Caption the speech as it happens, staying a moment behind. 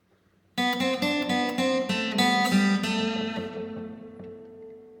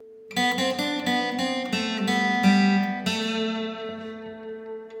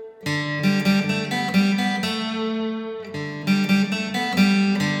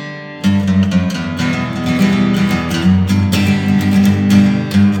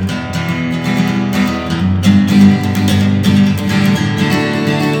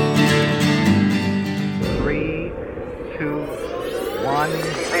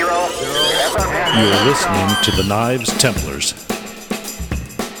You're listening to the Knives Templars.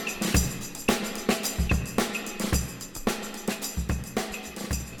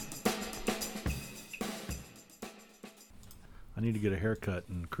 I need to get a haircut,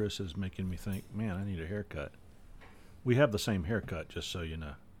 and Chris is making me think, man, I need a haircut. We have the same haircut, just so you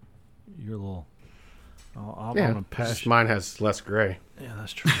know. You're a little... Mine has less gray. Yeah,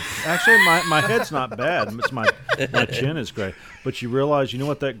 that's true. Actually, my head's not bad. It's my chin is gray. But you realize, you know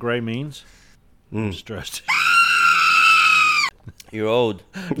what that gray means? I'm stressed. You're old.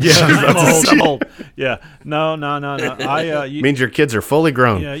 Yeah, I'm old. Yeah. No. Means your kids are fully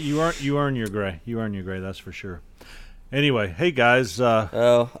grown. Yeah, you earn your gray. You earn your gray, that's for sure. Anyway, hey guys.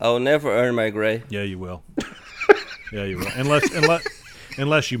 I'll never earn my gray. Yeah, you will. Yeah, you will.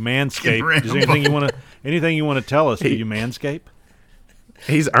 Unless you manscape. Is there anything you want to tell us? Do you manscape?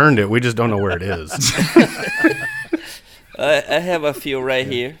 He's earned it. We just don't know where it is. I have a few right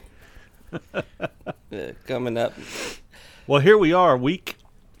here. Coming up. Well, here we are, week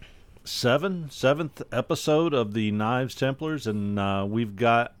 7th episode of the Knives Templars, and we've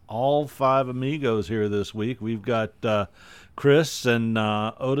got all 5 amigos here this week. We've got Chris and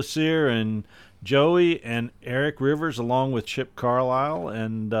Odysseer and Joey and Eric Rivers, along with Chip Carlisle,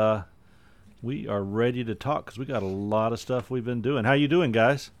 and we are ready to talk because we got a lot of stuff we've been doing. How you doing,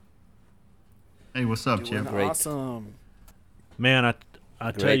 guys? Hey, what's up, Chip? Awesome. Man,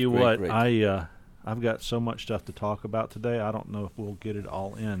 I tell you what, great. I've got so much stuff to talk about today. I don't know if we'll get it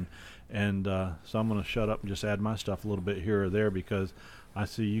all in, and so I'm going to shut up and just add my stuff a little bit here or there because I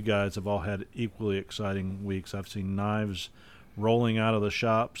see you guys have all had equally exciting weeks. I've seen knives rolling out of the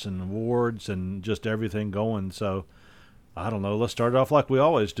shops and awards and just everything going. So, I don't know. Let's start it off like we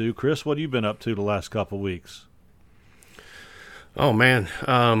always do. Chris, what have you been up to the last couple of weeks? Oh, man.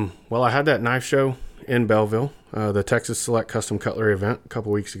 Well, I had that knife show in Belleville, the Texas Select Custom Cutlery event a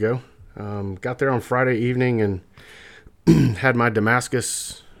couple weeks ago. Got there on Friday evening and had my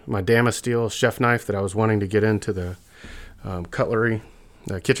Damascus, my Damasteel chef knife that I was wanting to get into the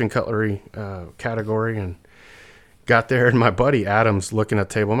kitchen cutlery category, and got there, and my buddy Adam's looking at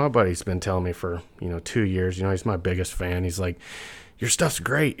the table. My buddy's been telling me for 2 years. He's my biggest fan. He's like, your stuff's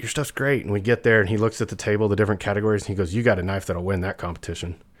great. And we get there, and he looks at the table, the different categories, and he goes, you got a knife that'll win that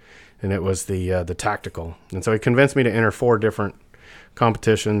competition. And it was the tactical. And so he convinced me to enter 4 different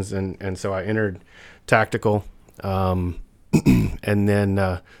competitions, and so I entered tactical. And then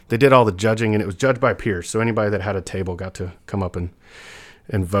they did all the judging, and it was judged by peers. So anybody that had a table got to come up and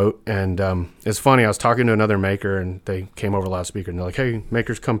vote. And it's funny, I was talking to another maker, and they came over loudspeaker, and they're like, hey,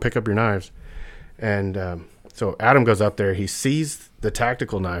 makers, come pick up your knives. And so Adam goes up there, he sees the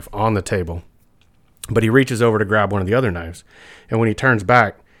tactical knife on the table, but he reaches over to grab one of the other knives, and when he turns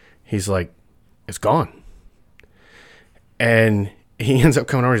back, he's like, it's gone. And he ends up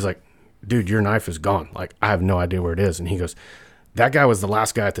coming over, he's like, dude, your knife is gone. Like, I have no idea where it is. And he goes, that guy was the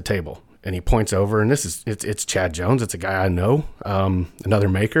last guy at the table. And he points over, and it's Chad Jones. It's a guy I know, another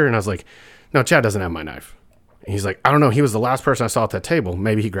maker. And I was like, no, Chad doesn't have my knife. And he's like, I don't know. He was the last person I saw at that table.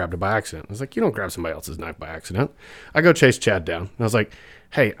 Maybe he grabbed it by accident. I was like, you don't grab somebody else's knife by accident. I go chase Chad down. And I was like,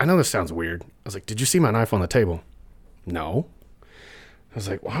 hey, I know this sounds weird. I was like, did you see my knife on the table? No. I was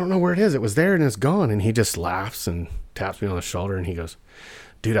like, well, I don't know where it is. It was there and it's gone. And he just laughs and taps me on the shoulder, and he goes,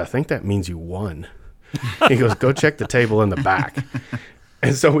 dude, I think that means you won. He goes, go check the table in the back.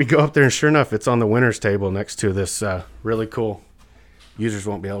 And so we go up there, and sure enough, it's on the winner's table next to this really cool, listeners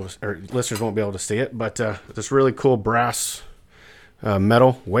won't be able to see it, but this really cool brass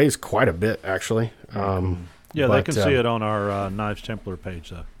metal, weighs quite a bit, actually. They can see it on our Knives Templar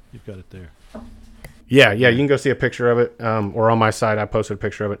page, though. You've got it there. Yeah, you can go see a picture of it, or on my site, I posted a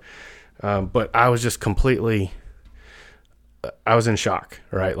picture of it. But I was just I was in shock,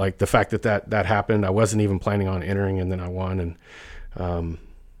 right? Like the fact that happened, I wasn't even planning on entering, and then I won, and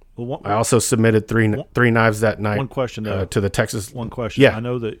I also submitted three knives that night. One question to the Texas. One question. Yeah. I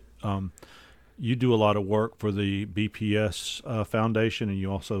know that you do a lot of work for the BPS Foundation, and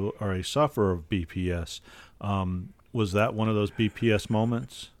you also are a sufferer of BPS. Was that one of those BPS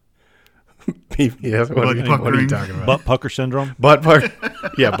moments? BPS? What are you talking about? Butt pucker syndrome? Butt pucker.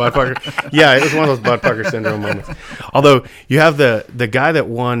 Yeah, butt pucker. Yeah, it was one of those butt pucker syndrome moments. Although you have the guy that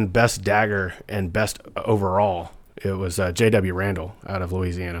won best dagger and best overall. It was J.W. Randall out of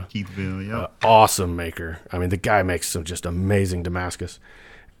Louisiana. Keithville, yeah. Awesome maker. I mean, the guy makes some just amazing Damascus.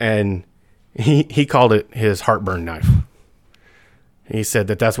 And he called it his heartburn knife. He said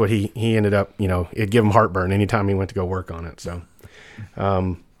that's what he ended up, it'd give him heartburn anytime he went to go work on it. So,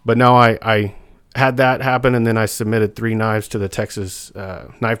 but no, I had that happen, and then I submitted 3 knives to the Texas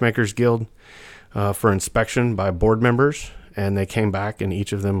Knife Makers Guild for inspection by board members. and they came back, and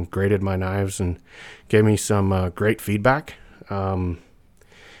each of them graded my knives and gave me some great feedback. And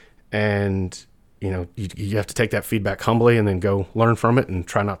you have to take that feedback humbly and then go learn from it and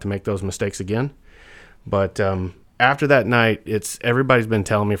try not to make those mistakes again. But after that night, everybody's been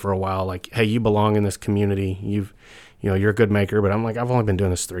telling me for a while, like, hey, you belong in this community. You're a good maker. But I'm like, I've only been doing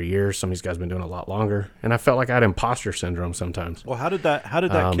this 3 years. Some of these guys have been doing a lot longer. And I felt like I had imposter syndrome sometimes. Well, how did that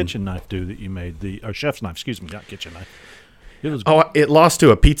kitchen knife do that you made? Or chef's knife, excuse me, not kitchen knife. It lost to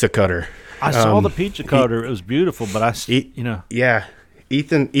a pizza cutter. I saw the pizza cutter. It was beautiful, but Yeah.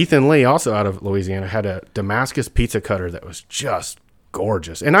 Ethan Lee, also out of Louisiana, had a Damascus pizza cutter that was just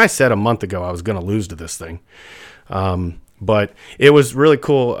gorgeous. And I said a month ago I was going to lose to this thing. But it was really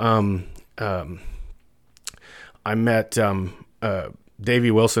cool. I met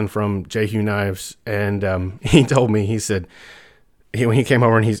Davey Wilson from J. Hugh Knives, and he told me, he said, when he came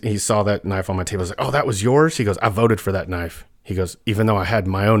over and he saw that knife on my table, he was like, oh, that was yours? He goes, I voted for that knife. He goes, even though I had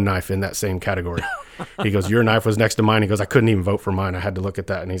my own knife in that same category. He goes, your knife was next to mine. He goes, I couldn't even vote for mine. I had to look at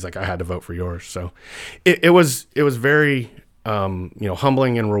that. And he's like, I had to vote for yours. So it was very,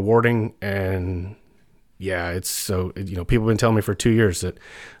 humbling and rewarding. And yeah, it's so, people have been telling me for 2 years that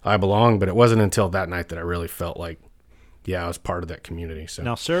I belong, but it wasn't until that night that I really felt like, yeah, I was part of that community. So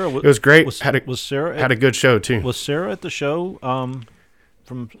now Sarah, it was great. Was Sarah had a good show too. Was Sarah at the show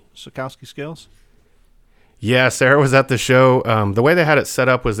from Sikowski Scales? Yeah, Sarah was at the show. The way they had it set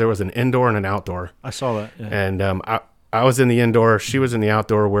up was there was an indoor and an outdoor. I saw that. Yeah. And I was in the indoor. She was in the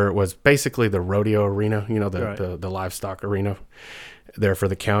outdoor, where it was basically the rodeo arena, the livestock arena there for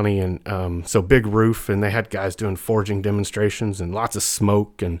the county. And so big roof, and they had guys doing forging demonstrations and lots of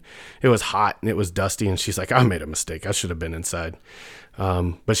smoke. And it was hot and it was dusty. And she's like, I made a mistake. I should have been inside.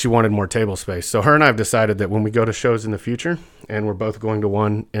 But she wanted more table space. So her and I have decided that when we go to shows in the future, and we're both going to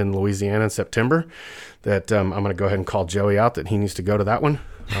one in Louisiana in September, that I'm going to go ahead and call Joey out that he needs to go to that one,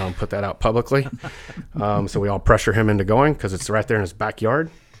 put that out publicly. So we all pressure him into going because it's right there in his backyard.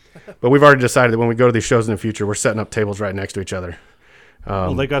 But we've already decided that when we go to these shows in the future, we're setting up tables right next to each other.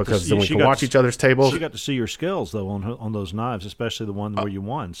 They got because to see, then we can watch each other's tables. She got to see your skills though on those knives, especially the one where you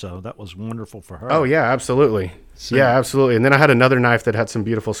won. So that was wonderful for her. Oh yeah, absolutely. Yeah, absolutely. And then I had another knife that had some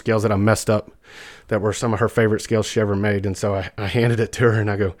beautiful scales that I messed up, that were some of her favorite scales she ever made. And so I handed it to her and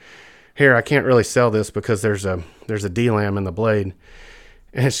I go, here, I can't really sell this because there's a D-lam in the blade.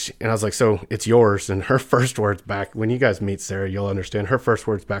 And I was like, so it's yours. And her first words back, when you guys meet Sarah, you'll understand. Her first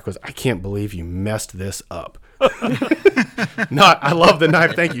words back was, I can't believe you messed this up. Not, I love the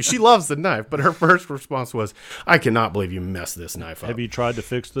knife, thank you. She loves the knife, but her first response was, I cannot believe you messed this knife up. Have you tried to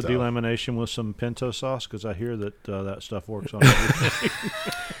fix the delamination with some pinto sauce? Because I hear that that stuff works on everything.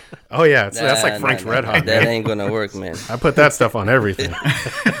 Oh yeah, that's like Frank's Red Hot. That man. ain't gonna work, man. I put that stuff on everything.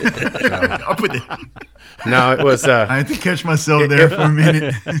 I'll put it. No, it was. I had to catch myself there for a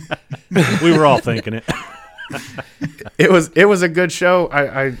minute. We were all thinking it. It was a good show.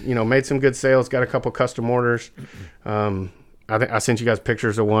 I made some good sales, got a couple custom orders. I think I sent you guys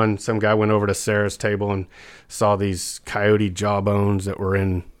pictures of one. Some guy went over to Sarah's table and saw these coyote jawbones that were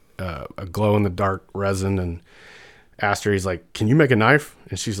in a glow in the dark resin, and asked her, he's like, can you make a knife?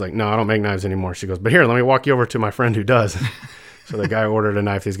 And she's like, no, I don't make knives anymore. She goes, but here, let me walk you over to my friend who does. So the guy ordered a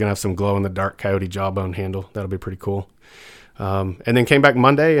knife. He's gonna have some glow in the dark coyote jawbone handle. That'll be pretty cool. And then came back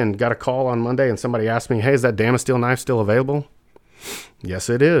Monday and got a call on Monday, and somebody asked me, hey, is that Damasteel knife still available? Yes,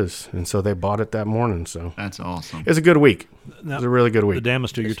 it is. And so they bought it that morning. So That's awesome. it was a good week. Now, it was a really good week. The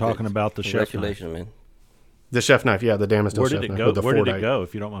Damasteel you're talking about, the chef knife. Congratulations, man. The chef knife, yeah, the Damasteel Where chef did it knife go? with the Where did Ford it go,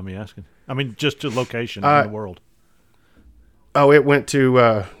 if you don't mind me asking? I mean, just to location in the world. Oh, it went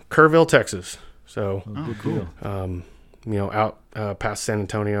to Kerrville, Texas. So, Good deal. out past San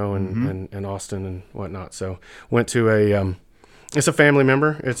Antonio and Austin and whatnot. So went to it's a family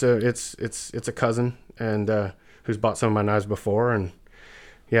member. It's a cousin, and who's bought some of my knives before. And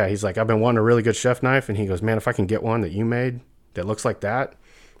yeah, he's like, I've been wanting a really good chef knife. And he goes, man, if I can get one that you made that looks like that,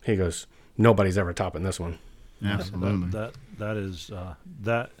 he goes, nobody's ever topping this one. Absolutely. That is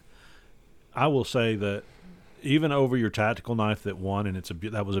that. I will say that even over your tactical knife that won, and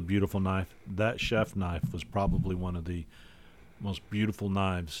that was a beautiful knife. That chef knife was probably one of the most beautiful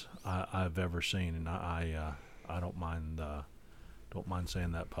knives I've ever seen, and I don't mind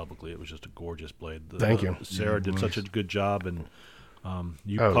saying that publicly. It was just a gorgeous blade. Thank you. Sarah did such a good job, and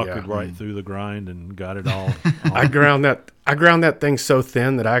you Oh, puckered yeah. right through the grind and got it all. I ground that thing so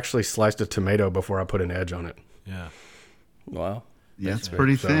thin that I actually sliced a tomato before I put an edge on it. Yeah. Wow. Yeah, it's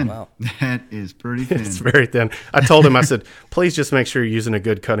pretty So- thin. Wow. That is pretty thin. It's very thin. I told him, I said, please just make sure you're using a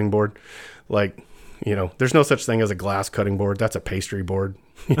good cutting board. Like, there's no such thing as a glass cutting board. That's a pastry board.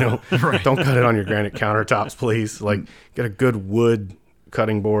 Don't cut it on your granite countertops, please. Like, get a good wood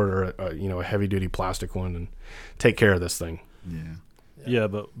cutting board or a heavy duty plastic one and take care of this thing. Yeah. Yeah,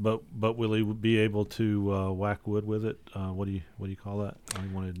 but will he be able to whack wood with it? What do you call that? I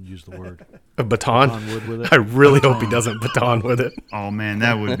wanted to use the word A baton? wood with it. I really hope he doesn't baton with it. Oh man,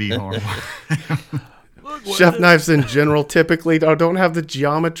 that would be horrible. Chef knives in general typically don't have the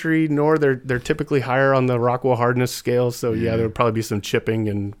geometry, nor they're typically higher on the Rockwell hardness scale. So yeah, there would probably be some chipping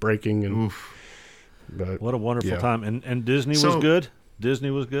and breaking. And Oof. but What a wonderful yeah. time. And Disney was So- good? Disney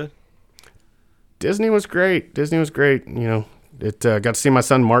was good? Disney was great. It got to see my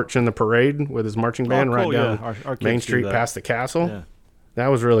son march in the parade with his marching band cool, right down yeah. Our kids Main do Street that. past the castle. Yeah. That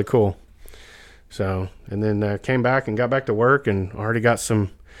was really cool. So, and then came back and got back to work and already got some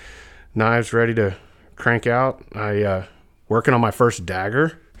knives ready to crank out. I working on my first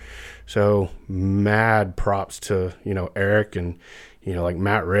dagger. So mad props to, Eric and, like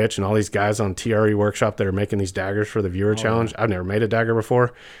Matt Rich and all these guys on TRE Workshop that are making these daggers for the viewer challenge. I've never made a dagger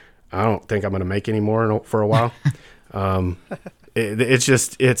before. I don't think I'm going to make any more for a while.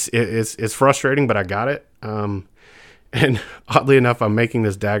 It's frustrating, but I got it. And oddly enough, I'm making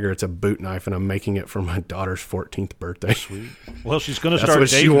this dagger. It's a boot knife, and I'm making it for my daughter's 14th birthday. Sweet. Well, she's going to That's start what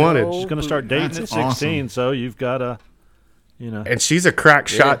she dating. wanted. She's going to start dating That's at 16, awesome. so you've got to, And she's a crack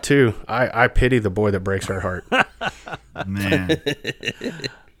shot too. I pity the boy that breaks her heart. Man.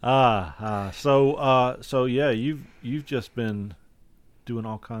 So yeah, you've just been doing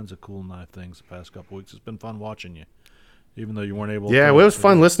all kinds of cool knife things the past couple weeks. It's been fun watching you, even though you weren't able. Yeah, to, well, it was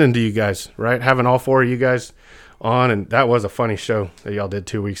fun listening to you guys, right? Having all four of you guys on, and that was a funny show that y'all did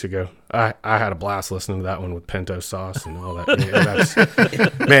 2 weeks ago. I had a blast listening to that one with pinto sauce and all that. Yeah,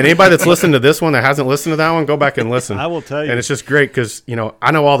 man, anybody that's listened to this one that hasn't listened to that one, go back and listen. I will tell you. And it's just great because,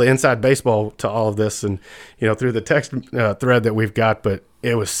 I know all the inside baseball to all of this and, through the text thread that we've got, but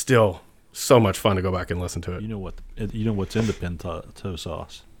it was still so much fun to go back and listen to it. You know what's in the pinto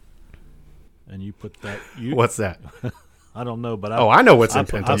sauce, and you put that. What's that? I don't know, but I know what's in I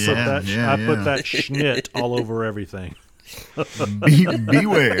pinto put sauce. that. Yeah, I put yeah. that schnit all over everything.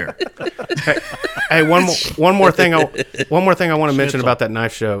 Beware. Hey, one more thing I want to mention about that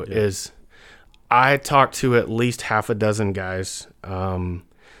knife show is I talked to at least half a dozen guys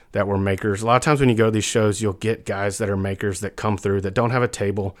that were makers. A lot of times when you go to these shows, you'll get guys that are makers that come through that don't have a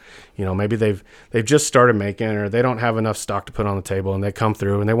table. Maybe they've just started making or they don't have enough stock to put on the table, and they come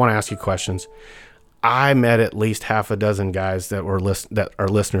through and they want to ask you questions. I met at least half a dozen guys that are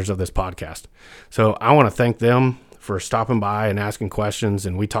listeners of this podcast. So I want to thank them for stopping by and asking questions.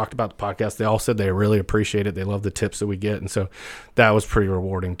 And we talked about the podcast. They all said they really appreciate it. They love the tips that we get. And so that was pretty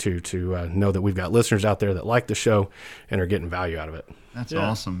rewarding too, to know that we've got listeners out there that like the show and are getting value out of it. That's Yeah.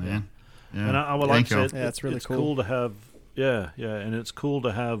 awesome, man. Yeah. And I would like to say Yeah, it's really it's cool. cool to have. Yeah, and it's cool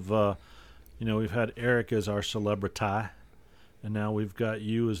to have. We've had Eric as our celebrity, and now we've got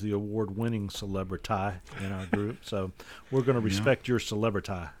you as the award-winning celebrity in our group. So we're going to respect your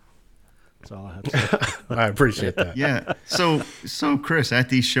celebrity. That's all I have to say. I appreciate that. Yeah. So Chris, at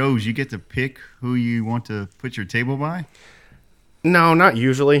these shows, you get to pick who you want to put your table by? No, not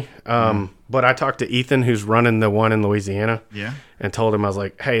usually. But I talked to Ethan, who's running the one in Louisiana, Yeah. and told him, I was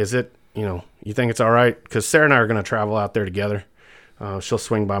like, hey, is it, you think it's all right? Because Sarah and I are going to travel out there together. She'll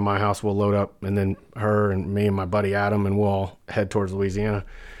swing by my house. We'll load up, and then her and me and my buddy Adam, and we'll all head towards Louisiana.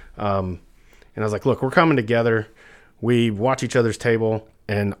 And I was like, look, we're coming together. We watch each other's table.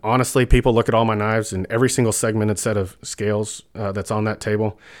 And honestly, people look at all my knives, and every single segmented set of scales that's on that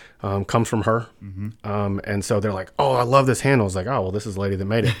table comes from her. Mm-hmm. And so they're like, oh, I love this handle. It's like, oh, well, this is the lady that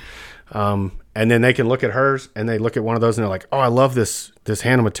made it. And then they can look at hers, and they look at one of those, and they're like, oh, I love this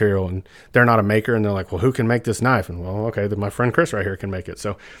handle material. And they're not a maker, and they're like, well, who can make this knife? And, well, okay, then my friend Chris right here can make it.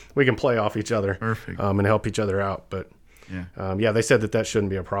 So we can play off each other. Perfect. And help each other out. But, Yeah. they said that shouldn't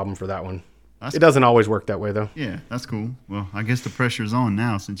be a problem for that one. That's It doesn't always work that way, though. Yeah, that's cool. Well, I guess the pressure's on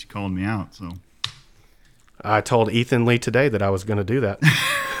now since you called me out. So I told Ethan Lee today that I was going to do that.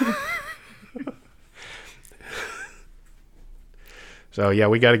 So yeah,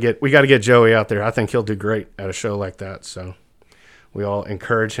 we got to get Joey out there. I think he'll do great at a show like that. So we all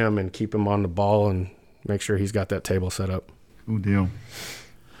encourage him and keep him on the ball and make sure he's got that table set up. cool deal.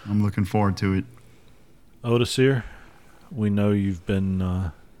 I'm looking forward to it. Otis here, we know you've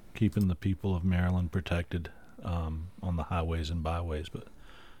been keeping the people of Maryland protected on the highways and byways, but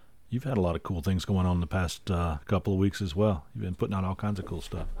you've had a lot of cool things going on the past couple of weeks as well. You've been putting out all kinds of cool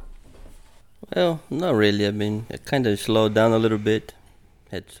stuff. Well, not really. I mean, I kind of slowed down a little bit.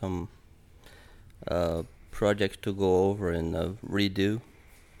 Had some projects to go over and redo.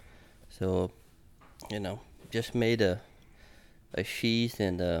 So just made a sheath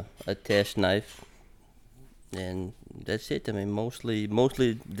and a test knife, and that's it. I mean, mostly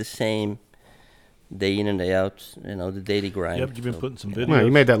the same day in and day out. The daily grind. Yep, you've been putting some videos. Well,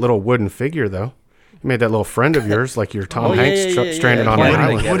 you made that little wooden figure though. You made that little friend of yours, like your Tom Hanks stranded on an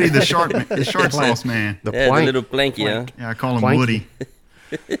island. Woody, the shark sauce man. The little planky, huh? Yeah, I call him Planky. Woody.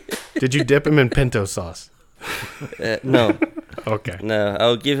 Did you dip him in pinto sauce? No. Okay. No,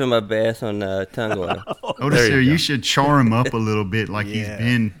 I'll give him a bath on tongue oil. Otis, There you sir, go. you should char him up a little bit like he's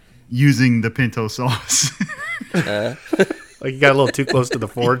been using the pinto sauce. Like you got a little too close to the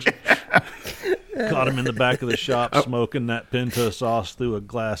forge. Caught him in the back of the shop smoking that pinto sauce through a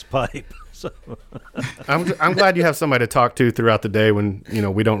glass pipe. So I'm glad you have somebody to talk to throughout the day when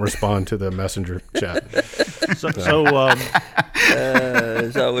we don't respond to the messenger chat.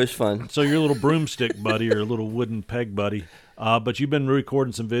 It's always fun. So your little broomstick buddy or little wooden peg buddy, but you've been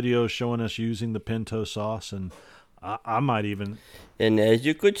recording some videos showing us using the pinto sauce, and I might even. And as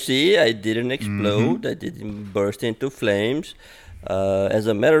you could see, I didn't explode. I didn't burst into flames. As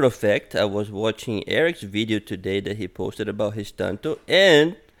a matter of fact, I was watching Eric's video today that he posted about his Tanto,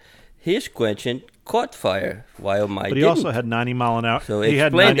 and his quenchant caught fire while mine But he didn't. also had 90 mile an hour. So he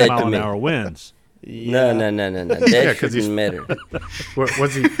had explain 90 that mile to an me. hour winds. No. That 'cause he's- shouldn't matter.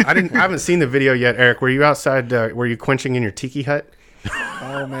 Was he? I haven't seen the video yet, Eric. Were you outside? Were you quenching in your tiki hut?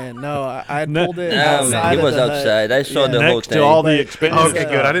 Oh man, no! I No, pulled it No, outside. man, he of was the hut. outside. I saw Yeah. the whole Next thing. to all the But- expensive. Okay,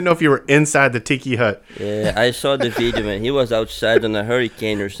 good. I didn't know if you were inside the tiki hut. Yeah, I saw the video, man. He was outside on a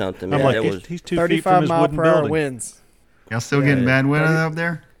hurricane or something, man. I'm like, That he's, was he's 2 feet from 35 his mile wooden per hour building. winds. Y'all still getting bad weather 30 up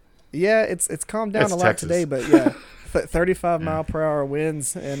there? Yeah, it's calmed down It's a lot Texas. today, but yeah, 35 mile per hour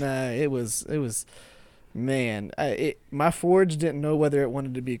winds, and it was man. My forge didn't know whether it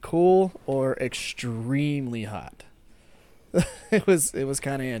wanted to be cool or extremely hot. it was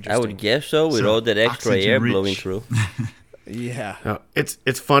kind of interesting. I would guess so, with So, all that extra oxygen air rich. blowing through. Yeah.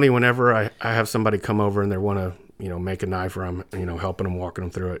 It's funny whenever I have somebody come over and they want to make a knife, or I'm helping them, walking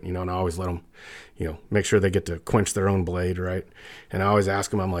them through it, and I always let them make sure they get to quench their own blade, right? And I always ask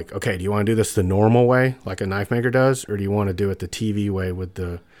them, I'm like, okay, do you want to do this the normal way like a knife maker does, or do you want to do it the TV way with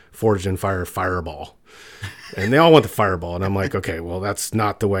the forged in fire fireball? And they all want the fireball, and I'm like, okay, well, that's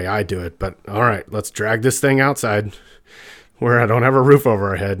not the way I do it, but all right, let's drag this thing outside where I don't have a roof over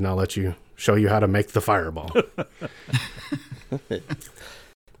our head, and I'll show you how to make the fireball.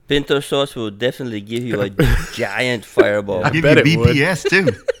 Pinto sauce will definitely give you a giant fireball. I'll give bet you it would. BPS too.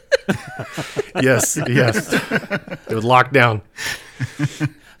 Yes. It was locked down.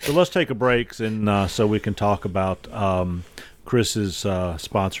 So let's take a break, and so we can talk about Chris's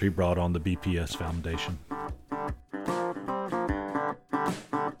sponsor he brought on, the BPS Foundation.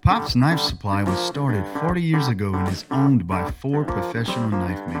 Pop's Knife Supply was started 40 years ago and is owned by 4 professional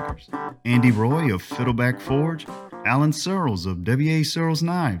knife makers. Andy Roy of Fiddleback Forge, Alan Searles of W.A. Searles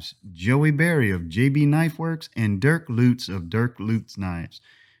Knives, Joey Berry of J.B. Knife Works, and Dirk Lutz of Dirk Lutz Knives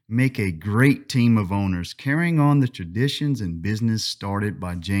make a great team of owners carrying on the traditions and business started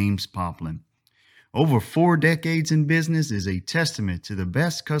by James Poplin. Over 4 decades in business is a testament to the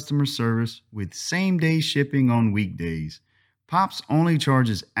best customer service with same-day shipping on weekdays. Pops only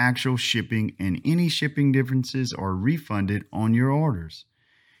charges actual shipping, and any shipping differences are refunded on your orders.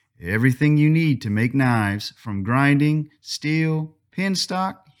 Everything you need to make knives, from grinding, steel, pin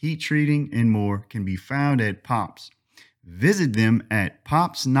stock, heat treating, and more, can be found at Pops. Visit them at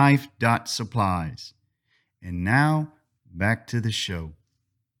popsknife.supplies. And now, back to the show.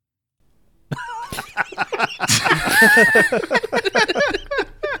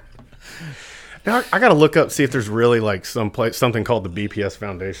 Now I got to look up, see if there's really like something called the BPS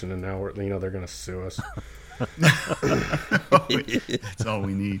Foundation, and now they're going to sue us. That's all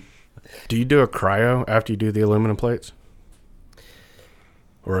we need. Do you do a cryo after you do the aluminum plates,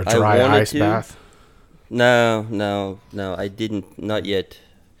 or a I dry wanted ice to. bath? No, I didn't. Not yet.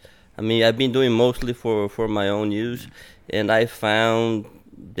 I mean, I've been doing mostly for my own use, and I found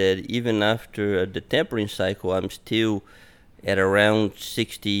that even after the tempering cycle, I'm still at around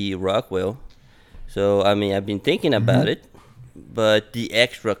 60 Rockwell. So, I mean, I've been thinking about it, but the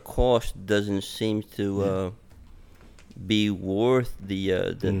extra cost doesn't seem to be worth the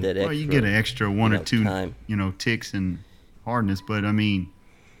that extra. Well, you get an extra 1 or 2, time. ticks and hardness, but I mean,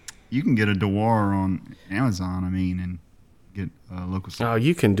 you can get a Dewar on Amazon, and get a local. Oh,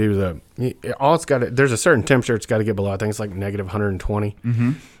 you can do all it's got. There's a certain temperature it's got to get below. I think it's like negative 120,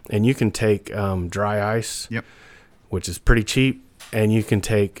 and you can take dry ice, Yep. which is pretty cheap, and you can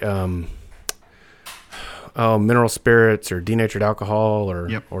take mineral spirits or denatured alcohol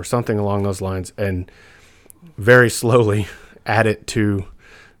or something along those lines, and very slowly add it to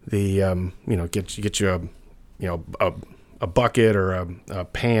get you a bucket or a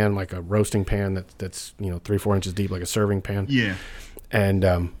pan, like a roasting pan that's 3-4 inches deep, like a serving pan. Yeah.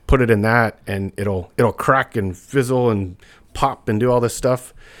 And put it in that, and it'll crack and fizzle and pop and do all this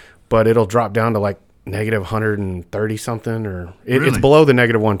stuff, but it'll drop down to like negative 130 something, or Really? it's below the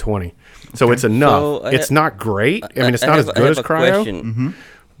negative 120. So Okay. it's enough. So it's not great. I mean, it's not as good as cryo. Question.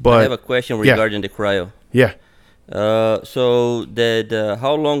 But I have a question regarding the cryo. yeah. So that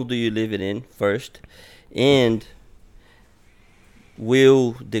how long do you leave it in first, and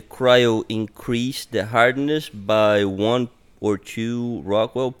will the cryo increase the hardness by 1 or 2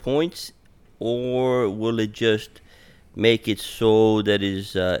 Rockwell points, or will it just make it so that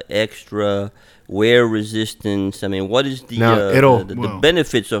is extra wear resistance? I mean, what is the the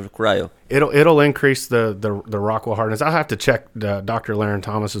benefits of cryo? It'll increase the Rockwell hardness. I'll have to check Dr. Laren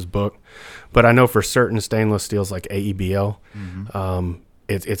Thomas's book, but I know for certain stainless steels like AEBL,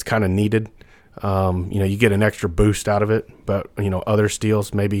 it's kind of needed. You get an extra boost out of it, but other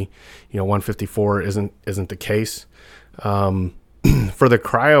steels maybe 154 isn't the case. For the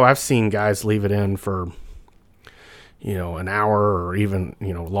cryo, I've seen guys leave it in for an hour or even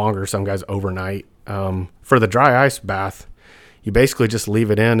longer. Some guys overnight. For the dry ice bath, you basically just leave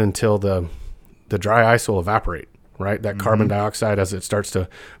it in until the dry ice will evaporate. Right, that carbon dioxide, as it starts to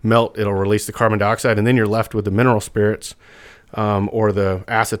melt, it'll release the carbon dioxide, and then you're left with the mineral spirits. Or the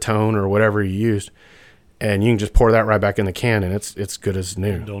acetone or whatever you used, and you can just pour that right back in the can, and it's good as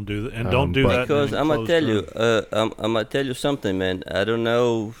new. And don't do that. And don't do that. Because I'm gonna tell you something, man. I don't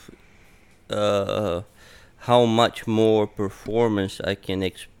know how much more performance I can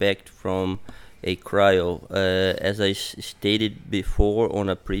expect from a cryo. As I stated before on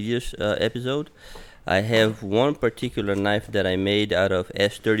a previous episode, I have one particular knife that I made out of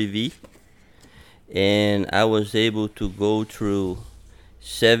S30V. And I was able to go through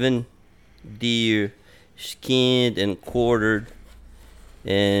 7 deer, skinned and quartered,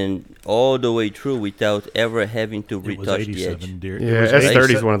 and all the way through without ever having to retouch the edge. Deer. Yeah,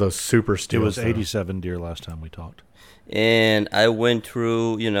 S30 is one of those super steels. It was 87 deer last time we talked. And I went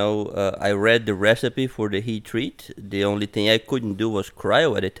through, I read the recipe for the heat treat. The only thing I couldn't do was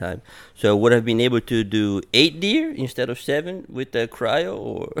cryo at the time. So I would have been able to do 8 deer instead of 7 with the cryo.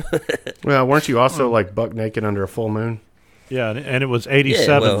 Or well, weren't you also like buck naked under a full moon? Yeah, and it was 87.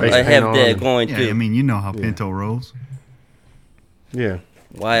 Yeah, well, I have that going too. I mean, you know how Pinto rolls. Yeah.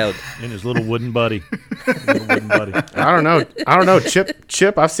 Wild. And his little wooden buddy. I don't know.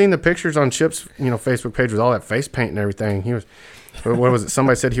 Chip. I've seen the pictures on Chip's Facebook page with all that face paint and everything. He was, what was it?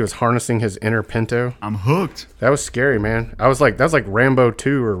 Somebody said he was harnessing his inner Pinto. I'm hooked. That was scary, man. I was like, that's like Rambo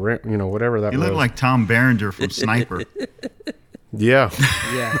 2 or whatever that was. You look like Tom Berenger from Sniper. Yeah.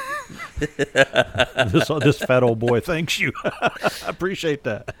 Yeah. This fat old boy thanks you. I appreciate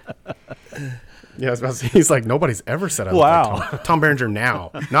that. Yeah, I was about to say, he's like, nobody's ever said I look like Tom Berenger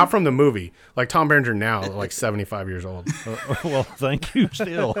now. Not from the movie. Like Tom Berenger now, like 75 years old. Well, thank you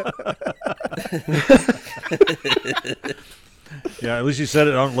still. Yeah, at least you said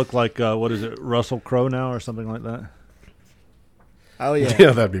it don't look like, what is it, Russell Crowe now or something like that? Oh, yeah.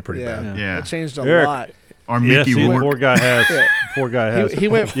 Yeah, that'd be pretty bad. Yeah. It changed a Eric. lot. Or Mickey Rourke. Poor guy has. He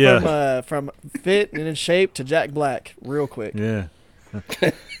went from fit and in shape to Jack Black real quick. Yeah.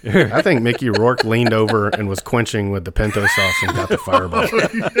 I think Mickey Rourke leaned over and was quenching with the Pinto sauce and got the fireball.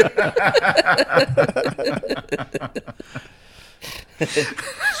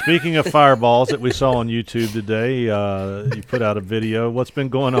 Speaking of fireballs that we saw on YouTube today, you put out a video. What's been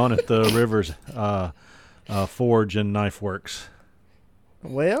going on at the Rivers Forge and Knife Works?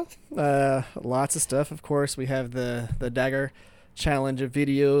 Well, lots of stuff. Of course, we have the Dagger Challenge of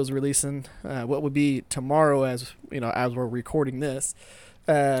videos releasing. What would be tomorrow, as we're recording this.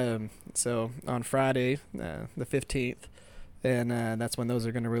 So on Friday, the 15th, and that's when those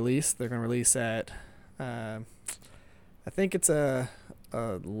are going to release. They're going to release at I think it's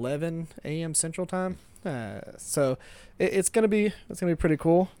 11 a.m. Central Time. So it's gonna be pretty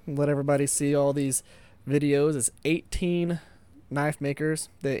cool. Let everybody see all these videos. It's 18 knife makers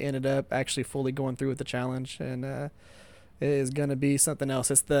that ended up actually fully going through with the challenge, and it is gonna be something else.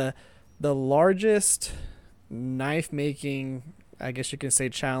 It's the largest knife making, I guess you can say,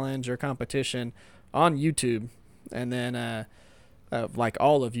 challenge or competition on YouTube, and then like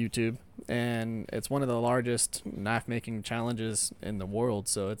all of YouTube, and it's one of the largest knife making challenges in the world.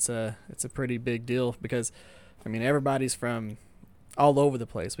 So it's a pretty big deal, because I mean, everybody's from all over the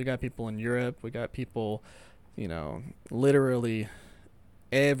place. We got people in Europe, we got people, literally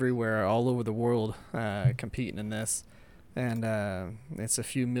everywhere, all over the world, competing in this, and it's a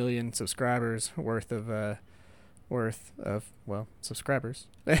few million subscribers worth of worth of subscribers,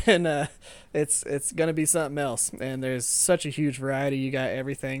 and it's gonna be something else. And there's such a huge variety. You got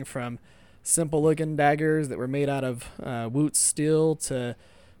everything from simple looking daggers that were made out of Wootz steel to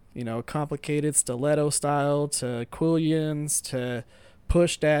complicated stiletto style to quillions to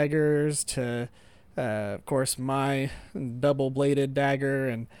push daggers to of course my double bladed dagger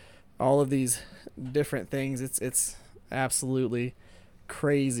and all of these different things. It's absolutely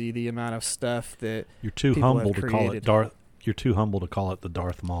crazy the amount of stuff that you're too people humble have to call it created. Darth. You're too humble to call it the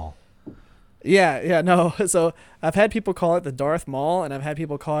Darth Maul. Yeah, no. So I've had people call it the Darth Maul, and I've had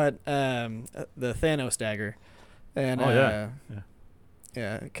people call it the Thanos dagger. And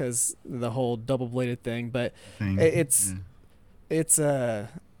yeah, because the whole double bladed thing. But it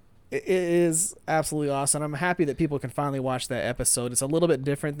is absolutely awesome. I'm happy that people can finally watch that episode. It's a little bit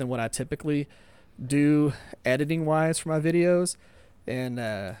different than what I typically do editing wise for my videos, and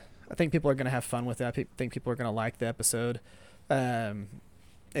I think people are going to have fun with it. I think people are going to like the episode.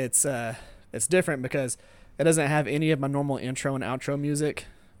 It's different because it doesn't have any of my normal intro and outro music,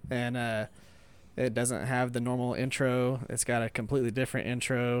 and it doesn't have the normal intro. It's got a completely different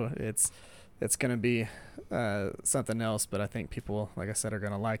intro. It's going to be something else, but I think people, like I said, are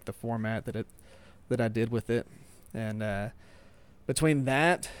going to like the format that I did with it. And between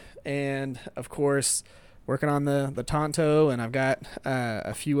that and, of course, working on the Tonto, and I've got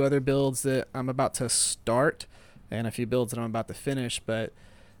a few other builds that I'm about to start and a few builds that I'm about to finish. But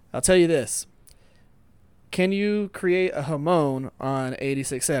I'll tell you this. Can you create a Hamon on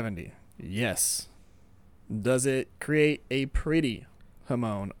 8670? Yes. Does it create a pretty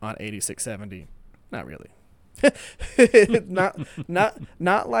Hamon on 8670? Not really.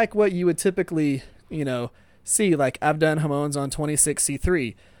 not like what you would typically, see. Like I've done Hamons on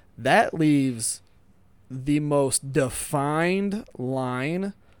 26C3. That leaves the most defined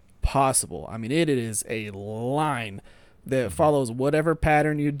line possible. I mean, it is a line that follows whatever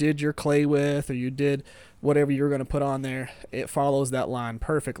pattern you did your clay with, or you did whatever you're going to put on there. It follows that line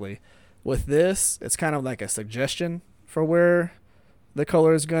perfectly. With this, it's kind of like a suggestion for where the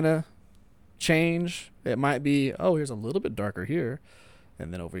color is going to change. It might be, here's a little bit darker here,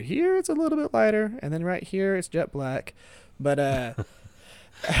 and then over here it's a little bit lighter, and then right here it's jet black. But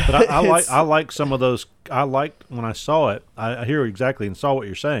but I like some of those. I liked when I saw it. I hear exactly and saw what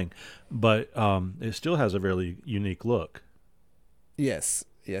you're saying, but it still has a really unique look. Yes,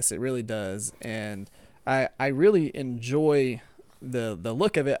 it really does, and I really enjoy the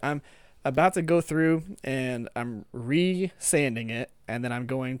look of it. I'm about to go through and I'm re-sanding it, and then I'm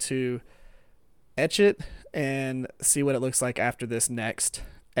going to etch it and see what it looks like after this next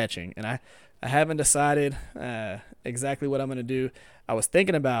etching. And I haven't decided exactly what I'm going to do. I was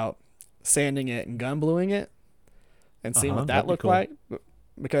thinking about sanding it and gun bluing it and seeing what that looked like,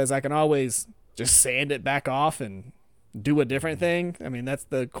 because I can always just sand it back off and do a different thing. I mean, that's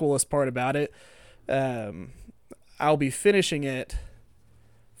the coolest part about it. I'll be finishing it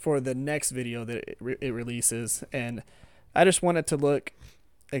for the next video that it releases, and I just want it to look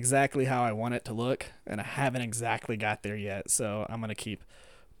exactly how I want it to look, and I haven't exactly got there yet, so I'm going to keep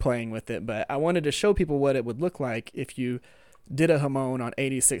playing with it. But I wanted to show people what it would look like if you did a Hamon on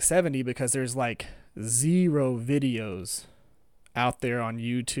 8670, because there's like 0 videos out there on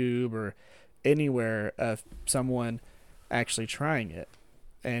YouTube or anywhere of someone actually trying it.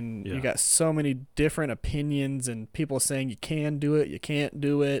 And you got so many different opinions and people saying you can do it, you can't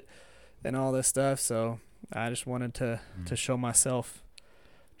do it, and all this stuff. So I just wanted to show myself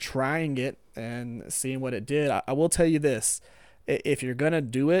trying it and seeing what it did. I will tell you this. If you're going to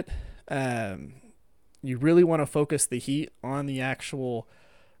do it, you really want to focus the heat on the actual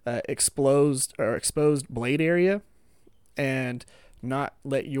exposed blade area, and not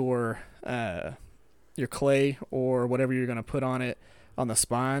let your clay or whatever you're going to put on it on the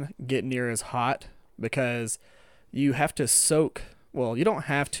spine get near as hot, because you have to soak. Well, you don't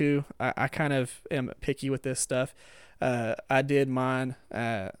have to. I kind of am picky with this stuff. I did mine.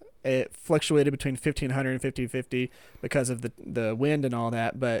 It fluctuated between 1500 and 1550 because of the wind and all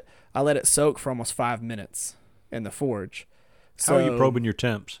that, but I let it soak for almost 5 minutes in the forge. How are you probing your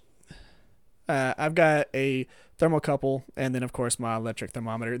temps? I've got a thermocouple, and then of course my electric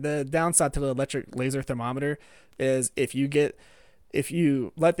thermometer. The downside to the electric laser thermometer is if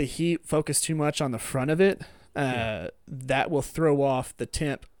you let the heat focus too much on the front of it, that will throw off the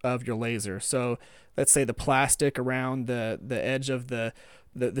temp of your laser. So let's say the plastic around the edge of the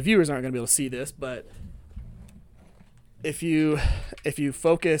viewers aren't going to be able to see this, but if you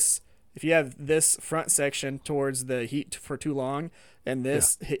have this front section towards the heat for too long, and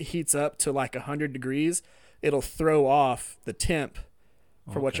this heats up to like 100 degrees, it'll throw off the temp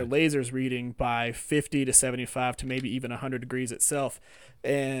for what your laser's reading by 50 to 75 to maybe even 100 degrees itself.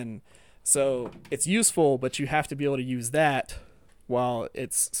 And so it's useful, but you have to be able to use that while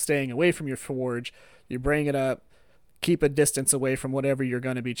it's staying away from your forge. You bring it up, keep a distance away from whatever you're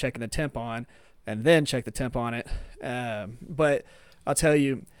going to be checking the temp on, and then check the temp on it. But I'll tell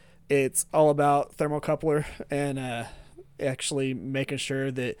you, it's all about thermocoupler and actually making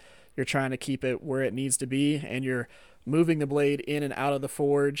sure that you're trying to keep it where it needs to be, and you're moving the blade in and out of the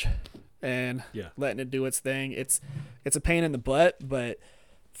forge and letting it do its thing. It's a pain in the butt, but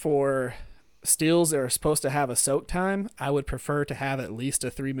for steels that are supposed to have a soak time, I would prefer to have at least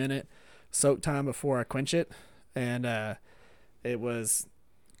a 3-minute soak time before I quench it. And it was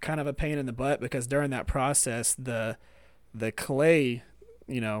kind of a pain in the butt because during that process, the clay,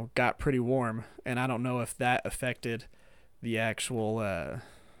 got pretty warm, and I don't know if that affected the actual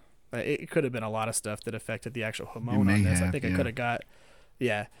it could have been a lot of stuff that affected the actual hamon on this. I think I could have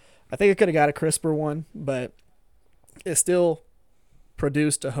got a crisper one, but it still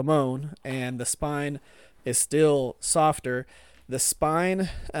produced a hamon, and the spine is still softer. The spine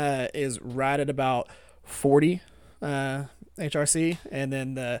is right at about 40 HRC, and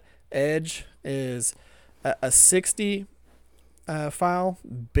then the edge is a 60 file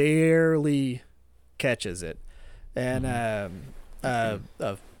barely catches it, and a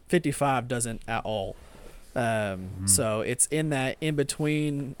 55 doesn't at all. So it's in that in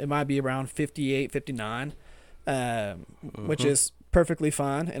between. It might be around 58, 59, which is perfectly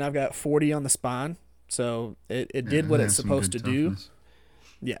fine. And I've got 40 on the spine, so it did what it's supposed to do.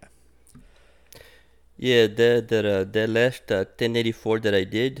 Yeah. Yeah, that last 1084 that I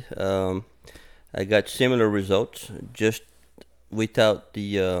did, I got similar results, just without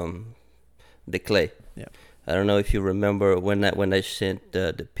the clay. Yeah. I don't know if you remember when I sent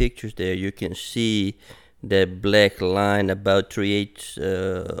the pictures there. You can see that black line about 3/8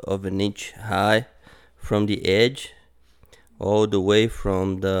 of an inch high from the edge, all the way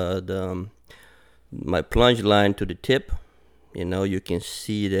from the my plunge line to the tip. You can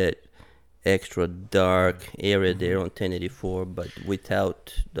see that extra dark area there on 1084, but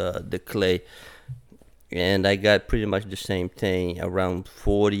without the clay. And I got pretty much the same thing, around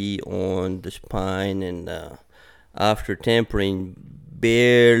 40 on the spine, and after tempering,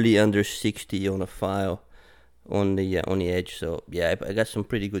 barely under 60 on a file on the edge. So yeah, I got some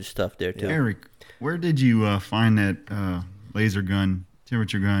pretty good stuff there too. Eric, where did you find that laser gun,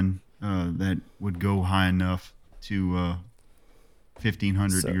 temperature gun that would go high enough to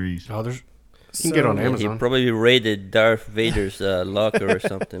 1500 degrees? You can get on He Amazon. probably raided Darth Vader's locker or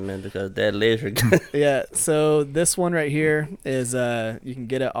something, man, because that laser gun. Yeah, so this one right here is you can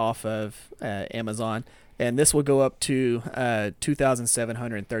get it off of Amazon, and this will go up to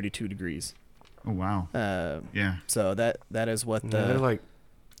 2,732 degrees. Oh wow! Yeah. So that is what they're like,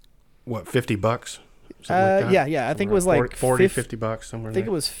 what, $50? Like that? Yeah. I think it was like 40, $50 somewhere. I think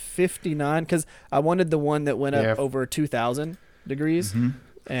it was 59 because I wanted the one that went up over 2,000 degrees. Mm-hmm.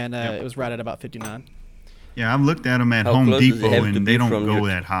 And it was right at about 59. Yeah, I've looked at them at Home Depot, and they don't go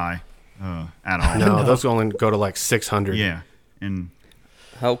that high at all. No, those only go to like 600. Yeah, and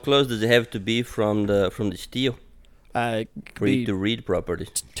how close does it have to be from the steel for you to read properly?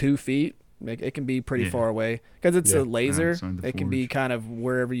 2 feet. It can be pretty far away because it's a laser. It can be kind of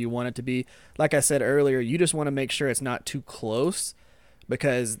wherever you want it to be. Like I said earlier, you just want to make sure it's not too close,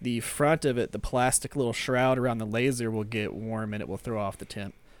 because the front of it, the plastic little shroud around the laser, will get warm and it will throw off the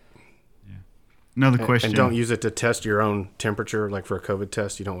temp. Yeah. Another question. And don't use it to test your own temperature, like for a COVID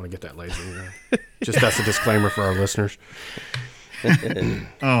test. You don't want to get that laser. Just that's a disclaimer for our listeners. As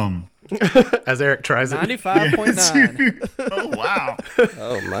Eric tries it. 95.9. Oh, wow.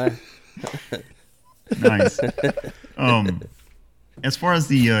 Oh, my. Nice. As far as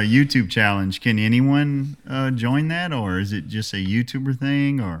the YouTube challenge, can anyone join that, or is it just a YouTuber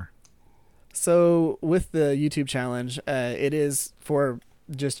thing? Or so with the YouTube challenge, it is for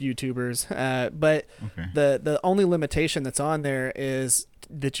just YouTubers, but the only limitation that's on there is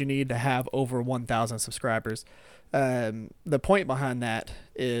that you need to have over 1,000 subscribers. The point behind that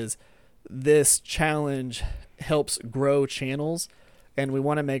is this challenge helps grow channels, and we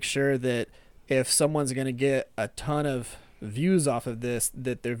want to make sure that if someone's going to get a ton of views off of this,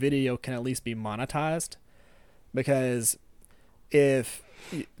 that their video can at least be monetized, because if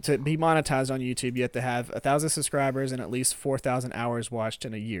to be monetized on YouTube, you have to have 1,000 subscribers and at least 4,000 hours watched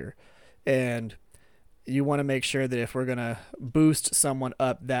in a year. And you want to make sure that if we're going to boost someone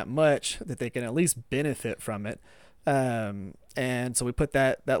up that much, that they can at least benefit from it. And so we put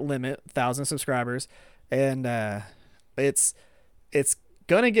that limit, 1,000 subscribers, and it's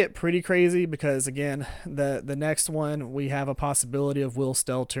gonna get pretty crazy because again, the next one we have a possibility of Will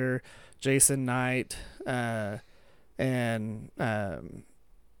Stelter, Jason Knight, and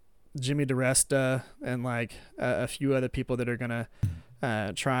Jimmy DeResta, and like a few other people that are gonna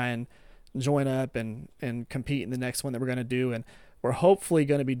try and join up and compete in the next one that we're gonna do, and we're hopefully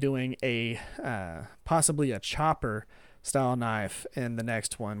gonna be doing a possibly a chopper style knife in the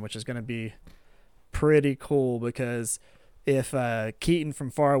next one, which is gonna be pretty cool because if Keaton from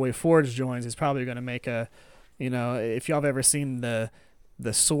Faraway Forge joins, he's probably gonna make a, if y'all have ever seen the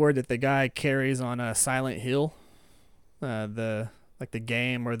sword that the guy carries on Silent Hill, the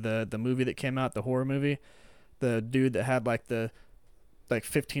game or the movie that came out, the horror movie, the dude that had like the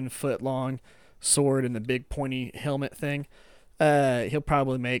 15-foot long sword and the big pointy helmet thing, he'll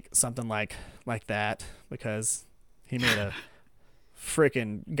probably make something like that because he made a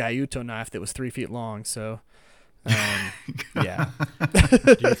freaking Gaiuto knife that was 3 feet long. So yeah.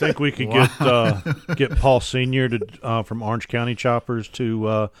 Do you think we could get Paul Senior to from Orange County Choppers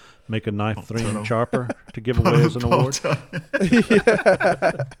to make a knife throwing chopper to give away as an award?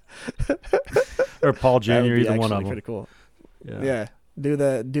 Or Paul Junior, either one of them. Pretty cool. Yeah.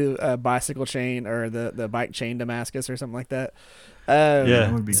 Do a bicycle chain or the bike chain Damascus or something like that.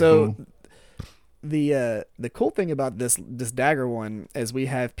 That would be so cool. The cool thing about this dagger one is we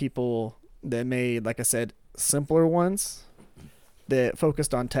have people that made, like I said, simpler ones that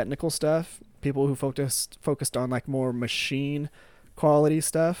focused on technical stuff, people who focused on like more machine quality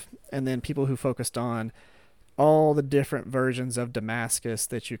stuff, and then people who focused on all the different versions of Damascus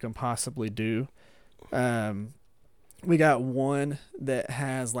that you can possibly do. We got one that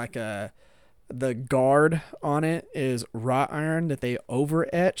has like the guard on it is wrought iron that they over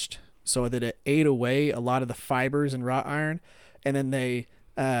etched so that it ate away a lot of the fibers in wrought iron, and then they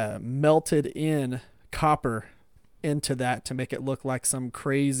melted in copper into that to make it look like some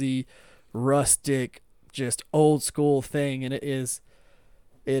crazy rustic, just old school thing. And it is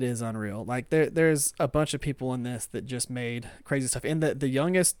unreal. Like there's a bunch of people in this that just made crazy stuff, and the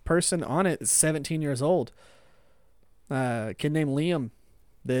youngest person on it is 17 years old. A kid named Liam,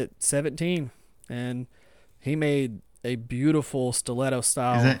 that 17, and he made a beautiful stiletto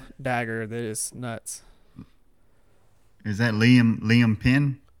style dagger that is nuts. Is that Liam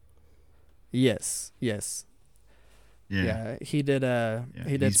Penn? Yes. Yeah, he did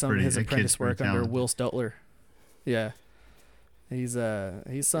did some of his apprentice work under Will Stelter. Yeah. He's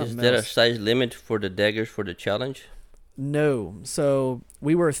something Is else. there a size limit for the daggers for the challenge? No. So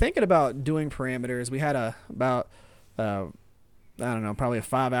we were thinking about doing parameters. We had probably a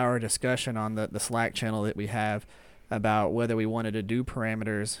 5-hour discussion on the Slack channel that we have about whether we wanted to do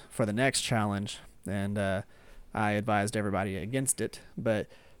parameters for the next challenge, and I advised everybody against it. But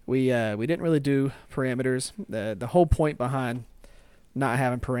we didn't really do parameters. The whole point behind not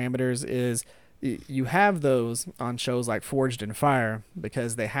having parameters is you have those on shows like Forged in Fire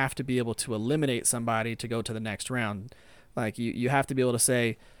because they have to be able to eliminate somebody to go to the next round. Like you have to be able to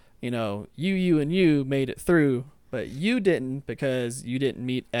say, you and you made it through, but you didn't because you didn't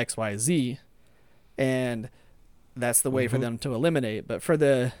meet XYZ, and that's the way for them to eliminate. But for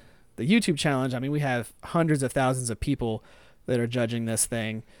the YouTube challenge, I mean, we have hundreds of thousands of people that are judging this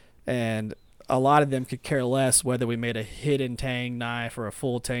thing, and a lot of them could care less whether we made a hidden tang knife or a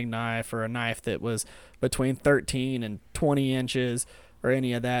full tang knife or a knife that was between 13 and 20 inches or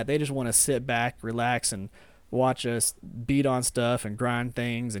any of that. They just want to sit back, relax, and watch us beat on stuff and grind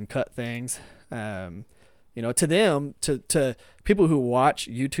things and cut things. To them, to people who watch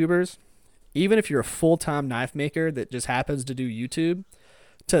YouTubers, even if you're a full-time knife maker that just happens to do YouTube,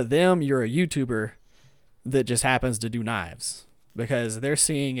 to them, you're a YouTuber that just happens to do knives, because they're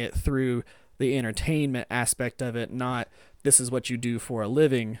seeing it through the entertainment aspect of it, not this is what you do for a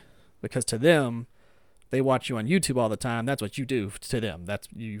living, because to them, they watch you on YouTube all the time. That's what you do to them. That's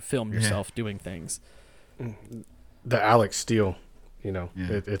you film yourself doing things. The Alex Steele,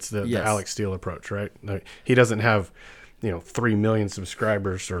 it's the Alex Steele approach, right? Like, he doesn't have 3 million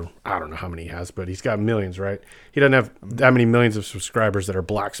subscribers, or I don't know how many he has, but he's got millions, right? He doesn't have that many millions of subscribers that are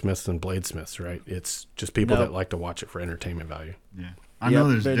blacksmiths and bladesmiths, right? It's just people that like to watch it for entertainment value. Yeah. I know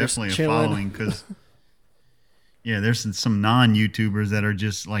there's definitely a following because, there's some non-YouTubers that are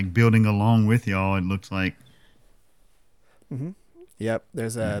just like building along with y'all, it looks like. Mm-hmm. Yep,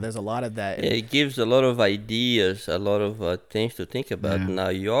 there's a lot of that. Yeah, it gives a lot of ideas, a lot of things to think about. Yeah. Now,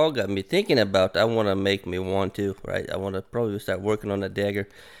 you all got me thinking about, I want to make me one too, right? I want to probably start working on a dagger.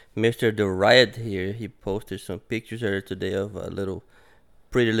 Mr. The Riot here, he posted some pictures earlier today of a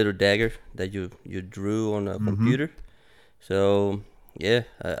pretty little dagger that you drew on a computer. So, yeah,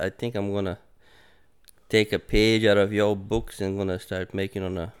 I think I'm going to take a page out of your books and gonna start making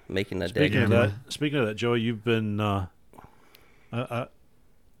a deck. Speaking of that, Joey, you've been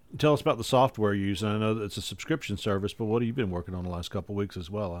tell us about the software you use. And I know that it's a subscription service, but what have you been working on the last couple of weeks as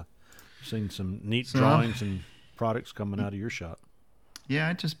well? I've seen some neat drawings and products coming out of your shop. Yeah,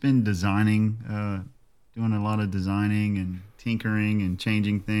 I've just been designing, doing a lot of designing and tinkering and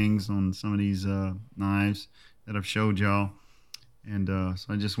changing things on some of these knives that I've showed y'all. And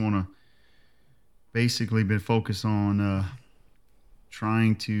so I just want to basically been focused on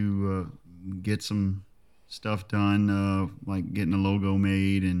trying to get some stuff done, like getting a logo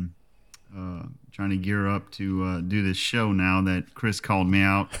made and trying to gear up to do this show now that Chris called me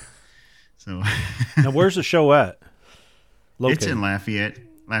out. So now, where's the show at? Located? It's in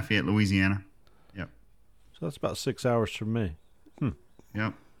Lafayette, Louisiana. Yep. So that's about 6 hours from me.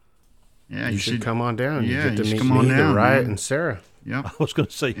 Yep. Yeah, you should come on down. Yeah, you get to meet come on me, down, Riot, man. and Sarah. Yep. I was going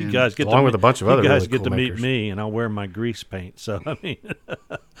to say, you guys get along to with a bunch of other you guys really get cool to meet makers. me, and I'll wear my grease paint. So I mean,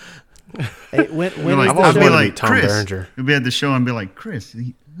 Hey, when I'd is be the show? like Tom Chris. Berenger. We'll be at the show and be like, Chris,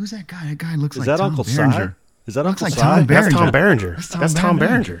 who's that guy? That guy looks is like that Tom Uncle Berenger. Si? Is that Looks Uncle like Si? Tom Berenger. That's Tom Berenger. That's Tom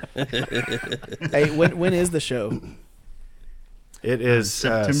Berenger. Hey, when is the show? It is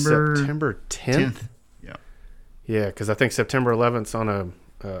September September 10th. Yeah. Yeah, because I think September 11th's on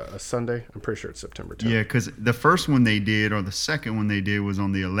a Sunday. I'm pretty sure it's September 10th. Yeah, because the first one they did, or the second one they did, was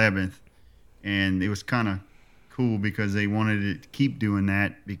on the 11th, and it was kind of cool because they wanted to keep doing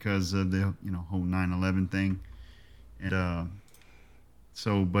that because of the whole 9/11 thing, and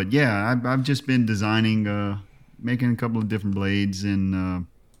so. But yeah, I've just been designing, making a couple of different blades, and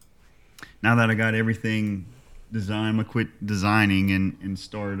now that I got everything designed, I'm gonna quit designing and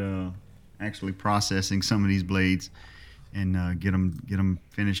start actually processing some of these blades and get them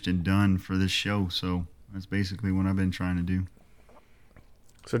finished and done for this show. So that's basically what I've been trying to do.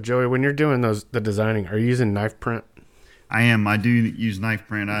 So Joey, when you're doing the designing, are you using knife print? I am. I do use knife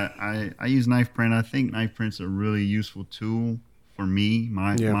print. I use knife print. I think knife print's a really useful tool for me,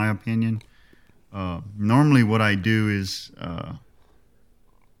 my opinion. Normally what I do is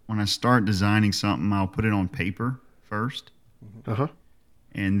when I start designing something, I'll put it on paper first. Uh-huh.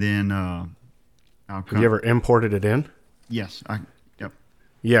 And then Have you ever imported it in? Yes. Yep.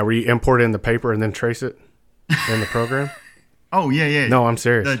 Yeah, where you import it in the paper and then trace it in the program? Oh, yeah. No, I'm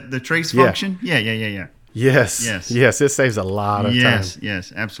serious. The trace function? Yeah. Yes. It saves a lot of time.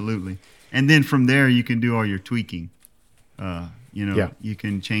 Yes, absolutely. And then from there, you can do all your tweaking. You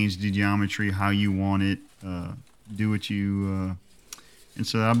can change the geometry how you want it, do what you... and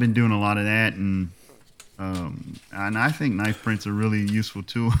so I've been doing a lot of that, and I think knife print's a really useful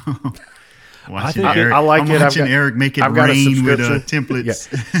tool. Watching Eric make it rain with templates.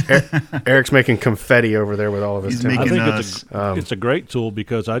 Yeah. Eric's making confetti over there with all of his templates. I think it's a great tool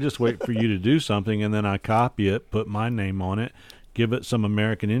because I just wait for you to do something and then I copy it, put my name on it, give it some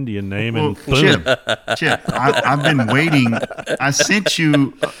American Indian name, and boom. Chip, I've been waiting. I've sent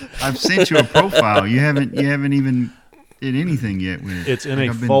you a profile. You haven't even did anything yet with it. It's in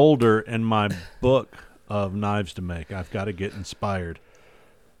a folder in my book of knives to make. I've got to get inspired.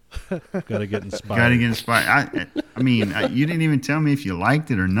 Got to get inspired. I mean, you didn't even tell me if you liked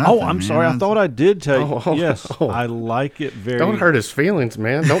it or not. Oh, I'm sorry. I thought I did tell you. Oh, yes, oh. I like it very. Don't hurt his feelings,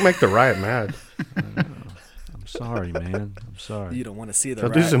 man. Don't make the Riot mad. I'm sorry, man. I'm sorry. You don't want to see the. He'll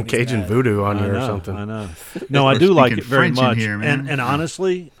do some Cajun voodoo on you or something. I know. No, I do like it very much. Here, man. And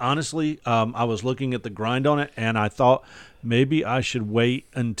honestly, I was looking at the grind on it, and I thought maybe I should wait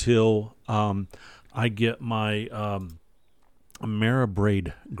until I get my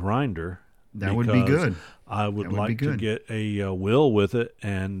Ameribraid grinder. That would be good. I would like to get a wheel with it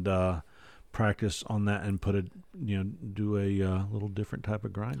and practice on that and do a little different type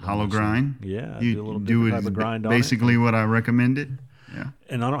of grind. Hollow grind? Yeah, do a little different type of grind on it. Basically what I recommended. Yeah.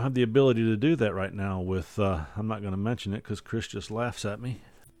 And I don't have the ability to do that right now with, I'm not going to mention it because Chris just laughs at me.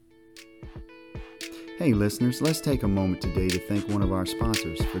 Hey listeners, let's take a moment today to thank one of our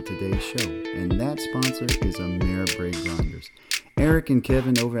sponsors for today's show, and that sponsor is Ameribraid Grinders. Eric and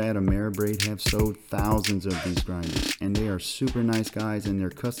Kevin over at Ameribraid have sold thousands of these grinders, and they are super nice guys, and their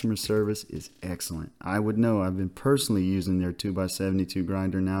customer service is excellent. I would know. I've been personally using their 2x72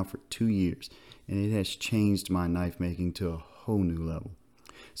 grinder now for 2 years, and it has changed my knife making to a whole new level.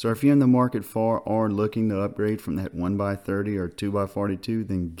 So if you're in the market for or looking to upgrade from that 1x30 or 2x42,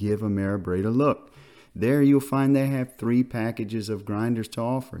 then give Ameribraid a look. There you'll find they have 3 packages of grinders to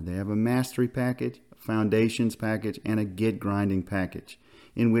offer. They have a mastery package, a foundations package, and a get grinding package,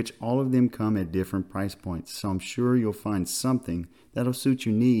 in which all of them come at different price points. So I'm sure you'll find something that'll suit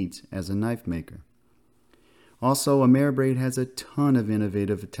your needs as a knife maker. Also, Ameribraid has a ton of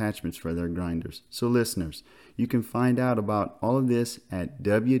innovative attachments for their grinders. So listeners, you can find out about all of this at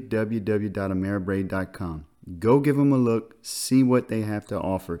www.ameribraid.com. Go give them a look, see what they have to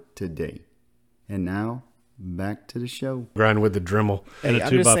offer today. And now, back to the show. Grind with the Dremel. And Hey, a I'm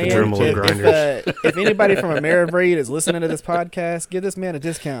 2 just by saying, Dremel and if anybody from Ameribraid is listening to this podcast, give this man a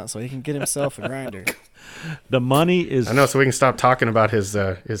discount so he can get himself a grinder. The money is. I know, so we can stop talking about his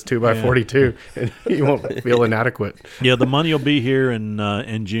 2x42 and he won't feel inadequate. Yeah, the money will be here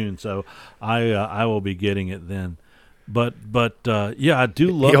in June, so I will be getting it then. But yeah, I do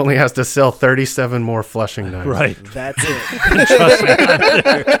love. He only has to sell 37 more flushing knives. Right. That's it.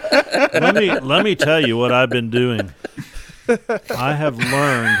 Let me tell you what I've been doing. I have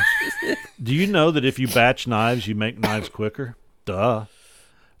learned. Do you know that if you batch knives, you make knives quicker? Duh.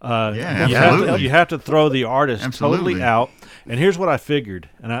 Yeah, you have to throw the artist Absolutely. totally out. And here's what I figured,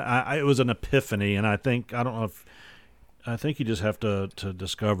 and it was an epiphany. And I think you just have to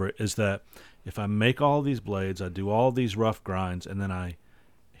discover it. Is that if I make all these blades, I do all these rough grinds, and then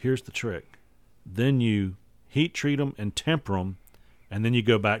here's the trick. Then you heat treat them and temper them, and then you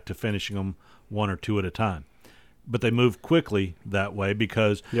go back to finishing them 1 or 2 at a time. But they move quickly that way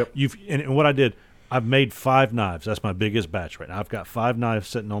because and what I did, I've made 5 knives. That's my biggest batch right now. I've got 5 knives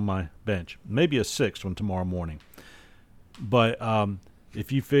sitting on my bench, maybe a 6th one tomorrow morning. But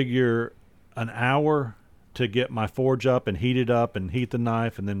if you figure an hour to get my forge up and heat it up and heat the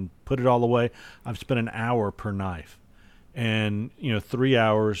knife and then put it all away, I've spent an hour per knife. And, 3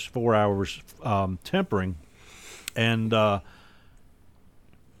 hours, 4 hours tempering. And so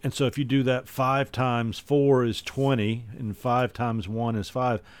if you do that 5 times 4 is 20 and 5 times 1 is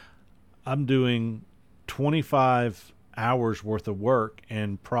 5, I'm doing 25 hours worth of work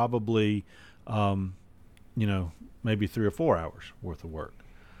and probably, maybe 3 or 4 hours worth of work.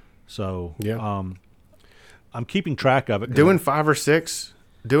 So I'm keeping track of it. Doing 5 or 6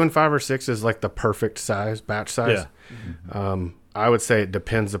 is like the perfect size, batch size. Yeah. I would say it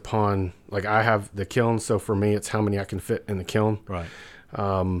depends upon, like I have the kiln, so for me it's how many I can fit in the kiln. Right.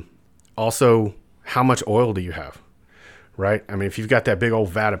 Also, how much oil do you have? Right? I mean, if you've got that big old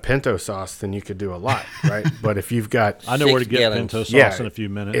vat of pinto sauce, then you could do a lot, right? But if you've got... I know where to 6 get gallons. pinto sauce in a few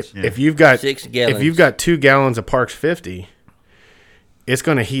minutes. If you've got 6 gallons. If you've got 2 gallons of Parks 50, it's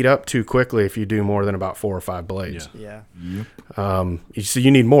going to heat up too quickly if you do more than about 4 or 5 blades. Yeah. So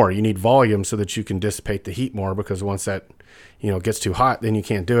you need more. You need volume so that you can dissipate the heat more, because once that gets too hot, then you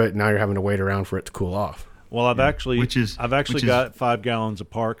can't do it. Now you're having to wait around for it to cool off. Well, I've actually which got 5 gallons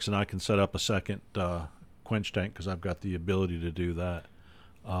of Parks, and I can set up a second quench tank because I've got the ability to do that.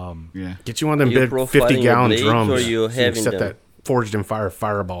 Yeah. Get you one of them Are you big profiling 50-gallon your blades, drums. or you so you having can set them? that forged in fire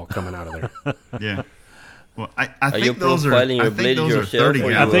fireball coming out of there. Yeah. Well, I Are you think those are. profiling your I think blades those are yourself, 30 or you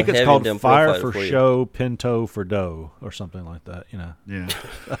I gallons. think it's having called them Fire profile for for you? Show, Pinto for Dough, or something like that. Yeah.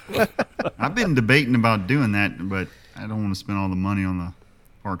 I've been debating about doing that, but I don't want to spend all the money on the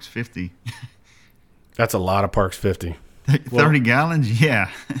Parks 50. That's a lot of Parks 50. 30 gallons?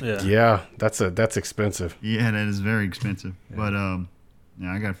 Yeah. Yeah, that's expensive. Yeah, that is very expensive. But I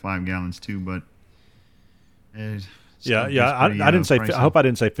got 5 gallons too, but I didn't say. I hope I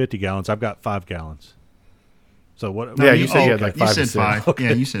didn't say 50 gallons. I've got 5 gallons. So what? Yeah, you said you had like 5 You to said 6. 5. Okay.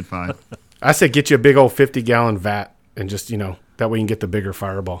 Yeah, you said 5. I said get you a big old 50-gallon vat and just that way you can get the bigger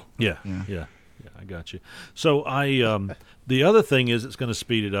fireball. Yeah. I got you. So the other thing is, it's going to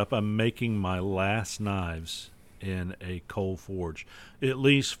speed it up. I'm making my last knives in a coal forge, at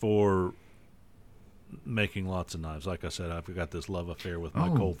least for making lots of knives. Like I said, I've got this love affair with my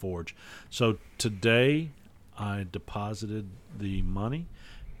coal forge. So today I deposited the money,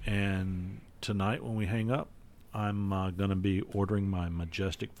 and tonight when we hang up, I'm going to be ordering my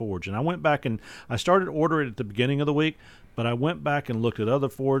Majestic forge. And I went back and I started ordering at the beginning of the week, but I went back and looked at other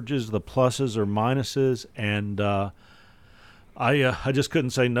forges, the pluses or minuses, and I just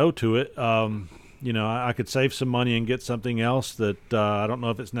couldn't say no to it. I could save some money and get something else that I don't know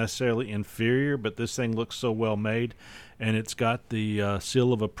if it's necessarily inferior, but this thing looks so well made, and it's got the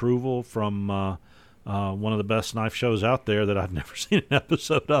seal of approval from one of the best knife shows out there that I've never seen an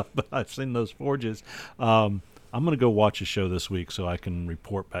episode of, but I've seen those forges. I'm going to go watch a show this week so I can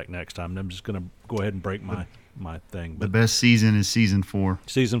report back next time. And I'm just going to go ahead and break my thing. The best season is season 4.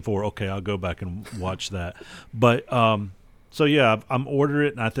 Season 4, okay, I'll go back and watch that. But so yeah, I'm ordering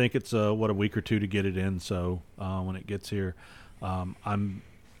it, and I think it's a week or 2 to get it in. So when it gets here, I'm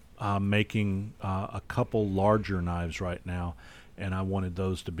making a couple larger knives right now, and I wanted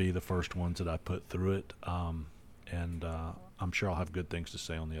those to be the first ones that I put through it. And I'm sure I'll have good things to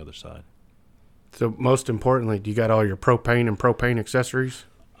say on the other side. So most importantly, do you got all your propane and propane accessories?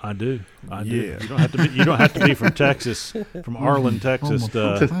 I do. I do. Yeah. You don't have to be from Texas, from Arlen, Texas,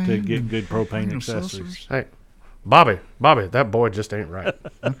 to get good propane accessories. Hey, Bobby, that boy just ain't right.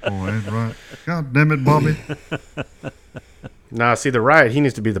 That boy ain't right. God damn it, Bobby. Nah, see, the riot, he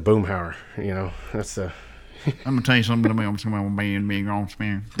needs to be the boomhauer. You know, that's the. I'm gonna tell you something about being on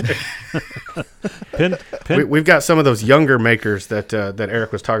spin. We've got some of those younger makers that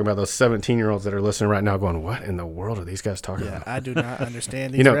Eric was talking about, those 17-year-olds that are listening right now going, what in the world are these guys talking about? I do not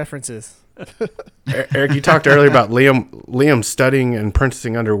understand these references. Eric, you talked earlier about Liam studying and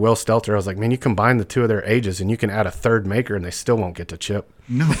apprenticing under Will Stelter. I was like, man, you combine the two of their ages and you can add a third maker and they still won't get to chip.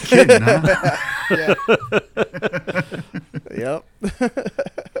 No kidding, huh? Yep.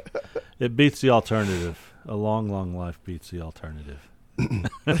 It beats the alternative. A long, long life beats the alternative.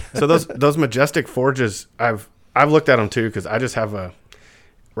 So those Majestic forges, I've looked at them too because I just have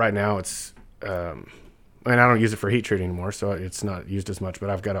right now it's and I don't use it for heat treat anymore, so it's not used as much.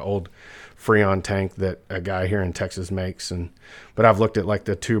 But I've got an old Freon tank that a guy here in Texas makes, but I've looked at like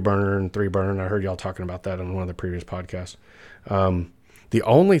the 2-burner and 3-burner, and I heard y'all talking about that on one of the previous podcasts. The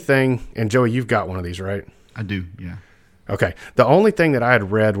only thing, and Joey, you've got one of these, right? I do, yeah. Okay. The only thing that I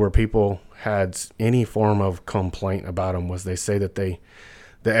had read where people had any form of complaint about them was they say that the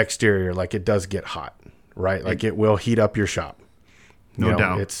exterior, like it does get hot, right? Like it will heat up your shop. No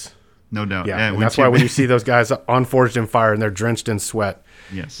doubt. No doubt. Yeah, and that's why when you see those guys on Forged in Fire and they're drenched in sweat,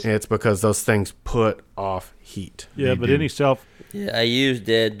 yes, it's because those things put off heat. Yeah, but any Yeah, I use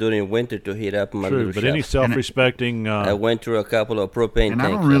that during winter to heat up my little shop. any self-respecting I went through a couple of propane and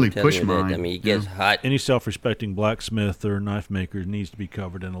tanks. I don't really I'm telling push you that. mine. I mean, it gets hot. any self-respecting blacksmith or knife maker needs to be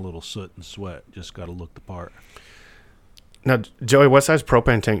covered in a little soot and sweat. Just got to look the part. Now, Joey, what size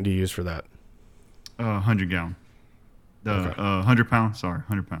propane tank do you use for that? 100 gallon. The 100 pound. Sorry,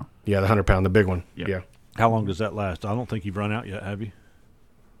 100 pound. Yeah, the 100-pound, the big one. Yep. Yeah. How long does that last? I don't think you've run out yet, have you?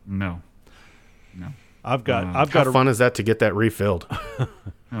 No. I've got How fun is that to get that refilled?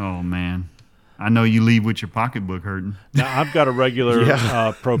 Oh man, I know you leave with your pocketbook hurting. Now, I've got a regular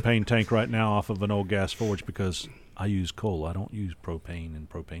propane tank right now off of an old gas forge because I use coal. I don't use propane and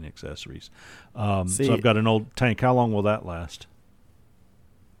propane accessories. So I've got an old tank. How long will that last?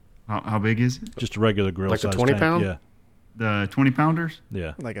 How big is it? Just a regular grill Like size a 20 tank. pound? Yeah. The 20 pounders?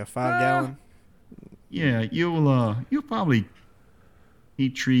 Yeah. Like a 5-gallon. Yeah, you'll probably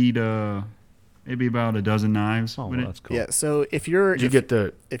heat treat maybe about a dozen knives. Oh, with well, it. that's cool. Yeah. So if you're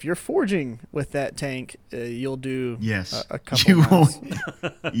if you're forging with that tank, you'll do Yes. a couple miles.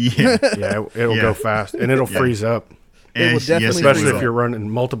 Yeah. Yeah, it'll go fast and it'll freeze up, It will definitely especially freeze if up. you're running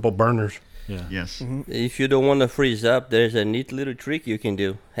multiple burners. Yeah. Yes. If you don't want to freeze up, there's a neat little trick you can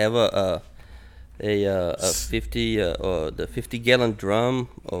do. Have a 50-gallon drum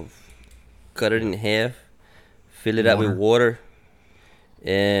cut it in half, fill it up with water,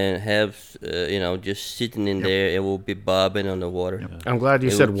 and have just sitting in there. It will be bobbing on the water. Yep. I'm glad you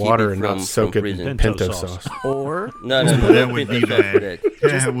It said will keep water it and not from soak it in freezing. pinto sauce. Or No, That would be pinto sauce for bad. that.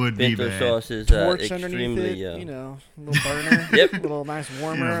 That would be Pinto bad. sauce is torch underneath extremely. it, little burner, Yep. little nice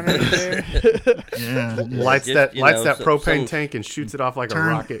warmer underneath there. Yeah. Lights just, that you lights know, that some- propane some- tank and shoots it off like a Turn-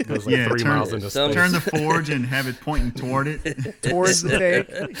 rocket. Goes like 3 turn- miles into some- space. Turn the forge and have it pointing toward it, Towards the tank,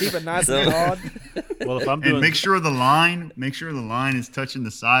 keep it nice and broad. Well, if I'm and doing make sure the line is touching the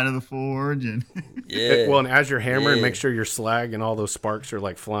side of the forge, and Yeah. Well, and as you're hammering, Yeah. make sure your slag and all those sparks are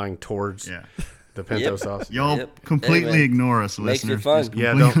like flying towards yeah. the pinto Yep. sauce. Y'all Yep. completely Hey, man. ignore us, Makes it listeners. fun. Just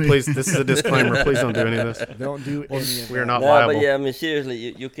Yeah, don't completely- please. This is a disclaimer. Please don't do any of this. Don't do any of We are that. not No, liable. but yeah, I mean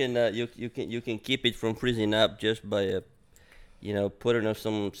seriously, you can keep it from freezing up just by put it in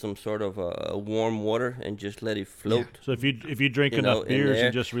some sort of warm water and just let it float. So if you drink enough in beers there,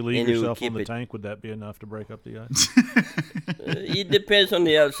 and just relieve and you yourself on keep the it- tank, would that be enough to break up the ice? It depends on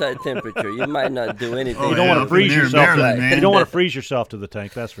the outside temperature. You might not do anything. Oh, You don't yeah, want up to freeze in there, yourself. Maryland, man. You don't want to freeze yourself to the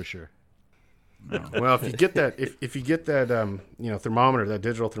tank. That's for sure. Well, if you get that, if you get that, thermometer, that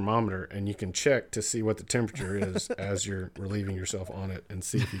digital thermometer, and you can check to see what the temperature is as you're relieving yourself on it, and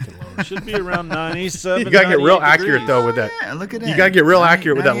see if you can lower it. Should be around 97. You gotta get real 98 accurate degrees. though with that. Yeah, look at that. You gotta get real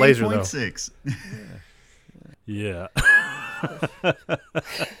accurate with that laser, though. 98.6. Yeah.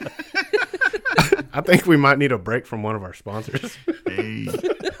 I think we might need a break from one of our sponsors. Hey.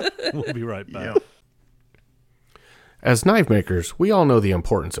 We'll be right back. Yep. As knife makers, we all know the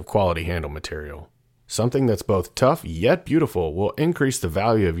importance of quality handle material. Something that's both tough yet beautiful will increase the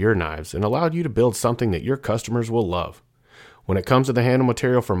value of your knives and allow you to build something that your customers will love. When it comes to the handle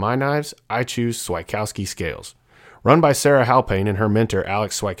material for my knives, I choose Swikowski scales. Run by Sarah Halpane and her mentor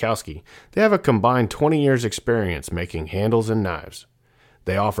Alex Swikowski, they have a combined 20 years experience making handles and knives.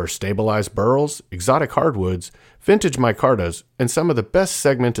 They offer stabilized burls, exotic hardwoods, vintage micartas, and some of the best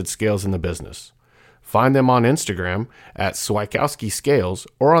segmented scales in the business. Find them on Instagram at Swikowski Scales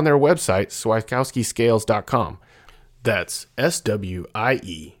or on their website, swikowskiscales.com. That's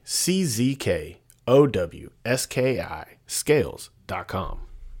SWIECZKOWSKI scales.com.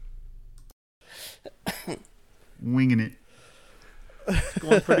 Winging it. It's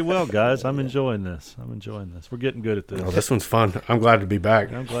going pretty well, guys. I'm enjoying this. We're getting good at this. Oh, this one's fun. I'm glad to be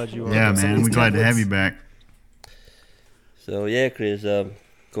back. I'm glad you are. Yeah, man. We're glad to have you back. So yeah, Chris,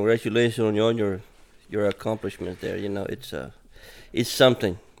 congratulations on your accomplishments there. You know, it's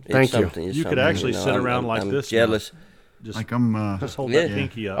something. Thank you. You could actually sit around like I'm this. jealous. Just, Like I'm. just hold Yeah. that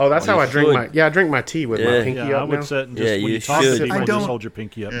pinky up. Oh, that's how I drink should. I drink my tea with my Yeah. pinky Yeah, I up would now. sit and just Yeah, when you you talk to should. people, I just don't- hold your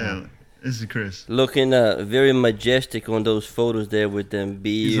pinky up. Yeah. This is Chris. Looking very majestic on those photos there with them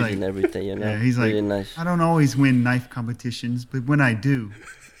beads like- and everything. You know, Yeah, he's like, really nice. I don't always win knife competitions, but when I do,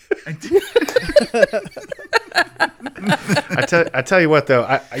 I do. I tell you what though,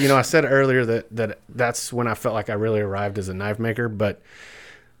 I said earlier that's when I felt like I really arrived as a knife maker, but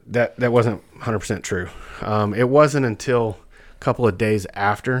that wasn't 100% true. It wasn't until a couple of days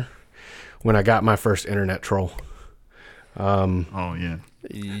after when I got my first internet troll. Oh yeah.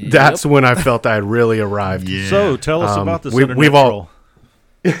 That's when I felt I had really arrived. Yeah. So tell us about this internet we've all-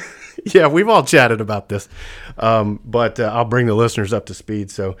 troll. Yeah, we've all chatted about this, but I'll bring the listeners up to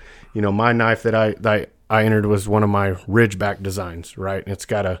speed. So, my knife that I entered was one of my Ridgeback designs, right? And it's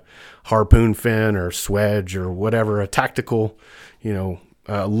got a harpoon fin or swedge or whatever, a tactical,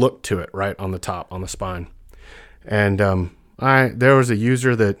 look to it, right on the top, on the spine. And there was a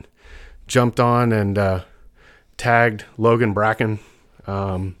user that jumped on and tagged Logan Bracken,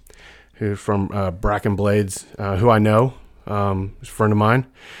 who's from Bracken Blades, who I know, is a friend of mine.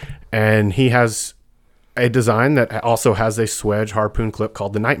 And he has a design that also has a swedge harpoon clip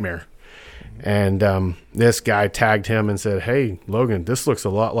called the Nightmare. And this guy tagged him and said, "Hey, Logan, this looks a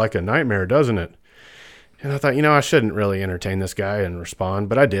lot like a Nightmare, doesn't it?" And I thought, I shouldn't really entertain this guy and respond,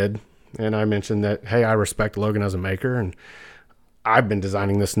 but I did. And I mentioned that, hey, I respect Logan as a maker, and I've been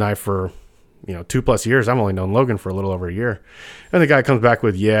designing this knife for, 2+ years. I've only known Logan for a little over a year. And the guy comes back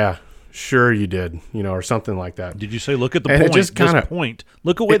with, "Yeah, sure you did," or something like that. Did you say, look at the And point? it just kinda- this point.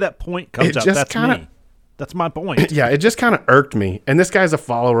 Look at where that point comes it out. just That's kinda- me. That's my point. Yeah, it just kind of irked me. And this guy's a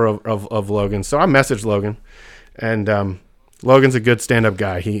follower of Logan. So I messaged Logan, and Logan's a good stand-up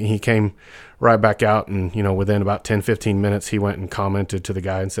guy. He came right back out, and, within about 10, 15 minutes, he went and commented to the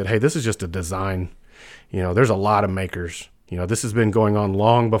guy and said, "Hey, this is just a design. There's a lot of makers. This has been going on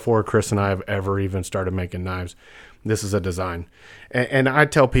long before Chris and I have ever even started making knives. This is a design." And I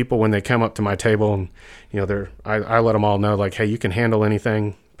tell people when they come up to my table, and, I let them all know, like, hey, you can handle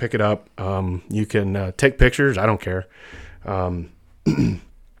anything. Pick it up. You can take pictures. I don't care. And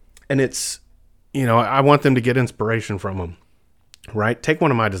it's, I want them to get inspiration from them, right? Take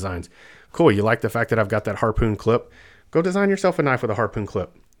one of my designs. Cool. You like the fact that I've got that harpoon clip? Go design yourself a knife with a harpoon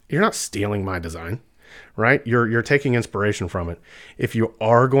clip. You're not stealing my design, right? You're taking inspiration from it. If you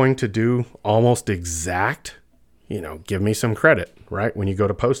are going to do almost exact, give me some credit, right? When you go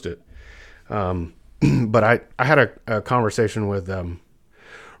to post it. But I had a conversation with,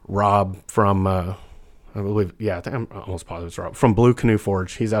 Rob from, I believe, I think I'm almost positive it's Rob, from Blue Canoe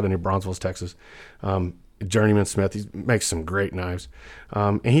Forge. He's out in New Braunfels, Texas. Journeyman Smith. He makes some great knives.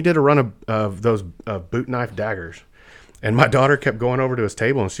 And he did a run of those boot knife daggers. And my daughter kept going over to his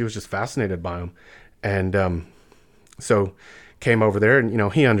table, and she was just fascinated by them. And so came over there,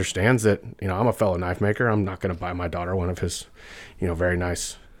 and, he understands that, I'm a fellow knife maker. I'm not going to buy my daughter one of his, very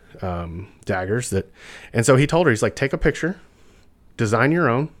nice daggers. And so he told her, he's like, take a picture, design your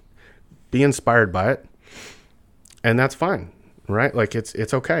own, be inspired by it, and that's fine, right? Like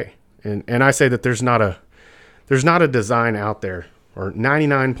it's okay. And I say that there's not a design out there, or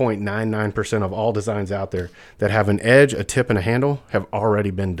 99.99% of all designs out there that have an edge, a tip, and a handle have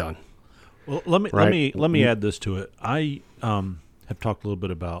already been done. Well, let me Right. add this to it. I have talked a little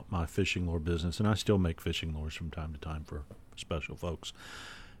bit about my fishing lure business, and I still make fishing lures from time to time for special folks.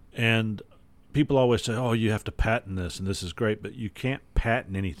 And people always say, "Oh, you have to patent this, and this is great," but you can't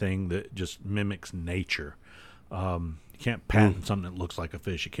patent anything that just mimics nature. You can't patent something that looks like a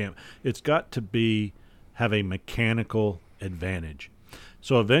fish. You can't. It's got to have a mechanical advantage.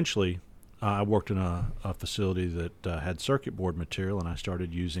 So eventually, I worked in a facility that had circuit board material, and I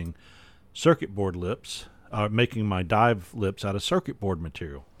started using circuit board lips, making my dive lips out of circuit board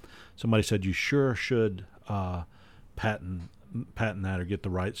material. Somebody said, "You sure should patent that or get the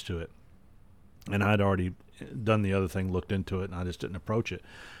rights to it." And I'd already done the other thing, looked into it, and I just didn't approach it.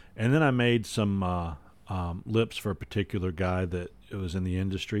 And then I made some lips for a particular guy that was in the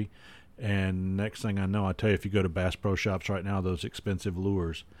industry. And next thing I know, I tell you, if you go to Bass Pro Shops right now, those expensive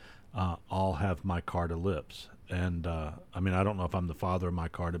lures all have micarta lips. And I mean, I don't know if I'm the father of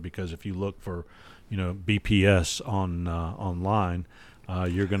micarta, because if you look for, BPS on online,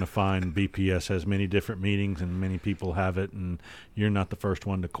 you're going to find BPS has many different meanings, and many people have it, and you're not the first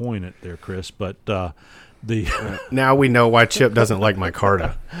one to coin it there, Chris. But now we know why Chip doesn't like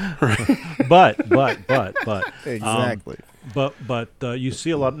micarta. but Exactly. But you see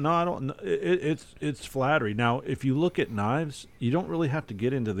a lot. No, I don't. It's flattery. Now, if you look at knives, you don't really have to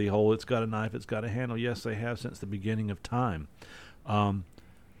get into the whole. It's got a knife. It's got a handle. Yes, they have since the beginning of time.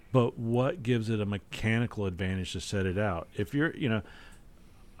 But what gives it a mechanical advantage to set it out? If you're,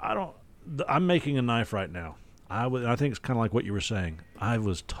 I'm making a knife right now. I think it's kind of like what you were saying. I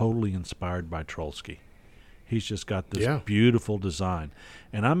was totally inspired by Trolsky. He's just got this beautiful design,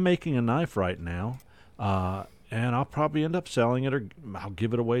 and I'm making a knife right now. And I'll probably end up selling it, or I'll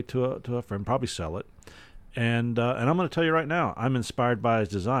give it away to a friend, probably sell it. And I'm going to tell you right now, I'm inspired by his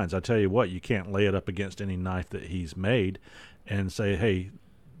designs. I tell you what, you can't lay it up against any knife that he's made and say, hey,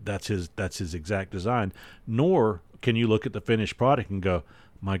 that's his exact design. Nor can you look at the finished product and go,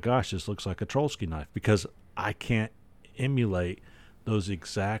 my gosh, this looks like a Trolsky knife, because I can't emulate those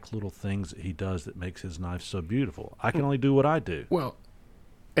exact little things that he does that makes his knife so beautiful. I can only do what I do. Well,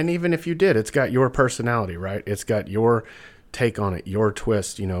 and even if you did, it's got your personality, right? It's got your take on it, your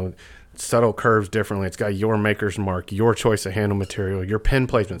twist, subtle curves differently. It's got your maker's mark, your choice of handle material, your pin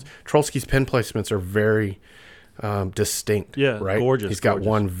placements. Trolsky's pin placements are very distinct, right? Gorgeous. He's got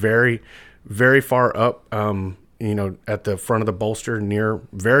one very, very far up, at the front of the bolster,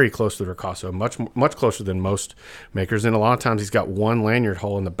 very close to the ricasso, much closer than most makers. And a lot of times he's got one lanyard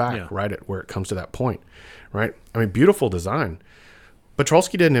hole in the back, right at where it comes to that point, right? I mean, beautiful design. But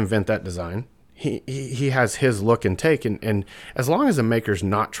Trolsky didn't invent that design. He has his look and take, and as long as a maker's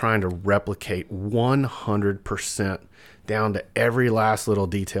not trying to replicate 100% down to every last little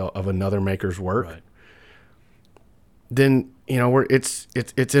detail of another maker's work, right, then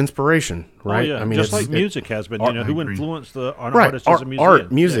it's inspiration, right? Oh, yeah. I mean, just like music has been. Who influenced the right, artist as a musician?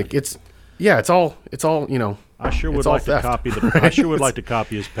 Art, music. Yeah. It's all. I sure would it's all like to theft. copy the. I sure would like to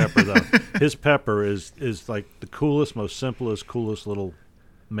copy his pepper though. His pepper is like the coolest, most simplest, coolest little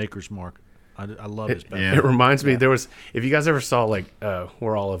maker's mark. I love his pepper. It reminds me, there was, if you guys ever saw,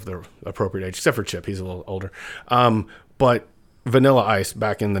 we're all of the appropriate age, except for Chip, he's a little older. But Vanilla Ice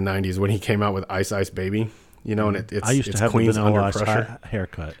back in the 90s when he came out with Ice Ice Baby, and it's I used to have Queen's a Vanilla Under Ice Pressure. Oh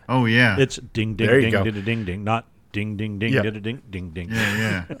haircut. yeah, It's ding ding There you ding go. ding ding ding, not ding ding ding Yeah. ding ding ding ding.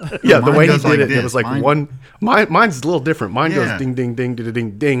 yeah. Yeah, the Mine way he goes did like it, this. it was like Mine- mine's a little different. Mine Yeah. goes ding, ding, ding, ding,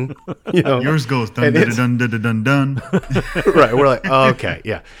 ding, ding. Yours goes dun And dun it's- dun dun dun dun. Right. We're like, oh, okay,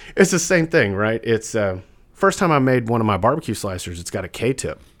 yeah. It's the same thing, right? It's first time I made one of my barbecue slicers. It's got a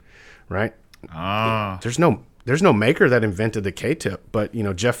K-tip, right? Ah, There's no maker that invented the K-tip, but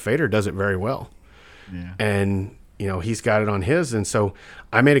Jeff Fader does it very well, yeah. and he's got it on his. And so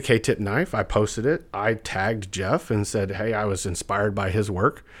I made a K-tip knife. I posted it. I tagged Jeff and said, hey, I was inspired by his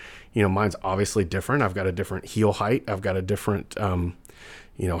work. Mine's obviously different. I've got a different heel height. I've got a different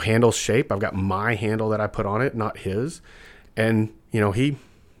handle shape. I've got my handle that I put on it, not his. And he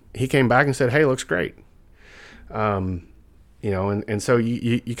came back and said, hey, looks great. And so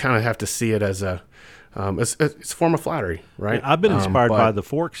you kind of have to see it as it's a form of flattery, right? I've been inspired but- by the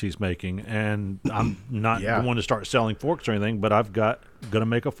forks he's making, and I'm not Yeah. the one to start selling forks or anything, but I've gonna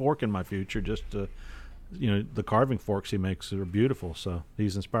make a fork in my future. Just to, the carving forks he makes are beautiful. So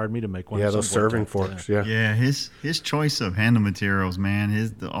he's inspired me to make one. Yeah, at those some point. serving forks. Yeah. Yeah, his choice of handle materials,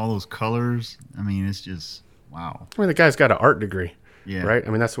 man, all those colors. I mean, it's just wow. I mean, the guy's got an art degree, Yeah. right? I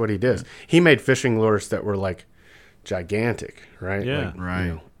mean, that's what he does. He made fishing lures that were like gigantic, right? Yeah. Like,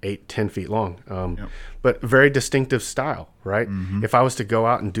 Right. 8-10 feet long, Yep. but very distinctive style, right? Mm-hmm. If I was to go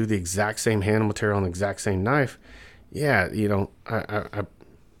out and do the exact same handle material on the exact same knife, yeah, I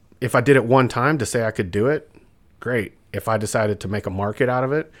if I did it one time to say I could do it, great. If I decided to make a market out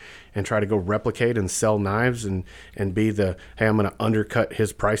of it and try to go replicate and sell knives and be the, hey, I'm going to undercut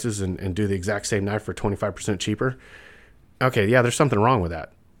his prices and do the exact same knife for 25% cheaper, okay, yeah, there's something wrong with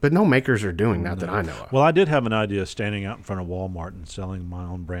that. But no makers are doing that I know of. Well, I did have an idea of standing out in front of Walmart and selling my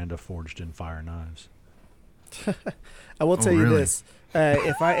own brand of forged in fire knives. I will tell you really? this.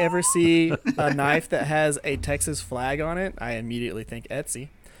 If I ever see a knife that has a Texas flag on it, I immediately think Etsy.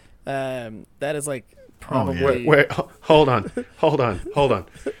 That is like probably. Wait, hold on.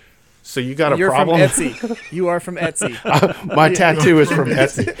 So you got a You're problem? from Etsy. You are from Etsy. My tattoo is from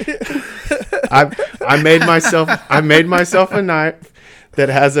Etsy. I made myself a knife that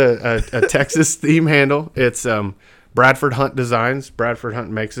has a Texas theme handle. It's Bradford Hunt Designs. Bradford Hunt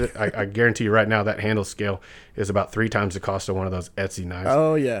makes it. I guarantee you right now that handle scale is about 3 times the cost of one of those Etsy knives.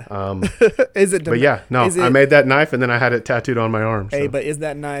 Oh yeah. Is it? But yeah, no, I made that knife and then I had it tattooed on my arm. Hey, so. but is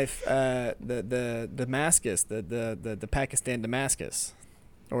that knife the Damascus, the Pakistan Damascus,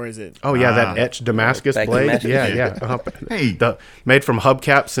 or is it? Oh yeah, that etched Damascus blade. Damascus. Yeah. Hey, Made from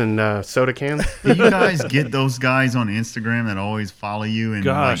hubcaps and soda cans. do you guys get those guys on Instagram that always follow you and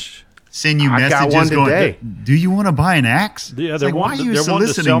Gosh. send you I got messages one going, today. do you want to buy an axe? Yeah, It's they're like, why are wanting you to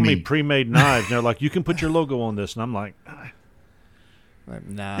soliciting sell me me? pre-made knives. And they're like, you can put your logo on this. And I'm like,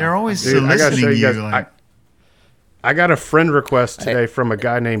 Nah. They're always Dude, I gotta soliciting show you you. guys. like, I got a friend request today from a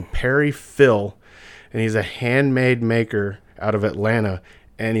guy named Perry Phil, and he's a handmade maker out of Atlanta,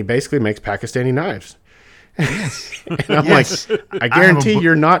 and he basically makes Pakistani knives. yes, And I'm Yes. like, I I have a guarantee book-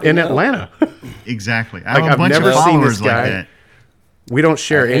 you're not in Atlanta. exactly. I Like, have a I've bunch never of seen followers this like guy. that. We don't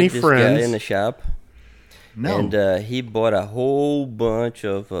share I had any this guy friends. in the shop, No. and he bought a whole bunch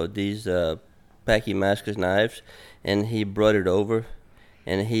of these Damascus knives, and he brought it over,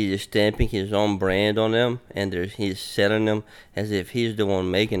 and he is stamping his own brand on them, and he's selling them as if he's the one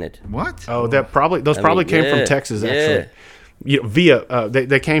making it. What? Oh, those probably came from Texas, actually. Yeah.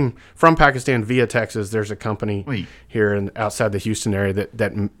 They came from Pakistan via Texas. There's a company Wait. here outside the Houston area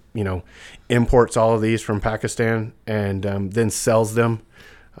that imports all of these from Pakistan and then sells them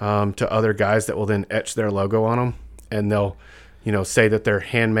to other guys that will then etch their logo on them, and they'll say that they're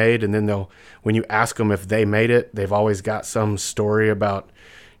handmade, and then when you ask them if they made it, they've always got some story about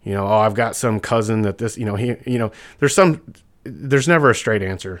I've got some cousin that this there's never a straight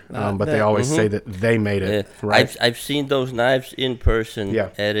answer, but they always say that they made it. Yeah. Right? I've seen those knives in person Yeah.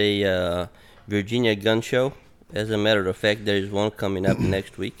 at a Virginia gun show. As a matter of fact, there is one coming up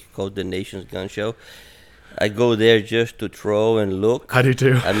next week called the Nation's Gun Show. I go there just to throw and look. I do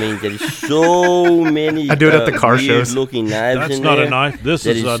too. I mean, there is so many. I do it at the car shows. Looking knives That's in not there. a knife. This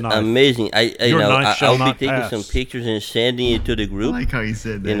That is a knife. amazing. Your knife shall I'll be not taking pass. some pictures and sending it to the I group. like how you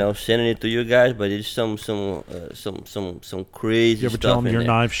said that. Sending it to you guys, but it's some crazy You ever stuff tell them in your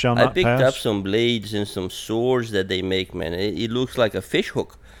there. knife shall I not picked pass? up some blades and some swords that they make, man. It looks like a fish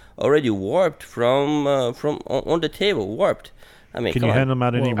hook, already warped from on the table, warped. I mean, Can come you on. hand them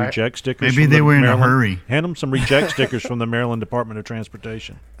out any Well, reject stickers? Maybe from they the were in a Maryland- hurry. Hand them some reject stickers from the Maryland Department of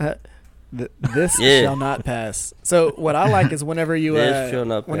Transportation. This Yeah. shall not pass. So what I like is whenever you This shall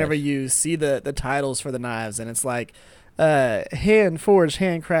not whenever pass. you see the titles for the knives, and it's like hand forged,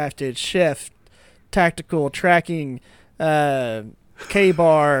 handcrafted, chef, tactical, tracking,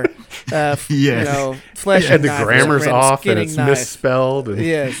 K-bar, Yes. flesh And the knife, grammar's random off and skinning it's knife. misspelled. And,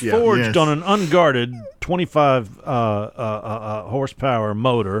 Yes. Yeah. Forged Yes. on an unguarded 25 horsepower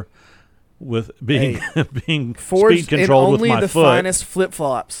motor with being being Forged speed controlled in with only my the foot. finest flip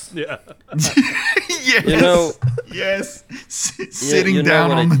flops. Yeah. Yes. You know, yes. Sitting you know down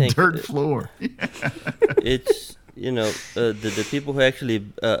what I on the think? dirt floor. it's the people who actually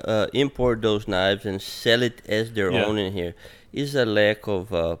import those knives and sell it as their Yeah. own in here is a lack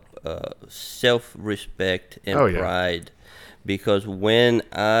of self-respect and Oh, yeah. pride. Because when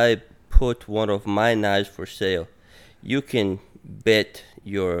I put one of my knives for sale, you can bet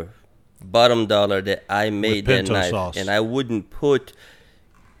your bottom dollar that I made that pinto knife, sauce. and I wouldn't put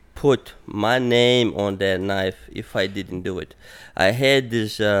my name on that knife if I didn't do it. I had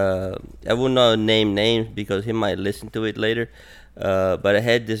this, I will not name names because he might listen to it later, but I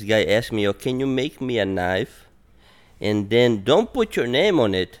had this guy ask me, can you make me a knife? And then don't put your name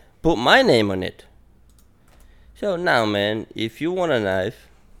on it, put my name on it. So now, man, if you want a knife,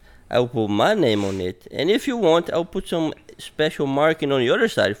 I'll put my name on it. And if you want, I'll put some special marking on the other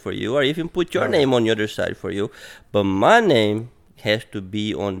side for you, or even put your name on the other side for you. But my name has to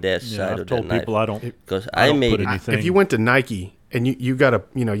be on that Yeah, side I've of the told knife. people I don't. Because I I don't made put it. anything. If you went to Nike and you got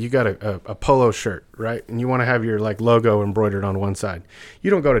a polo shirt, right, and you want to have your logo embroidered on one side, you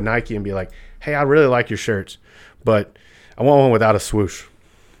don't go to Nike and be like, hey, I really like your shirts, but I want one without a swoosh.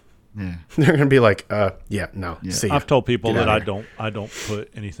 Yeah. They're gonna be like, no. Yeah. See ya. I've told people Get that outta I don't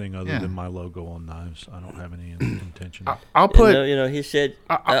put anything other Yeah. than my logo on knives. I don't have any intention. I'll put. He said,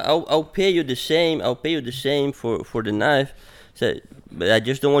 I'll pay you the same. I'll pay you the same for the knife. Said, but I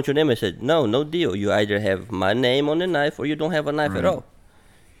just don't want your name. I said, no deal. You either have my name on the knife or you don't have a knife at all.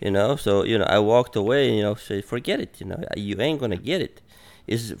 So I walked away. Said, forget it. You ain't gonna get it.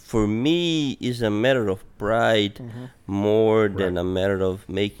 For me is a matter of pride more than a matter of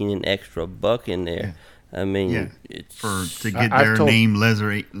making an extra buck in there. I mean, Yeah. it's To get I've their told- name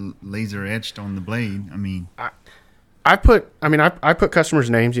laser etched on the blade. I mean, I put customers'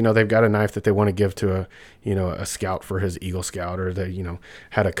 names. They've got a knife that they want to give to a scout for his Eagle Scout, or they,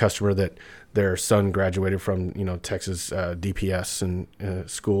 had a customer that their son graduated from, Texas DPS and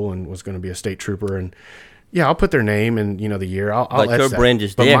school and was going to be a state trooper. And yeah, I'll put their name and, the year. I'll But your etch that. brand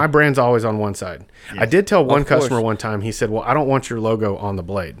is But there. my brand's always on one side. Yes. I did tell one Of course. customer one time, he said, well, I don't want your logo on the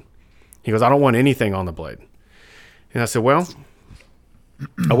blade. He goes, I don't want anything on the blade. And I said, well,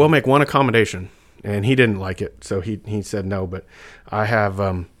 I will make one accommodation. And he didn't like it, so he said no. But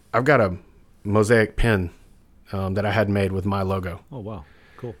I've got a mosaic pin that I had made with my logo. Oh, wow.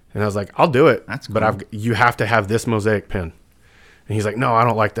 Cool. And I was like, I'll do it. That's But cool. you have to have this mosaic pin. And he's like, no, I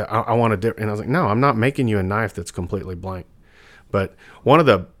don't like that. I want a different. And I was like, no, I'm not making you a knife that's completely blank. But one of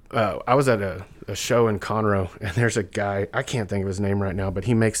the, I was at a show in Conroe, and there's a guy, I can't think of his name right now, but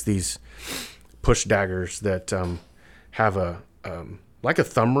he makes these push daggers that have like a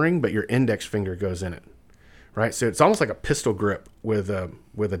thumb ring, but your index finger goes in it, right? So it's almost like a pistol grip with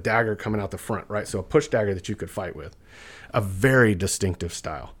a dagger coming out the front, right? So a push dagger that you could fight with. A very distinctive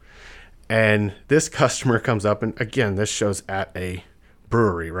style. And this customer comes up, and again, this show's at a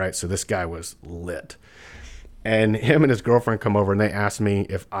brewery, right? So this guy was lit. And him and his girlfriend come over, and they asked me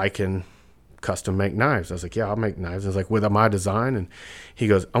if I can custom make knives. I was like, yeah, I'll make knives. I was like, with my design? And he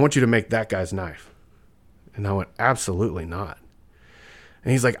goes, I want you to make that guy's knife. And I went, absolutely not.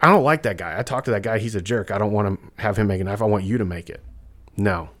 And he's like, I don't like that guy. I talked to that guy. He's a jerk. I don't want to have him make a knife. I want you to make it.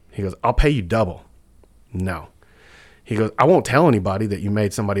 No. He goes, I'll pay you double. No. He goes, I won't tell anybody that you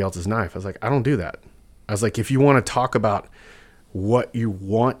made somebody else's knife. I was like, I don't do that. I was like, if you want to talk about what you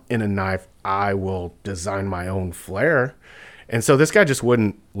want in a knife, I will design my own flair. And so this guy just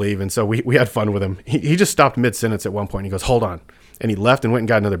wouldn't leave. And so we had fun with him. He just stopped mid-sentence at one point. He goes, hold on. And he left and went and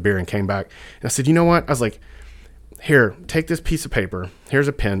got another beer and came back. And I said, you know what? I was like, here, take this piece of paper. Here's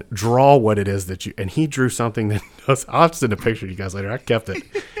a pen. Draw what it is that you... And he drew something that does... I'll send a picture to you guys later. I kept it.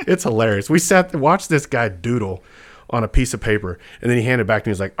 It's hilarious. We sat and watched this guy doodle on a piece of paper. And then he handed it back to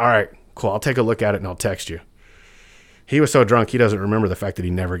me. He was like, all right, cool. I'll take a look at it and I'll text you. He was so drunk, he doesn't remember the fact that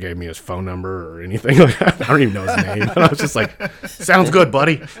he never gave me his phone number or anything like that. I don't even know his name. And I was just like, sounds good,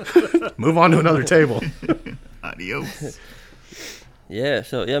 buddy. Move on to another table. Adios. Yeah,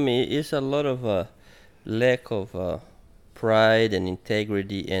 so I mean, it's a lot of lack of pride and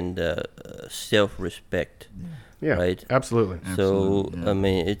integrity and self-respect. Yeah, right? absolutely. So Absolutely, yeah. I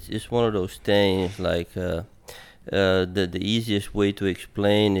mean, it's one of those things like the easiest way to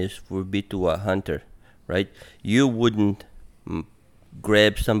explain is would be to a hunter, right? You wouldn't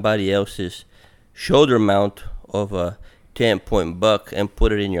grab somebody else's shoulder mount of a 10-point buck and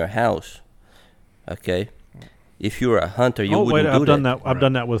put it in your house, okay? If you're a hunter, you wouldn't do I've done that. I've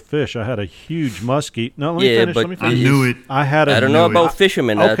done that with fish. I had a huge muskie. No, let me finish. but Let me I finish. knew it. I had a. I don't know knew it. about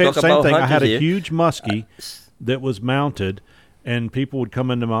fishermen. I Okay, talk same about thing. I hunters had a here. huge muskie that was mounted, and people would come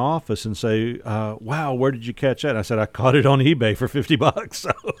into my office and say, "Wow, where did you catch that?" And I said, "I caught it on eBay for $50."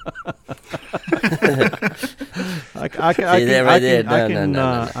 So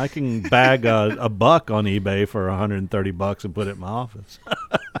I can bag a buck on eBay for $130 and put it in my office.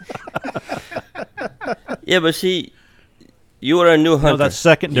 Yeah, but see, you are a new hunter. No, that's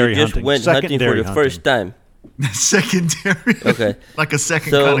secondary You just hunting. went hunting for Secondary the first time. Secondary. Okay. Like a second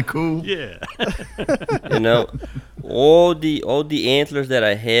So- kind of cool. Yeah. You know, all the antlers that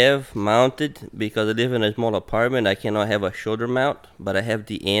I have mounted, because I live in a small apartment, I cannot have a shoulder mount, but I have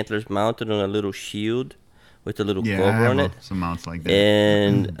the antlers mounted on a little shield with a little Yeah, I cover on have it. some mounts like that.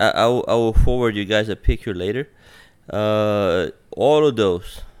 And I will forward you guys a picture later. All of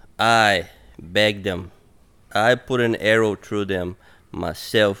those, I bagged them. I put an arrow through them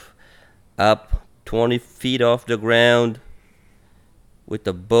myself, up 20 feet off the ground with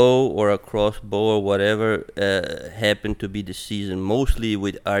a bow or a crossbow or whatever happened to be the season, mostly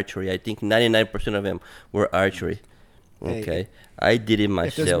with archery. I think 99% of them were archery. Hey, Okay, I did it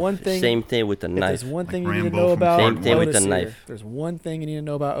myself. one thing- Same thing with the If knife. there's one thing Like you need to Rambo know from about Same thing with Otis the here, knife. there's one thing you need to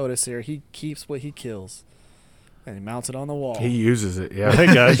know about Otis here. He keeps what he kills, and he mounts it on the wall. He uses it, yeah.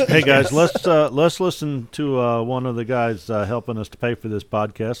 Hey guys, let's listen to one of the guys helping us to pay for this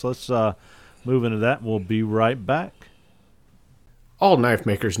podcast. Let's move into that, and we'll be right back. All knife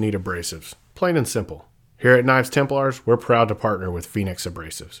makers need abrasives, plain and simple. Here at Knives Templars, we're proud to partner with Phoenix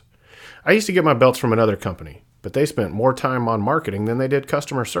Abrasives. I used to get my belts from another company, but they spent more time on marketing than they did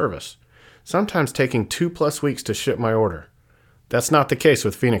customer service, sometimes taking 2+ weeks to ship my order. That's not the case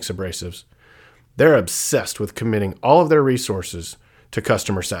with Phoenix Abrasives. They're obsessed with committing all of their resources to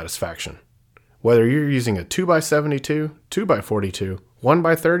customer satisfaction. Whether you're using a 2x72, 2x42,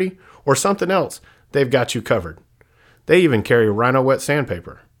 1x30, or something else, they've got you covered. They even carry Rhino Wet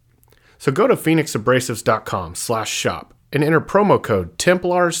sandpaper. So go to phoenixabrasives.com/shop and enter promo code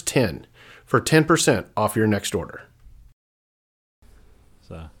Templars10 for 10% off your next order.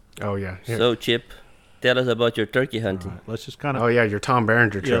 So, Oh, yeah. Here. So, Chip, tell us about your turkey hunting. all right, let's just kind of Oh, yeah, your Tom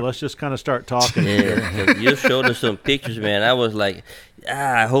Berenger trip. yeah, let's just kind of start talking. Yeah, 'cause you showed us some pictures, man. I was like,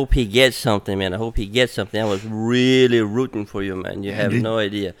 I hope he gets something, man. I hope he gets something. I was really rooting for you, man. You have no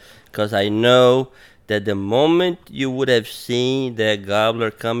idea. Because I know that the moment you would have seen that gobbler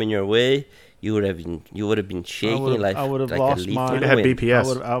coming your way, you would have been shaking like I would have like lost a leaf my- in You'd the have wind.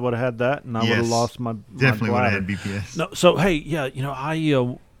 BPS. I would have had that, and I would Yes. have lost my Definitely would bladder. have had BPS. No, so hey, yeah,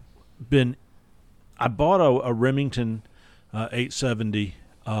 I bought a Remington 870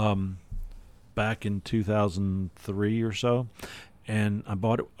 back in 2003 or so, and I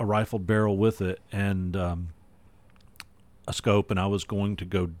bought a rifled barrel with it and a scope, and I was going to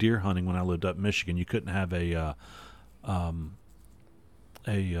go deer hunting when I lived up in Michigan. You couldn't have a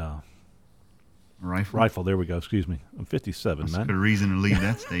rifle. There we go. Excuse me. I'm 57, That's man. a good reason to leave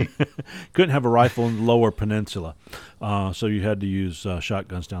that state. Couldn't have a rifle in the lower peninsula, so you had to use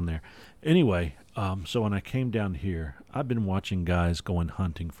shotguns down there. Anyway, so when I came down here, I've been watching guys going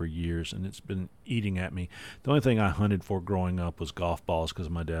hunting for years, and it's been eating at me. The only thing I hunted for growing up was golf balls because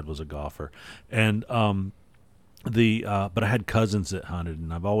my dad was a golfer, and but I had cousins that hunted,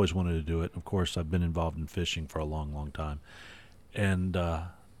 and I've always wanted to do it. Of course, I've been involved in fishing for a long, long time, and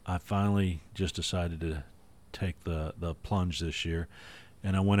I finally just decided to take the plunge this year,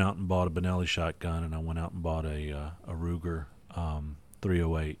 and I went out and bought a Benelli shotgun, and I went out and bought a Ruger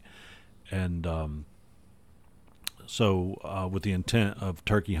 308, and so with the intent of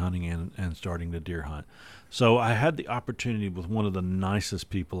turkey hunting and starting to deer hunt. So I had the opportunity with one of the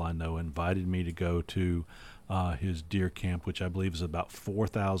nicest people I know invited me to go to his deer camp, which I believe is about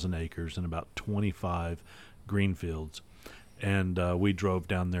 4,000 acres and about 25 green fields. And we drove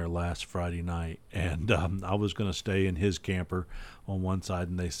down there last Friday night, and I was going to stay in his camper on one side,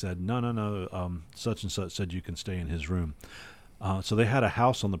 and they said, no, such and such said you can stay in his room. So they had a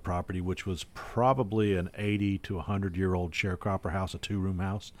house on the property, which was probably an 80 to 100-year-old sharecropper house, a two-room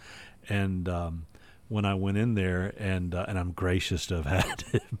house. And when I went in there, and I'm gracious to have had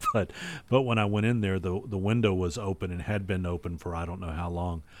it, but when I went in there, the window was open and had been open for I don't know how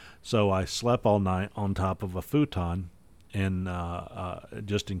long. So I slept all night on top of a futon, and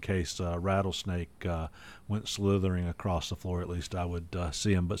just in case a rattlesnake went slithering across the floor, at least I would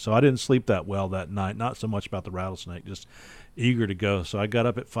see him. But so I didn't sleep that well that night, not so much about the rattlesnake, just eager to go. So I got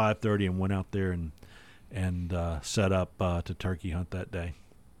up at 5:30 and went out there and set up to turkey hunt that day.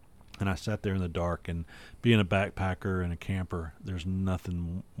 And I sat there in the dark, and being a backpacker and a camper, there's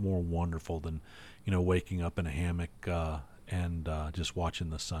nothing more wonderful than, waking up in a hammock and just watching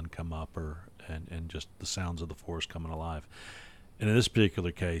the sun come up and just the sounds of the forest coming alive. And in this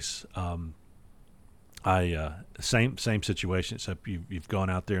particular case, same situation, except you've gone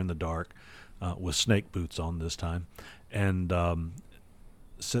out there in the dark with snake boots on this time, and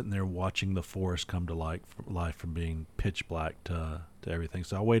sitting there watching the forest come to life from being pitch black to everything.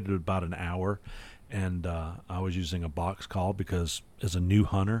 So I waited about an hour, and I was using a box call because as a new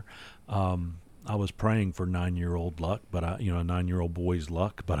hunter, I was praying for 9-year-old luck, but a 9-year-old boy's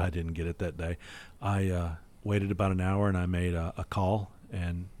luck, but I didn't get it that day. I waited about an hour, and I made a call.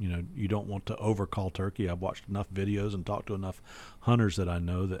 And you don't want to overcall turkey. I've watched enough videos and talked to enough hunters that I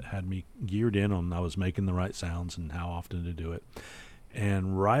know that had me geared in on I was making the right sounds and how often to do it.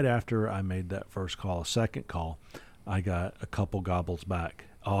 And right after I made that first call, a second call, I got a couple gobbles back.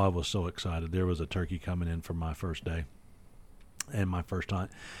 Oh, I was so excited. There was a turkey coming in for my first day and my first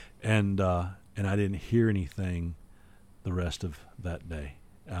hunt. And I didn't hear anything the rest of that day,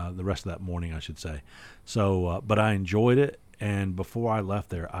 the rest of that morning, I should say. So, but I enjoyed it. And before I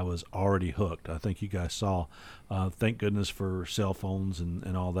left there, I was already hooked. I think you guys saw. Thank goodness for cell phones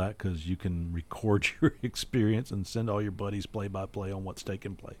and all that, because you can record your experience and send all your buddies play-by-play on what's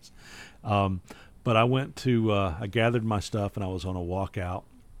taking place. But I went to, I gathered my stuff, and I was on a walkout.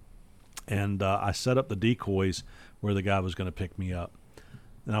 And I set up the decoys where the guy was going to pick me up.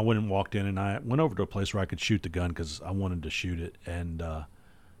 And I went and walked in, and I went over to a place where I could shoot the gun because I wanted to shoot it. And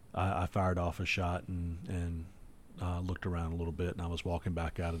I fired off a shot and looked around a little bit, and I was walking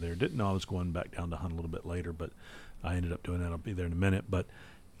back out of there. Didn't know I was going back down to hunt a little bit later, but I ended up doing that. I'll be there in a minute. But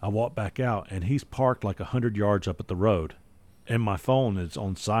I walked back out, and he's parked like 100 yards up at the road, and my phone is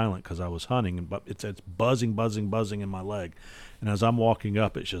on silent because I was hunting, but it's buzzing in my leg. And as I'm walking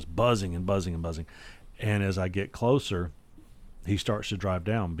up, it's just buzzing and buzzing and buzzing. And as I get closer, he starts to drive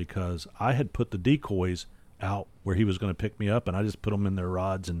down because I had put the decoys out where he was going to pick me up, and I just put them in their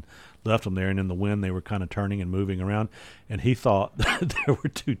rods and left them there, and in the wind they were kind of turning and moving around, and he thought there were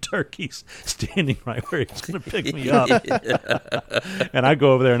 2 turkeys standing right where he was going to pick me up. And I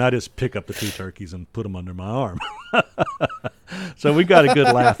go over there and I just pick up the 2 turkeys and put them under my arm. So we got a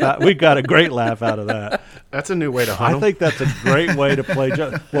good laugh out. We got a great laugh out of that. That's a new way to hunt 'em. I think that's a great way to play.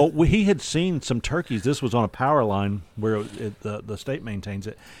 Well, he had seen some turkeys. This was on a power line where the state maintains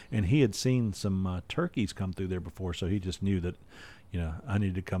it, and he had seen some turkeys come through there before, so he just knew that, I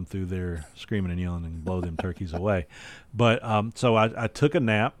needed to come through there screaming and yelling and blow them turkeys away. But so I took a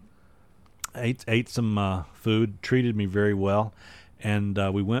nap, ate some food, treated me very well, and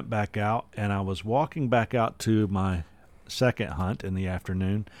we went back out, and I was walking back out to my second hunt in the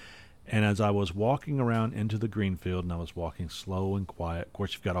afternoon, and as I was walking around into the green field, and I was walking slow and quiet, of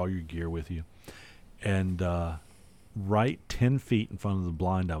course you've got all your gear with you, and right 10 feet in front of the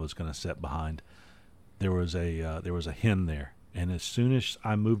blind I was going to set behind, there was a hen there, and as soon as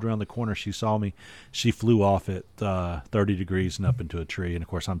I moved around the corner, she saw me. She flew off at 30 degrees and up into a tree, and of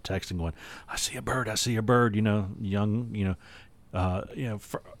course I'm texting going, I see a bird, young,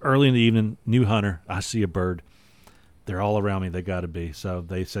 early in the evening, new hunter, I see a bird. They're all around me. They got to be. So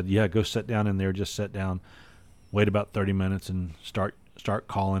they said, yeah, go sit down in there. Just sit down, wait about 30 minutes, and start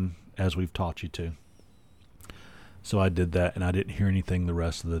calling as we've taught you to. So I did that, and I didn't hear anything the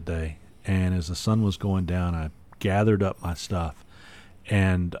rest of the day. And as the sun was going down, I gathered up my stuff.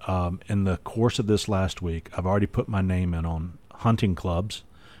 And in the course of this last week, I've already put my name in on hunting clubs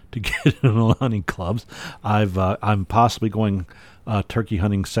to get in on hunting clubs. I'm possibly going turkey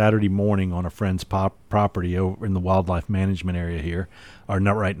hunting Saturday morning on a friend's property over in the wildlife management area here, or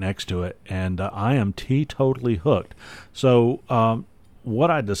not right next to it, and I am teetotally hooked. So what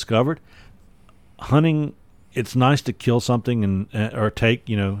I discovered, hunting, it's nice to kill something and or take,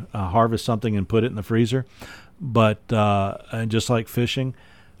 harvest something and put it in the freezer, but and just like fishing,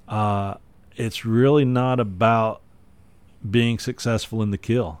 it's really not about being successful in the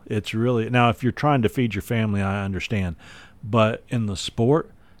kill. It's really, now if you're trying to feed your family, I understand, but in the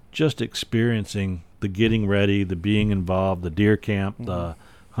sport, just experiencing the getting ready, the being involved, the deer camp, the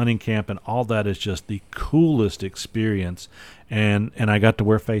hunting camp, and all that is just the coolest experience. And I got to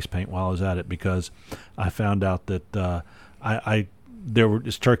wear face paint while I was at it, because I found out that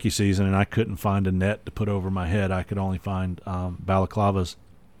it's turkey season and I couldn't find a net to put over my head. I could only find balaclavas.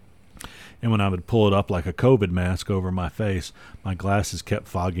 And when I would pull it up like a COVID mask over my face, my glasses kept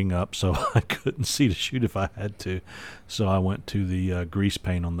fogging up, so I couldn't see to shoot if I had to. So I went to the grease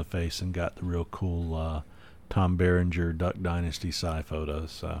paint on the face and got the real cool Tom Berenger Duck Dynasty sci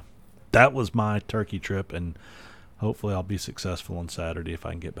photos. So that was my turkey trip, and hopefully I'll be successful on Saturday if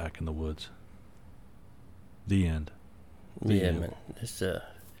I can get back in the woods. The end. Man, it's it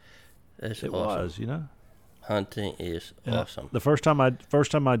awesome. was, Hunting is awesome. The first time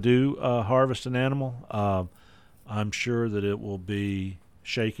I do harvest an animal, I'm sure that it will be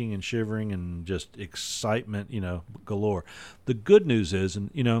shaking and shivering and just excitement, galore. The good news is, and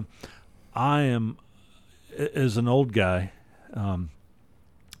I am, as an old guy,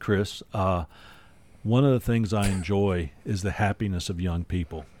 Chris, one of the things I enjoy is the happiness of young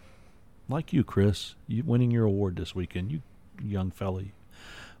people, like you, Chris. You winning your award this weekend, you young fella.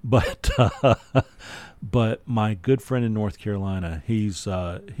 But my good friend in North Carolina, he's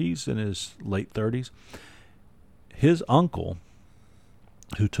in his late 30s. His uncle,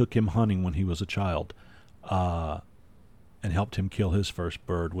 who took him hunting when he was a child, and helped him kill his first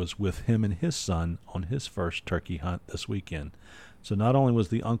bird, was with him and his son on his first turkey hunt this weekend. So not only was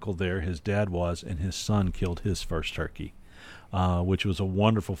the uncle there, his dad was, and his son killed his first turkey, which was a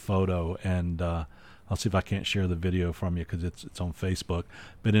wonderful photo. And I'll see if I can't share the video from you because it's on Facebook.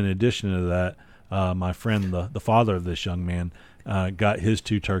 But in addition to that, my friend, the father of this young man, got his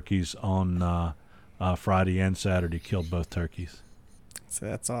 2 turkeys on Friday and Saturday, killed both turkeys. So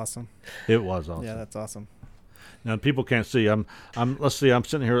that's awesome. It was awesome. Yeah, that's awesome. Now people can't see. Let's see. I'm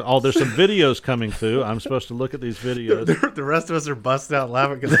sitting here. Oh, there's some videos coming through. I'm supposed to look at these videos. The rest of us are busting out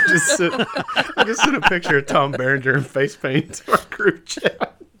laughing because I just sent a picture of Tom Berenger in face paint to our group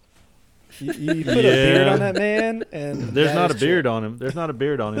chat. You put a beard on that man, and there's not a beard on him. There's not a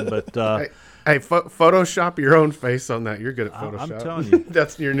beard on him, but hey, Photoshop your own face on that. You're good at Photoshop. I'm telling you,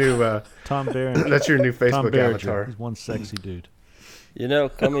 that's your new Tom Berenger. That's your new Facebook Tom Berenger. avatar. He's one sexy dude.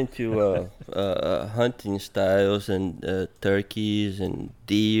 Coming to hunting styles and turkeys and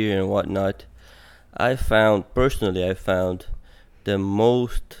deer and whatnot, I found the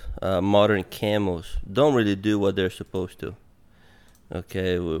most modern camos don't really do what they're supposed to.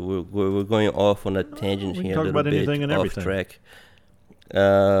 Okay, we're going off on a tangent here, a little bit off track.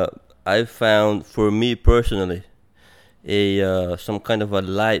 I found, for me personally, a some kind of a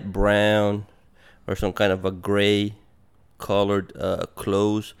light brown or some kind of a gray colored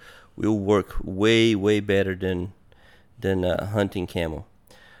clothes will work way better than hunting camel.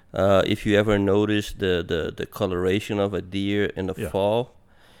 If you ever notice the coloration of a deer in the fall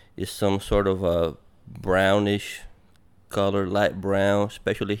is some sort of a brownish color, light brown,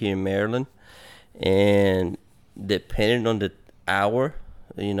 especially here in Maryland. And depending on the hour,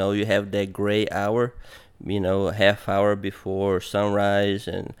 you have that gray hour, half hour before sunrise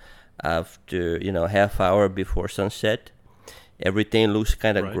and after, half hour before sunset. Everything looks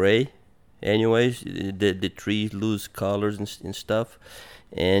kind of gray. Anyways, the trees lose colors and stuff.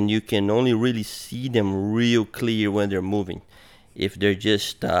 And you can only really see them real clear when they're moving. If they're just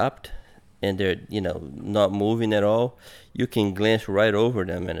stopped and they're, not moving at all, you can glance right over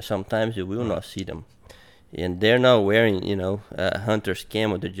them, and sometimes you will not see them. And they're not wearing, hunter's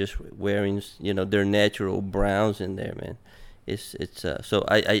camo. They're just wearing, their natural browns in there, man. So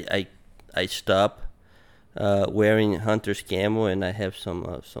I stop wearing hunter's camo, and I have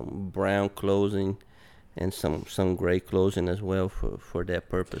some brown clothing and some gray clothing as well for that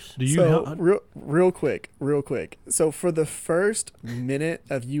purpose. Real quick. So for the first minute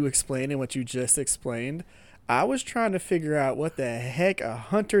of you explaining what you just explained, I was trying to figure out what the heck a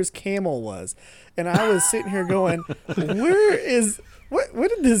hunter's camel was. And I was sitting here going, where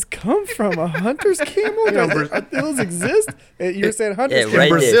did this come from? A hunter's camel? Do those exist? You're saying hunter's camel? In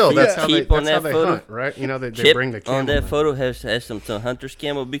Brazil, there. that's how they hunt, right? They bring the camel. On that photo has some hunter's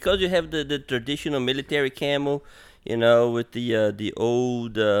camel, because you have the traditional military camel, with the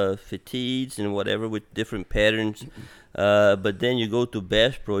old fatigues and whatever with different patterns. But then you go to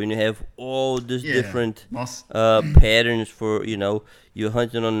Bass Pro and you have all these different patterns for, you're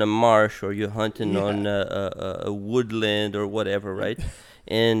hunting on the marsh or you're hunting on a woodland or whatever, right?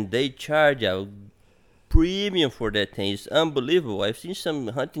 And they charge a premium for that thing. It's unbelievable. I've seen some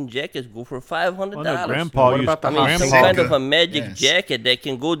hunting jackets go for $500. Well, no, Grandpa used some kind of a magic jacket that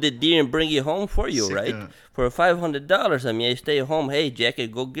can go the deer and bring it home for you, right? For $500, I stay home. Hey,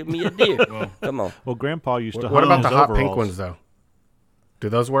 jacket, go get me a deer. Come on. Well, Grandpa used to hunt. What about the hot overalls. pink ones, though? Do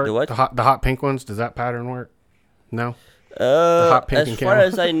those work? The what? The hot pink ones. Does that pattern work? No. The hot pink as far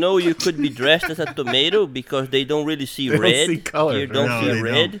as I know, you could be dressed as a tomato because they don't really see red. Don't see color. Deer don't see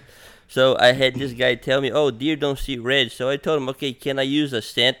red. Don't. So I had this guy tell me, "Oh, deer don't see red." So I told him, "Okay, can I use a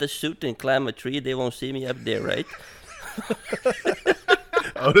Santa suit and climb a tree? They won't see me up there, right?"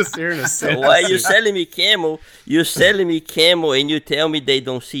 Otis here in a Santa So why suit. you selling me camel? You're selling me camel, and you tell me they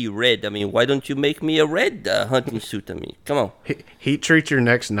don't see red. Why don't you make me a red hunting suit? Come on. Heat treat your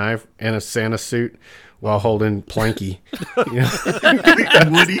next knife in a Santa suit while holding Planky.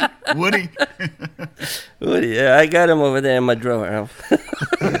 Woody. Woody, yeah, I got him over there in my drawer.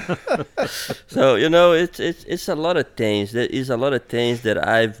 So it's a lot of things. There is a lot of things that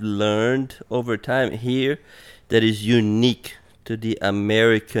I've learned over time here that is unique to the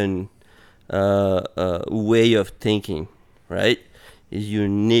American way of thinking, right? Is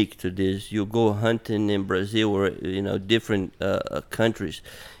unique to this. You go hunting in Brazil or different countries.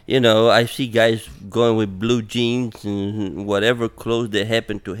 I see guys going with blue jeans and whatever clothes they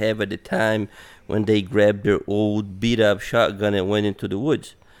happen to have at the time when they grabbed their old beat-up shotgun and went into the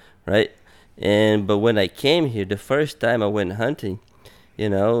woods, right? But when I came here, the first time I went hunting,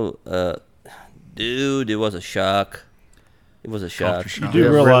 dude, it was a shock. It was a shock. You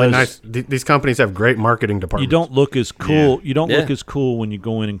do realize really nice. These companies have great marketing departments. You don't look as cool. Yeah. You don't look as cool when you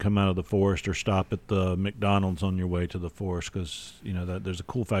go in and come out of the forest or stop at the McDonald's on your way to the forest because that there's a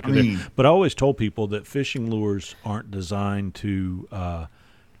cool factor there. But I always told people that fishing lures aren't designed to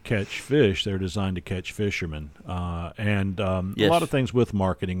catch fish; they're designed to catch fishermen. And a lot of things with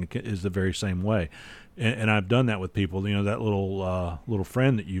marketing is the very same way. And I've done that with people. That little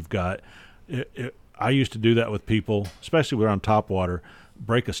friend that you've got. I used to do that with people, especially when we're on top water,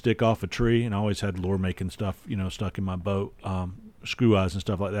 break a stick off a tree, and I always had lure making stuff, stuck in my boat, screw eyes and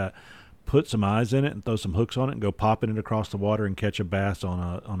stuff like that. Put some eyes in it and throw some hooks on it and go popping it across the water and catch a bass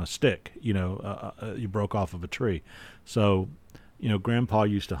on a stick, you broke off of a tree. So, Grandpa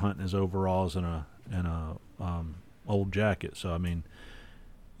used to hunt in his overalls and a old jacket. So,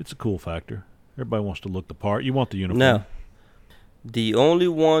 it's a cool factor. Everybody wants to look the part. You want the uniform. No. The only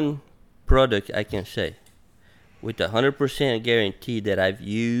one product I can say with 100% guarantee that I've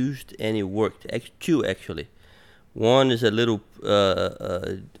used and it worked. Two actually. One is a little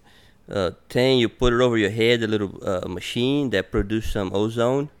thing you put it over your head, a little machine that produces some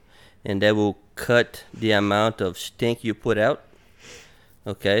ozone, and that will cut the amount of stink you put out.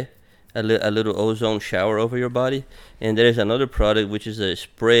 Okay, a little ozone shower over your body. And there is another product which is a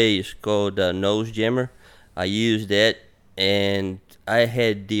spray. It's called Nose Jammer. I use that and I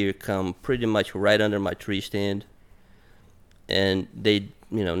had deer come pretty much right under my tree stand, and they,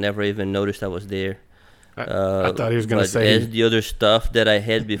 never even noticed I was there. I thought he was going to But say as the other stuff that I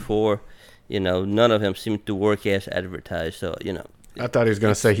had before, none of them seemed to work as advertised. So, I thought he was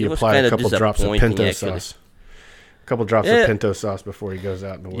going to say he it was applied a kinda couple drops of pinto disappointing, actually. sauce. A couple drops of pinto sauce before he goes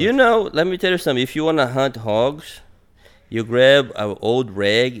out in the woods. Let me tell you something. If you want to hunt hogs, you grab an old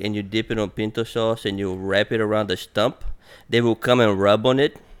rag and you dip it on pinto sauce and you wrap it around the stump. They will come and rub on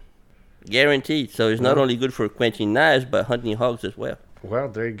it. Guaranteed. So it's not only good for quenching knives, but hunting hogs as well. Well,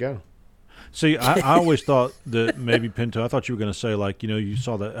 there you go. See, I always thought that maybe Pinto, I thought you were going to say, like, you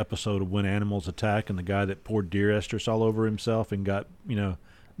saw the episode of When Animals Attack and the guy that poured deer estrus all over himself and got, beat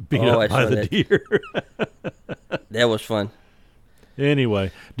up by the deer. That was fun.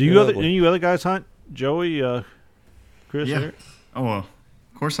 Anyway, any other guys hunt? Joey, Chris? Yeah. Eric? Oh, well,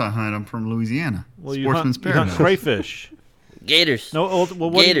 of course I hunt. I'm from Louisiana. Well, Sportsman's you hunt paradise. crayfish. Gators. No,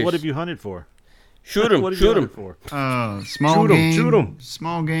 well, Gators. what have you hunted for? Shoot them. What have you Shoot hunted them. for? Small Shoot 'em, game. shoot 'em.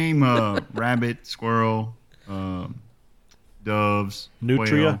 Small game. Rabbit, squirrel, doves, Nutria?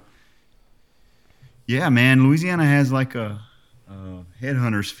 quail. Yeah, man. Louisiana has like a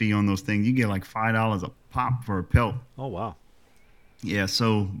headhunter's fee on those things. You get like $5 a pop for a pelt. Oh, wow. Yeah.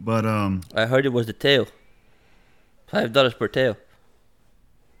 So, but I heard it was the tail. $5 per tail.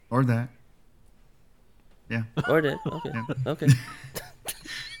 or that. Yeah. Or that. Okay. Yeah. Okay.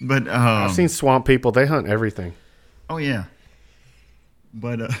 But I've seen swamp people. They hunt everything. oh yeah.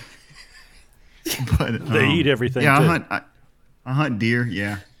 But They eat everything, Yeah, too. I hunt deer.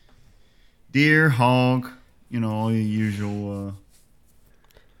 Yeah, deer, hog. All your usual.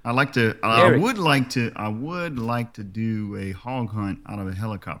 I Eric. would like to do a hog hunt out of a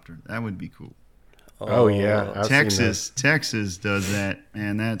helicopter. That would be cool. Oh, yeah. I've seen Texas does that,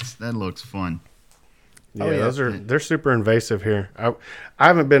 and that looks fun. Yeah, Oh, yeah. they're super invasive here. I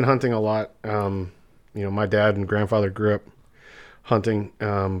haven't been hunting a lot. My dad and grandfather grew up hunting,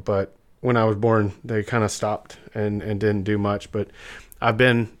 but when I was born, they kind of stopped and didn't do much. But I've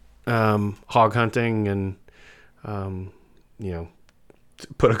been hog hunting and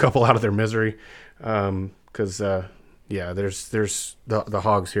put a couple out of their misery because there's the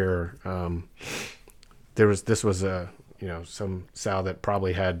hogs here. This was some sow that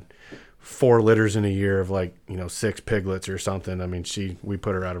probably had 4 litters in a year of 6 piglets or something. I mean, we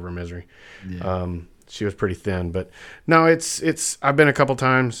put her out of her misery. Yeah. She was pretty thin, but no, it's I've been a couple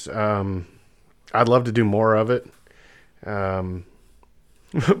times. I'd love to do more of it.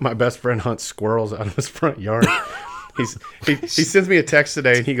 My best friend hunts squirrels out of his front yard. He sends me a text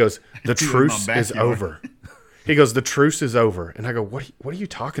today and he goes, "The do in my truce is backyard." over." He goes, "The truce is over." And I go, What are you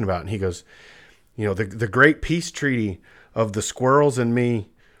talking about? And he goes, the great peace treaty of the squirrels and me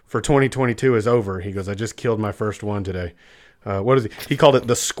for 2022 is over. He goes, "I just killed my first one today." What is he called it?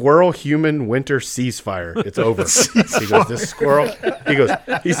 The squirrel human winter ceasefire. It's over. He goes, "This squirrel." He goes,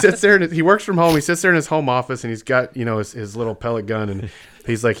 he sits there and he works from home. He sits there in his home office and he's got his little pellet gun and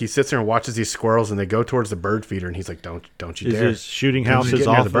he's like he sits there and watches these squirrels and they go towards the bird feeder and he's like, "Don't you Is dare!" his shooting Don't house you his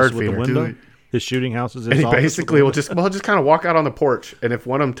get near the office bird with the feeder. Do window? it. His shooting house is his And he office with basically the will window? just kind of walk out on the porch, and if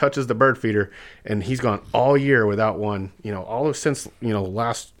one of them touches the bird feeder, and he's gone all year without one, since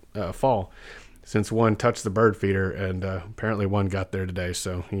last fall, since one touched the bird feeder, and apparently one got there today,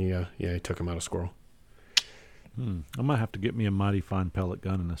 so he took him out of squirrel. I might have to get me a mighty fine pellet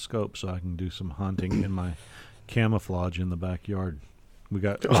gun and a scope so I can do some hunting in my camouflage in the backyard. We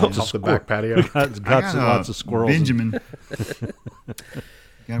got Off the back patio. We got lots of squirrels. Benjamin.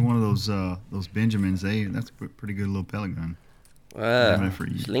 Got one of those Benjamins. That's a pretty good little pellet gun. Having it for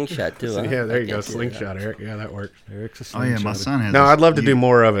you. Slingshot too. Huh? Yeah, there you I go, can't see that. slingshot, Eric. Yeah, that works. Eric's a Oh yeah, my slingshotter. son has. No, a- I'd love to you- do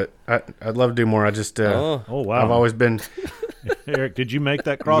more of it. I'd love to do more. I just Oh wow! I've always been Eric, did you make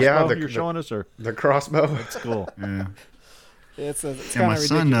that crossbow Yeah, you're showing us, or the crossbow. that's cool? Yeah. It's Yeah, kind my of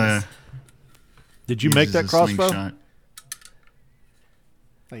son. ridiculous. Did you make uses that a crossbow? slingshot.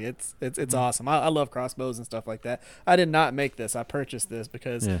 Like it's awesome. I love crossbows and stuff like that. I did not make this. I purchased this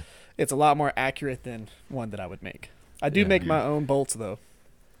because Yeah. it's a lot more accurate than one that I would make. I do make my own bolts though.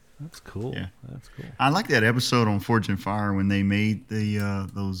 That's cool. Yeah. That's cool. I like that episode on Forge and Fire when they made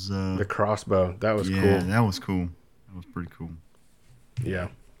those. The crossbow. That was yeah, cool. that was cool. That was pretty cool. Yeah.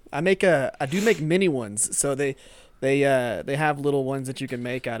 I do make mini ones. So they have little ones that you can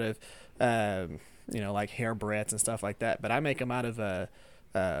make out of like hair barrettes and stuff like that. But I make them out of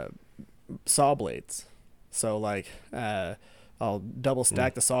saw blades. So like I'll double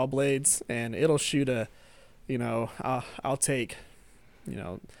stack the saw blades and it'll shoot I'll take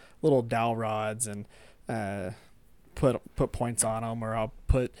little dowel rods and put points on them, or I'll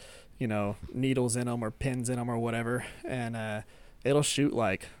put needles in them or pins in them or whatever, and it'll shoot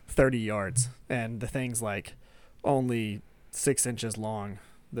like 30 yards, and the thing's like only 6 inches long,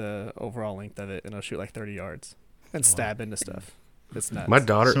 the overall length of it, and it'll shoot like 30 yards and stab into stuff. It's nuts. My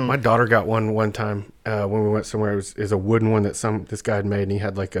daughter got one time when we went somewhere. It was a wooden one that this guy had made, and he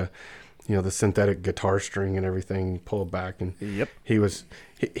had like the synthetic guitar string and everything. Pull it back, and Yep.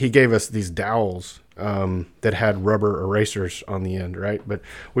 he gave us these dowels that had rubber erasers on the end, right? But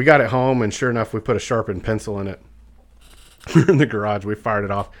we got it home, and sure enough, we put a sharpened pencil in it. In the garage, we fired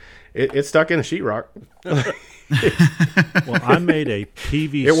it off. It stuck in a sheetrock. Well, I made a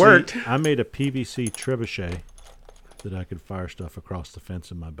PVC. It worked. I made a PVC trebuchet that I could fire stuff across the fence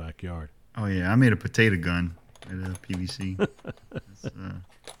in my backyard. Oh yeah, I made a potato gun out of PVC.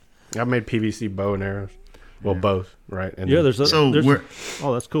 I made PVC bow and arrows. Well, both, right? And Yeah, there's that's cool. We're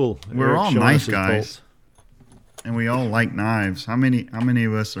Eric's all showing knife us his guys, bolts. and we all like knives. How many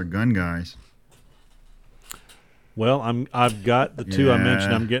of us are gun guys? Well, I've got the two I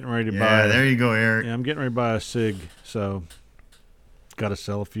mentioned. I'm getting ready to buy. There you go, Eric. Yeah, I'm getting ready to buy a SIG. So, got to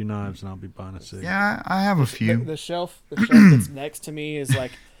sell a few knives, and I'll be buying a SIG. Yeah, I have a few. The shelf that's next to me is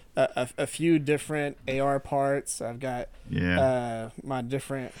like a few different AR parts. I've got my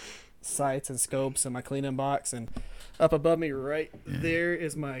different sights and scopes and my cleaning box, and up above me right there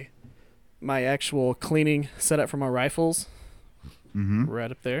is my actual cleaning setup for my rifles. Mm-hmm.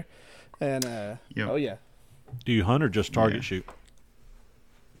 Right up there, and oh yeah. Do you hunt or just target shoot?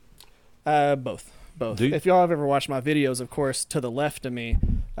 Both. If y'all have ever watched my videos, of course, to the left of me,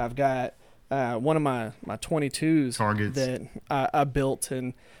 I've got one of my 22s targets that I built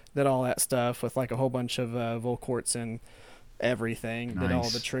and did all that stuff with like a whole bunch of Volquarts and everything. Nice. Did all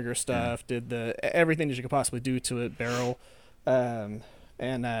the trigger stuff. Did everything that you could possibly do to it, barrel, and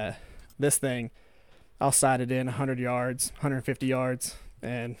this thing, I'll sight it in 100 yards, 150 yards,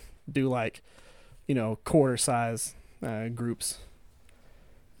 and do like, quarter size groups.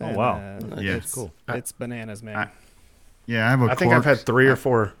 Oh, wow. It's cool. It's bananas, man. I think I've had 3 or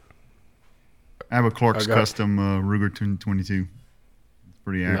 4. I have a Clark's custom Ruger 22. It's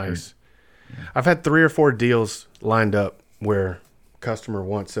pretty accurate. Nice. I've had 3 or 4 deals lined up where customer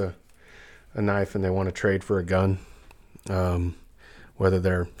wants a knife and they want to trade for a gun.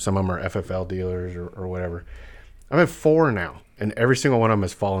 Whether some of them are FFL dealers or whatever. I've had 4 now, and every single one of them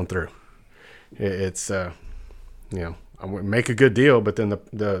has fallen through. It's I make a good deal, but then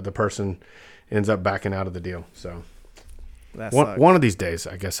the person ends up backing out of the deal. So one of these days,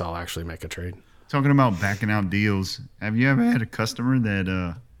 I guess I'll actually make a trade. Talking about backing out deals, have you ever had a customer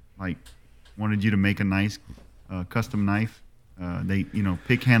that wanted you to make a nice custom knife? They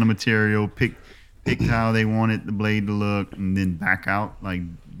pick handle material, pick how they wanted the blade to look, and then back out, like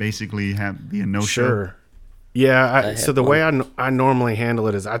basically be a no-show? Sure. Yeah, so the way I normally handle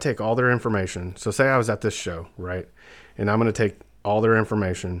it is I take all their information. So say I was at this show, right? And I'm going to take all their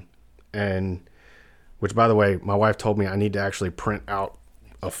information, which, by the way, my wife told me I need to actually print out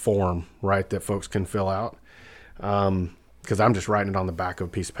a form, right, that folks can fill out, because I'm just writing it on the back of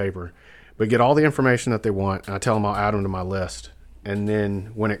a piece of paper. But get all the information that they want, and I tell them I'll add them to my list. And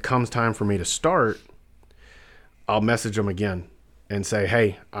then when it comes time for me to start, I'll message them again and say,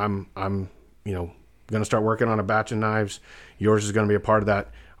 hey, I'm going to start working on a batch of knives. Yours is going to be a part of that.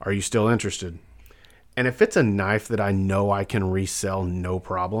 Are you still interested? And if it's a knife that I know I can resell no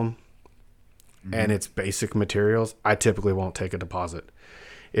problem, and it's basic materials, I typically won't take a deposit.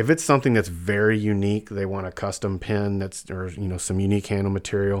 If it's something that's very unique, they want a custom pin or some unique handle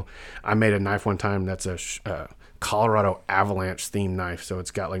material. I made a knife one time that's a Colorado Avalanche themed knife, so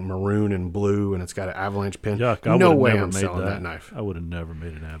it's got like maroon and blue, and it's got an avalanche pin. Yuck, no way I'm selling that knife. I would have never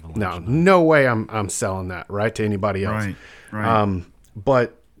made an avalanche. No way I'm selling that, right, to anybody else. Right.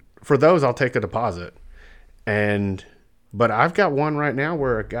 But for those, I'll take a deposit. But I've got one right now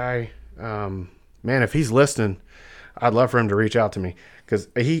where a guy, man, if he's listening, I'd love for him to reach out to me, because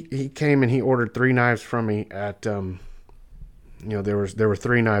he came and he ordered 3 knives from me at there were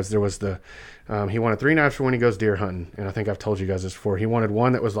 3 knives. There was he wanted 3 knives for when he goes deer hunting, and I think I've told you guys this before. He wanted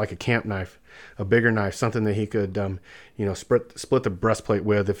one that was like a camp knife, a bigger knife, something that he could split the breastplate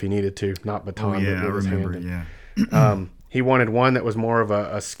with if he needed to, not baton. Oh yeah, I with his remember. hand. Yeah. He wanted one that was more of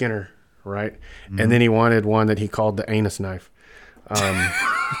a Skinner, right? And then he wanted one that he called the anus knife.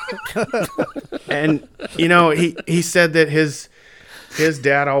 And he said that his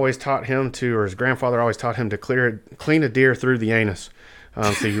dad always taught him to, or his grandfather always taught him to clean a deer through the anus.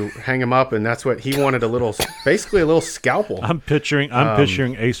 So you hang him up, and that's what he wanted, basically a little scalpel. I'm picturing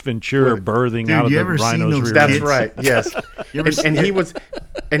Ace Ventura birthing out of the rhino's rear. That's right. Yes. And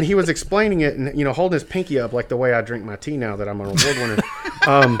he was explaining it, and holding his pinky up like the way I drink my tea now that I'm an award winner.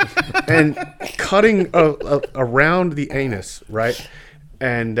 and cutting around the anus, right?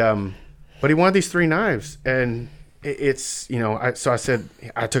 And but he wanted these 3 knives, and it's so I said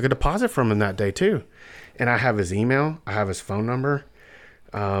I took a deposit from him that day too, and I have his email, I have his phone number,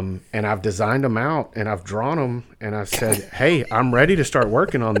 and I've designed them out and I've drawn them, and I've said, hey, I'm ready to start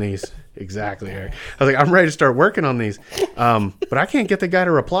working on these. Exactly, Eric. I was like, I'm ready to start working on these, but I can't get the guy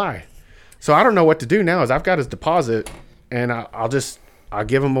to reply. So I don't know what to do now. Is I've got his deposit, and I'll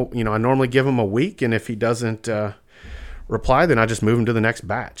give him I normally give him a week, and if he doesn't reply, then I just move him to the next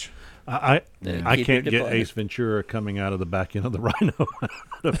batch. I can't get Ace Ventura coming out of the back end of the Rhino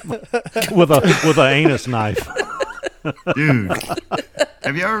with a anus knife. Dude,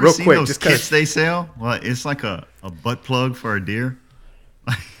 have you ever seen those kits they sell? Well, it's like a butt plug for a deer.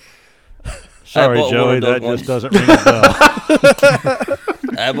 Sorry, Joey, that just doesn't ring a bell.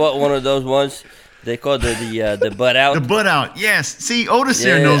 I bought one of those ones. They call the butt out. The butt out, yes. See, Otis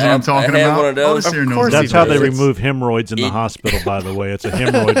here knows what I'm talking about. One of those. Otis here knows. That's how they remove hemorrhoids in the hospital, by the way. It's a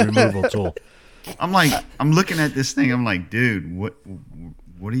hemorrhoid removal tool. I'm looking at this thing. I'm like, dude, what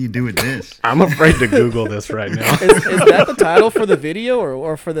do you do with this? I'm afraid to Google this right now. Is that the title for the video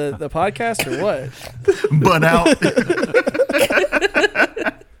or for the podcast or what? Butt out.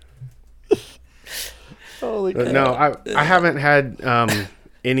 Holy cow. No, I haven't had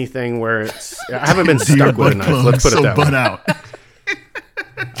anything where I haven't been stuck with a knife. Let's put it that way. Butt out.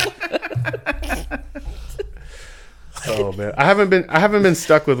 Oh man, I haven't been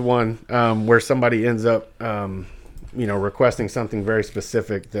stuck with one where somebody ends up requesting something very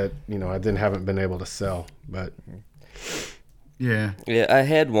specific that I haven't been able to sell. But yeah, I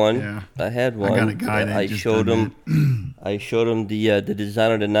had one. Yeah. I had one. I got a guy that I just showed done him. I showed him the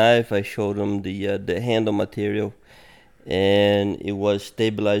design of the knife. I showed him the handle material, and it was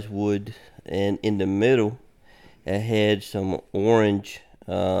stabilized wood. And in the middle, I had some orange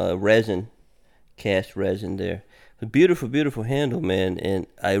resin, cast resin there. A beautiful, beautiful handle, man. And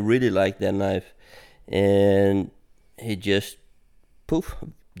I really like that knife. And it just poof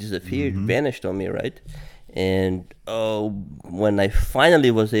disappeared, vanished on me, right? And when I finally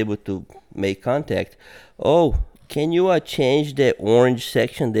was able to make contact, can you change that orange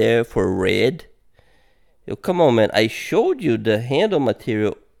section there for red? Yo, come on, man. I showed you the handle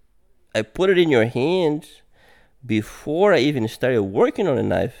material. I put it in your hands before I even started working on the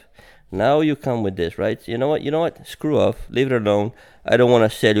knife. Now you come with this, right? You know what? Screw off. Leave it alone. I don't want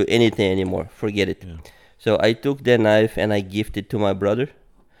to sell you anything anymore. Forget it. Yeah. So I took that knife and I gifted it to my brother.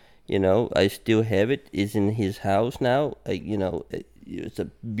 I still have it. It's in his house now. It's a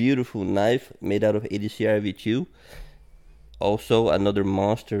beautiful knife made out of 80 CRV2. Also another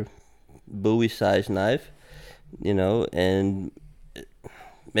monster Bowie size knife. And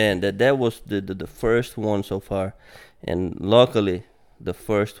man, that was the first one so far, and luckily the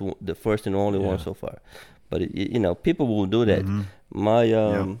first and only one so far. But people will do that.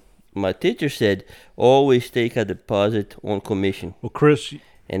 My teacher said always take a deposit on commission. Well, Chris.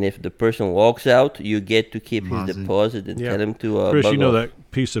 And if the person walks out, you get to keep his deposit and tell him to Chris, bug off.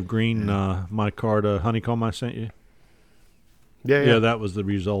 that piece of green micarta honeycomb I sent you? Yeah, that was the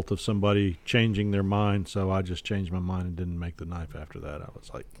result of somebody changing their mind, so I just changed my mind and didn't make the knife after that. I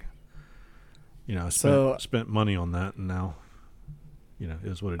was like, I spent money on that, and now, it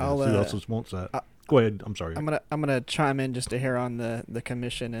is what it is. Who else wants that? Go ahead. I'm sorry. I'm gonna chime in just to hear on the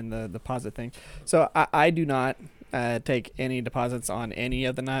commission and the deposit thing. So I do not take any deposits on any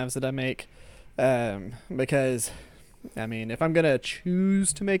of the knives that I make, because if I'm gonna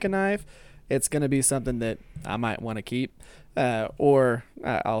choose to make a knife, it's gonna be something that I might want to keep, or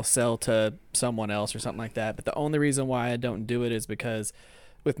I'll sell to someone else or something like that. But the only reason why I don't do it is because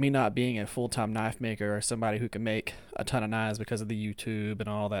with me not being a full-time knife maker or somebody who can make a ton of knives because of the YouTube and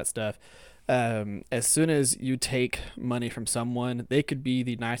all that stuff, as soon as you take money from someone, they could be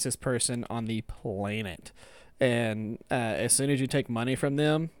the nicest person on the planet. And as soon as you take money from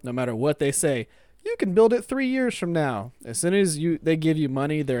them, no matter what they say, you can build it 3 years from now. As soon as they give you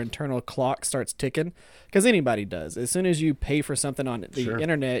money, their internal clock starts ticking, because anybody does. As soon as you pay for something on the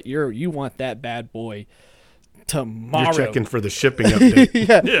internet, you want that bad boy tomorrow. You're checking for the shipping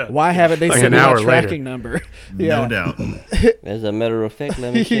update. Yeah. Why haven't they sent me a tracking number? No doubt. As a matter of fact,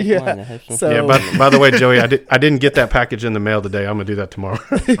 let me check mine. I have some. So, by the way, Joey, I didn't get that package in the mail today. I'm gonna do that tomorrow.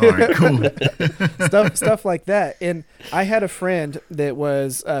 All right, cool. stuff like that. And I had a friend that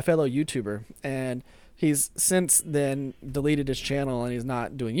was a fellow YouTuber, and he's since then deleted his channel and he's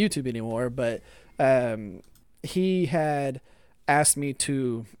not doing YouTube anymore. But he had asked me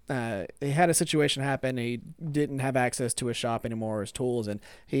to he had a situation happen. He didn't have access to his shop anymore, or his tools, and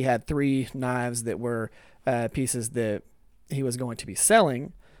he had 3 knives that were pieces that he was going to be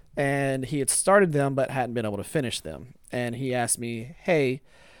selling, and he had started them but hadn't been able to finish them. And he asked me, hey,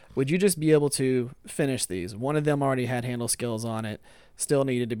 would you just be able to finish these? One of them already had handle skills on it, still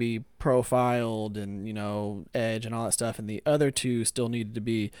needed to be profiled and, edge and all that stuff. And the other two still needed to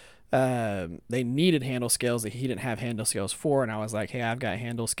be, they needed handle scales that he didn't have handle scales for. And I was like, hey, I've got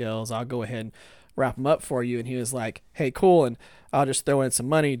handle scales. I'll go ahead and wrap them up for you. And he was like, hey, cool. And I'll just throw in some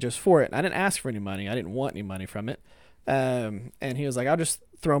money just for it. And I didn't ask for any money. I didn't want any money from it. And he was like, I'll just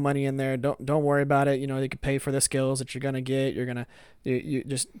throw money in there. Don't worry about it. You can pay for the skills that you're going to get. You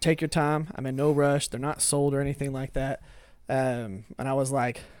just take your time. I'm in no rush. They're not sold or anything like that. And I was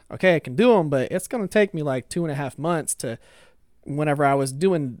like, okay, I can do them, but it's going to take me like 2.5 months whenever I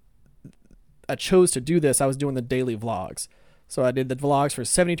chose to do this, I was doing the daily vlogs. So I did the vlogs for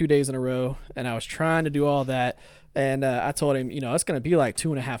 72 days in a row, and I was trying to do all that. And I told him, it's going to be like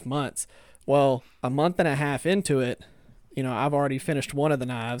 2.5 months. Well, a month and a half into it, I've already finished one of the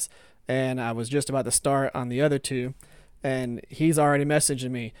knives, and I was just about to start on the other two. And he's already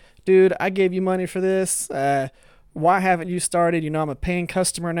messaging me, dude, I gave you money for this. Why haven't you started? I'm a paying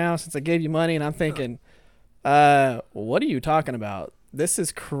customer now since I gave you money. And I'm thinking, what are you talking about? This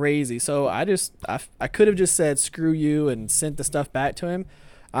is crazy. So I could have just said, screw you, and sent the stuff back to him.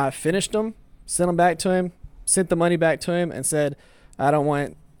 I finished them, sent them back to him, sent the money back to him, and said, I don't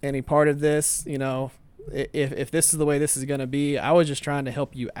want any part of this. If this is the way this is going to be, I was just trying to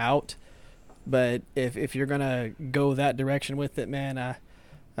help you out. But if you're going to go that direction with it, man, I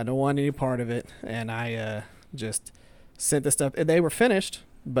don't want any part of it. And I just sent the stuff. They were finished,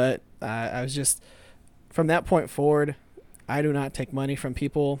 but I was just, from that point forward, I do not take money from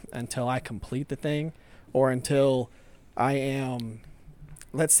people until I complete the thing, or until I am,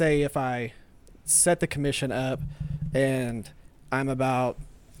 let's say if I set the commission up and I'm about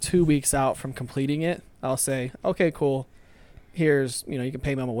 2 weeks out from completing it, I'll say, okay, cool. Here's, you can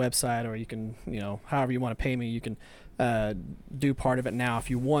pay me on my website, or you can, however you want to pay me, you can do part of it now if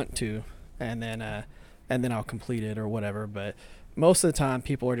you want to, and then I'll complete it or whatever. But most of the time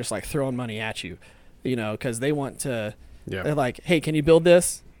people are just like throwing money at you, because they want to, they're like, hey, can you build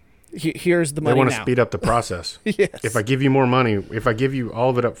this? Here's the money. They want to now. speed up the process. Yes. If I give you more money, if I give you all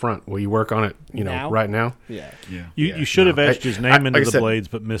of it up front, will you work on it, right now? Yeah. You should have etched his name into like I the said, blades,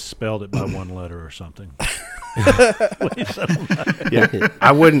 but misspelled it by one letter or something. Yeah,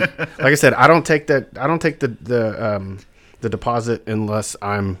 I wouldn't. Like I said, I don't take that. I don't take the deposit unless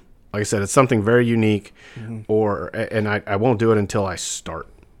I'm, like I said, it's something very unique, and I won't do it until I start,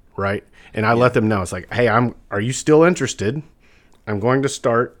 right? And I let them know. It's like, hey, are you still interested? I'm going to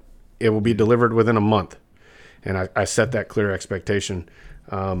start. It will be delivered within a month. And I set that clear expectation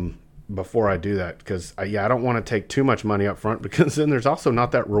before I do that, because I don't want to take too much money up front, because then there's also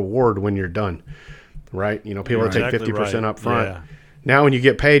not that reward when you're done, right? People that take 50% up front. Yeah. Now when you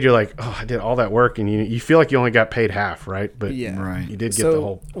get paid, you're like, oh, I did all that work, and you feel like you only got paid half, right? But you did get the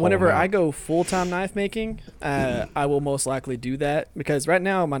whole whenever amount. I go full-time knife making, I will most likely do that, because right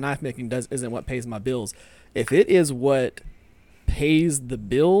now my knife making isn't what pays my bills. If it is what pays the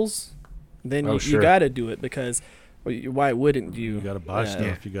bills, then you got to do it, because why wouldn't you? You got to buy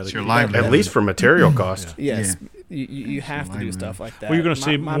stuff. You got to at least for material cost. Yes, you have to do stuff like that. Well, you're going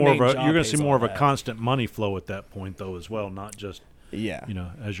to see more of a constant money flow at that point, though, as well, not just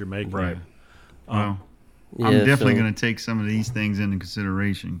as you're making. Right. Well, I'm definitely going to take some of these things into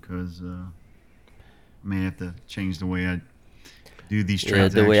consideration, because I may have to change the way I do these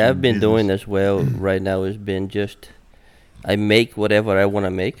transactions. The way I've been doing as well right now has been just, I make whatever I want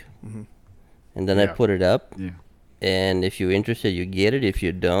to make, and then I put it up. Yeah. And if you're interested, you get it. If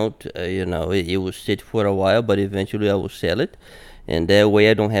you don't, it will sit for a while, but eventually I will sell it. And that way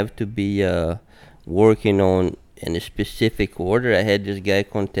I don't have to be working on in a specific order. I had this guy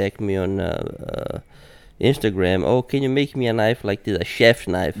contact me on Instagram. Oh, can you make me a knife like this, a chef's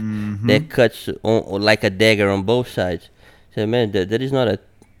knife that cuts on like a dagger on both sides? So, man, that is not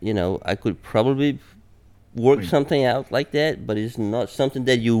I could probably work something out like that, but it's not something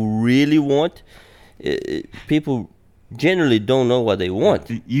that you really want. People generally don't know what they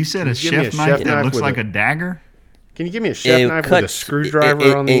want. You said a chef knife that looks like a dagger? Can you give me a chef knife with a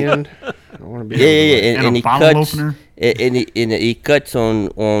screwdriver on the end? I don't want to be and a bottle opener? And he cuts on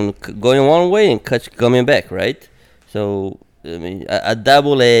going one way and cuts coming back, right? So, I mean, a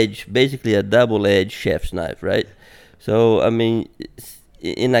basically a double-edged chef's knife, right? So, I mean,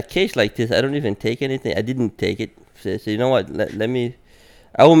 in a case like this, I don't even take anything. I didn't take it. So you know what?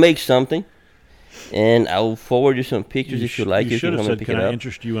 I will make something, and I will forward you some pictures if you like. You should have said, pick can it I up.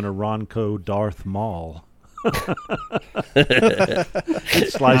 interest you in a Ronco Darth Maul?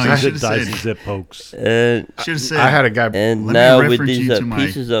 It slices, it dices, it pokes. And Should have said. I had a guy. and Let me now with reference these you to my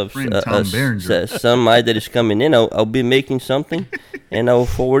pieces of friend Tom Berenger. sunlight that is coming in, I'll be making something, and I'll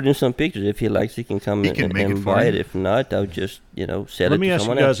forward him some pictures. If he likes, he can come He can and make it for buy you. it. If not, I'll just sell Let it me to ask you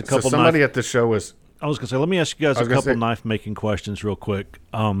someone guys else. a So couple. somebody at the show was. I was gonna say, let me ask you guys I a was gonna couple say- knife making questions real quick.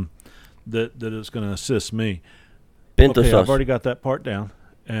 That is going to assist me. Pinto Okay, sauce. I've already got that part down,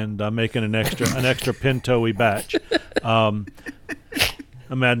 and I'm making an extra pinto-y batch. I'm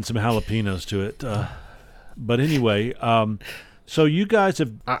adding some jalapenos to it. But anyway, so you guys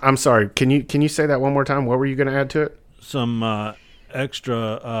have I'm sorry. Can you say that one more time? What were you going to add to it? some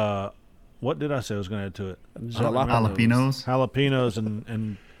extra. What did I say I was going to add to it? Jalapenos. Jalapenos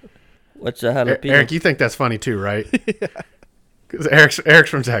and What's a jalapeno? Eric, you think that's funny too, right? Because Eric's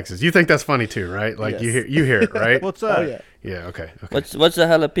from Texas. You think that's funny too, right? Like Yes. you hear it, right? what's that? Oh yeah. Yeah. Okay. What's a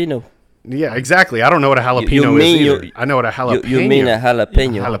jalapeno? Yeah. Exactly. I don't know what a jalapeno you is mean either. you- I know what a jalapeno. You mean a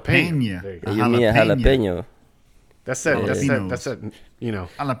jalapeno? Jalapeno. There you go. You mean a jalapeno? That's that. That's that. Jalapenos. That's that. You know.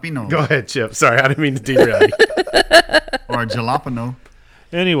 Jalapeno. Go ahead, Chip. Sorry, I didn't mean to derail you. Or a jalapeno.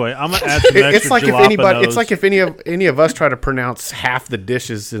 Anyway, I'm gonna add some extra It's like jalapenos. It's like if any of us try to pronounce half the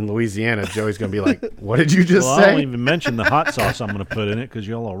dishes in Louisiana, Joey's gonna be like, "What did you just Well, say?" I won't even mention the hot sauce I'm going to put in it because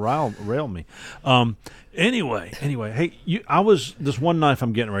y'all will rail me. Anyway, hey, this one knife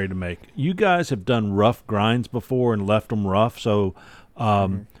I'm getting ready to make. You guys have done rough grinds before and left them rough. So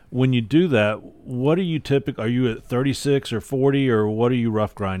when you do that, what are you typically? Are you at 36 or 40, or what are you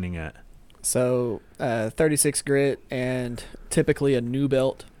rough grinding at? So 36 grit and typically a new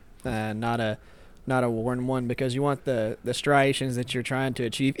belt, not a worn one, because you want the striations that you're trying to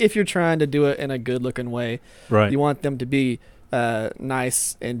achieve. If you're trying to do it in a good looking way, Right. you want them to be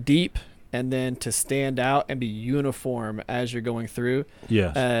nice and deep, and then to stand out and be uniform as you're going through.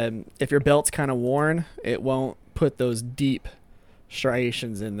 Yes. If your belt's kind of worn, it won't put those deep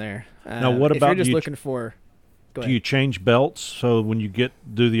striations in there. Now, what if about you're just you looking for? Go do ahead. you change belts? So when you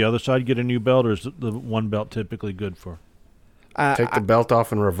do the other side, you get a new belt, or is the one belt typically good for? Take the belt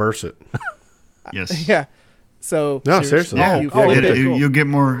off and reverse it. Yes. Yeah. So No, seriously. you Oh, flip okay, it. cool. You'll get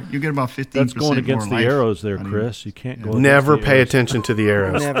more. You get about 15%. That's going against the more life arrows there, out of Chris. You can't go. Never against the pay arrows. attention to the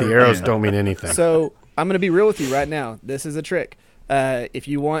arrows. Never. The arrows Yeah. don't mean anything. So I'm going to be real with you right now. This is a trick. If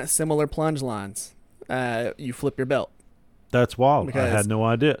you want similar plunge lines, you flip your belt. That's wild. I Because- had no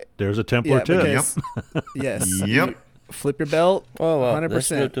idea. There's a Templar tip. because- yes. Yep. You flip your belt. Oh, wow. 100%.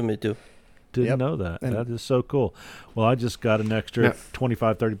 That's new to me, too. Didn't Yep. know that. And- That is so cool. Well, I just got an extra Now-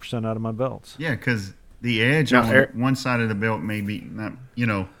 25-30% out of my belts. Yeah, because the edge Now, on Eric- one side of the belt may be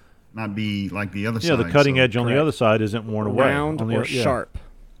not be like the other Yeah, side. the cutting so- edge on the correct. other side isn't worn away. Round On the or yeah. sharp.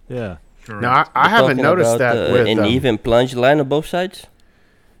 Yeah. Correct. Now I We're haven't talking noticed about, that with an even plunge line on both sides.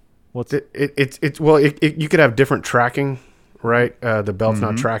 What's you could have different tracking, right? The belt's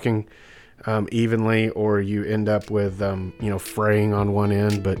not tracking evenly, or you end up with fraying on one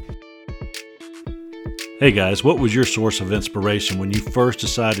end. But Hey guys, what was your source of inspiration when you first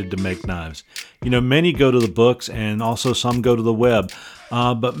decided to make knives? Many go to the books and also some go to the web,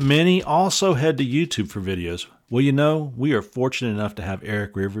 but many also head to YouTube for videos. Well, we are fortunate enough to have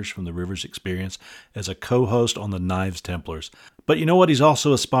Eric Rivers from the Rivers Experience as a co-host on the Knives Templars. But you know what? He's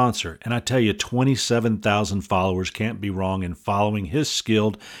also a sponsor, and I tell you, 27,000 followers can't be wrong in following his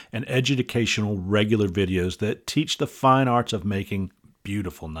skilled and educational regular videos that teach the fine arts of making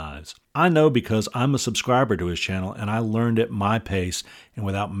beautiful knives. I know because I'm a subscriber to his channel, and I learned at my pace and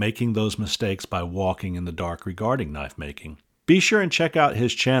without making those mistakes by walking in the dark regarding knife making. Be sure and check out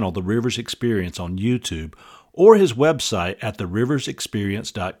his channel, The Rivers Experience, on YouTube, or his website at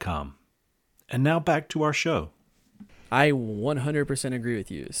theriversexperience.com. And now back to our show. I 100% agree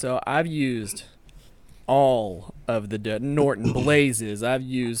with you. So I've used all of the Norton Blazes. I've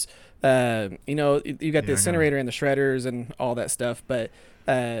used, you got the incinerator and the shredders and all that stuff. But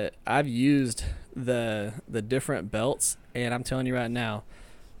I've used the different belts, and I'm telling you right now,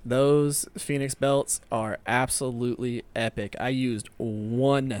 those Phoenix belts are absolutely epic. I used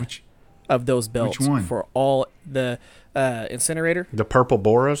one of those belts one? for all the incinerator. the purple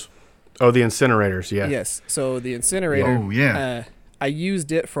boras, the incinerators, yeah. Yes. So the incinerator. Oh, yeah. I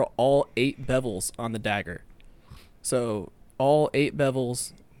used it for all 8 bevels on the dagger. So all 8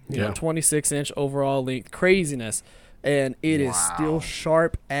 bevels, Yeah. 26-inch overall length, craziness, and it is still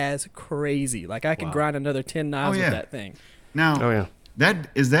sharp as crazy. Like I could grind another 10 knives yeah. with that thing. Now, Oh yeah.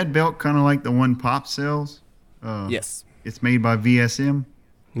 that belt kind of like the one Pop sells? Yes. It's made by VSM.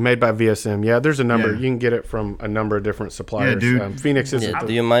 Made by VSM. Yeah, there's a number. Yeah. You can get it from a number of different suppliers. dude. Phoenix is Yeah,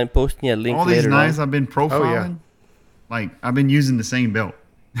 do you mind posting a link All these later knives on? I've been profiling, like I've been using the same belt.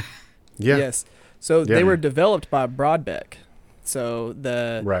 yeah. Yes. So Yeah. they were developed by Broadbeck. So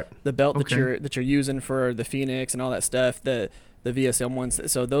the belt Okay. that you're using for the Phoenix and all that stuff, the VSM ones.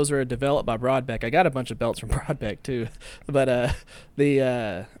 So those were developed by Broadbeck. I got a bunch of belts from Broadbeck too, but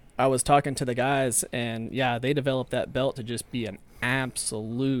I was talking to the guys, and yeah, they developed that belt to just be an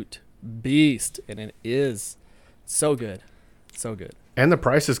absolute beast, and it is so good, so good. And the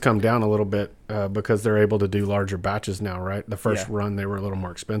prices come down a little bit because they're able to do larger batches now, right? The first run, they were a little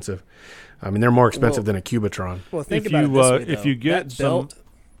more expensive. I mean, they're more expensive than a Cubitron. Well, think If about you, it this way, if though. you get That some, belt,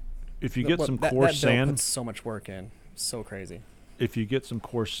 if you get some that coarse belt sand, puts so much work in, so crazy. if you get some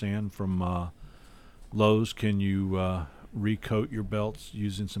coarse sand from Lowe's, can you recoat your belts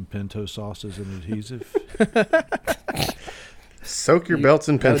using some pinto sauce as an adhesive? Soak your belts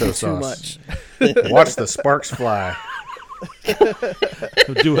in That would pinto be too sauce. much. Watch the sparks fly.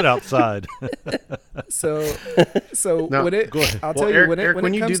 Do it outside. So No, when it, go ahead. I'll Well, tell Eric- you when it Eric, when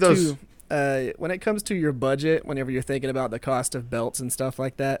when it you comes do those- to when it comes to your budget, whenever you're thinking about the cost of belts and stuff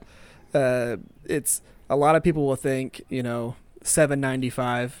like that, it's a lot of people will think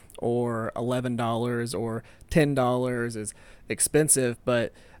 $7.95 or $11 or $10 is expensive,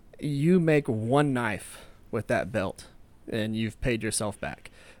 but you make one knife with that belt and you've paid yourself back.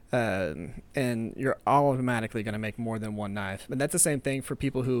 And you're automatically going to make more than one knife. And that's the same thing for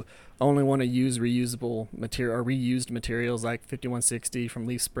people who only want to use reusable material or reused materials like 5160 from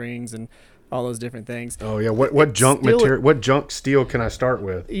Leaf Springs and all those different things. Oh yeah, what junk Steel- material? What junk steel can I start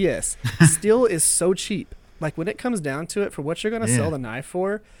with? Yes. Steel is so cheap. Like when it comes down to it, for what you're going to Yeah. sell the knife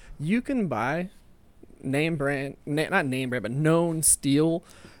for, you can buy not name brand, but known steel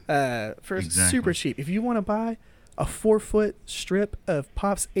for Exactly. super cheap. If you want to buy a 4-foot strip of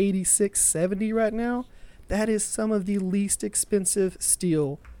Pops 8670 right now, that is some of the least expensive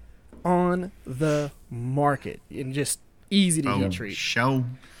steel on the market and just easy to Oh, heat treat. show.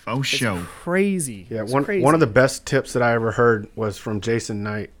 Oh, It's show. crazy. Yeah, It's one crazy. one of the best tips that I ever heard was from Jason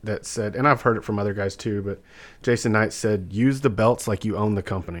Knight that said, and I've heard it from other guys too, but Jason Knight said, use the belts like you own the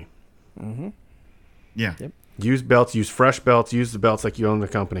company. Yeah. Yep. Use belts, use fresh belts, use the belts like you own the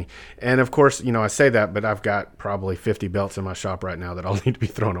company. And of course, I say that, but I've got probably 50 belts in my shop right now that all need to be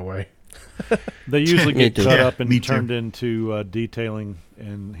thrown away. They usually Me get too. cut Yeah, up and me too. turned into detailing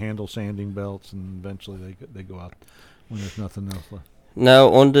and handle sanding belts, and eventually they go out when there's nothing else left. Now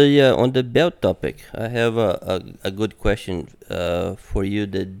on the belt topic, I have a good question for you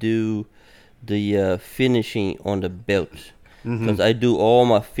that do the finishing on the belts, because I do all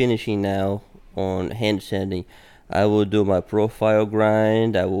my finishing now on hand sanding. I will do my profile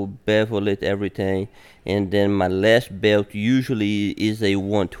grind, I will bevel it, everything, and then my last belt usually is a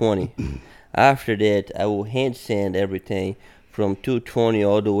 120. After that, I will hand sand everything from 220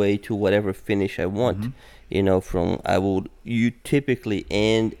 all the way to whatever finish I want. You typically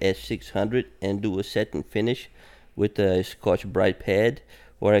end at 600 and do a satin finish with a Scotch Brite pad,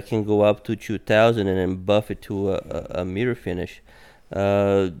 or I can go up to 2000 and then buff it to a mirror finish.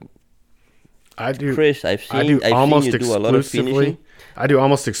 I do. Chris, I've I seen do almost you do a lot of exclusively. finishing. I do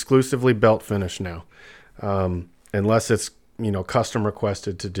almost exclusively belt finish now, unless it's custom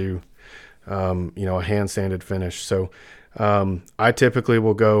requested to do a hand sanded finish. So I typically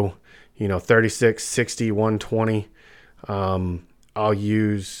will go 36, 60, 120. I'll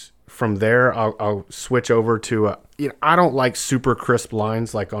use from there. I'll switch over to I don't like super crisp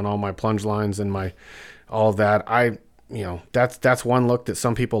lines like on all my plunge lines and my all that. That's one look that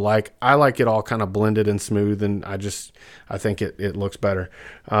some people like. I like it all kind of blended and smooth, and I think it looks better.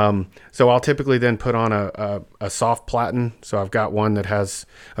 So I'll typically then put on a soft platen. So I've got one that has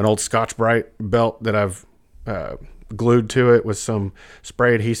an old Scotch Brite belt that I've glued to it with some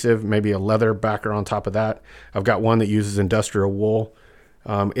spray adhesive, maybe a leather backer on top of that. I've got one that uses industrial wool.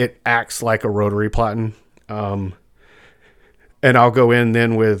 It acts like a rotary platen. And I'll go in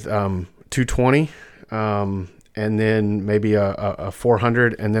then with 220. And then maybe a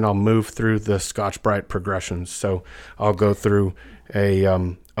 400, and then I'll move through the Scotch Brite progressions. So I'll go through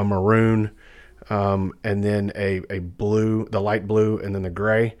a maroon, and then a blue, the light blue, and then the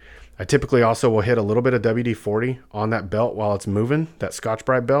gray. I typically also will hit a little bit of WD-40 on that belt while it's moving, that Scotch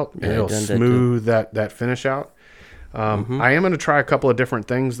Brite belt, and Yeah, it'll I've done that too. smooth that finish out. I am going to try a couple of different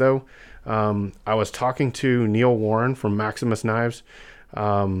things, though. I was talking to Neil Warren from Maximus Knives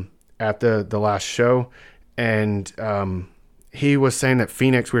at the last show, and he was saying that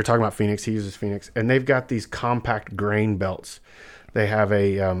Phoenix, we were talking about Phoenix, he uses Phoenix, and they've got these compact grain belts. They have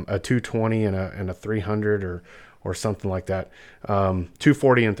a 220 and a 300 or something like that,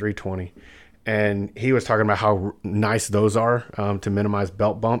 240 and 320. And he was talking about how nice those are to minimize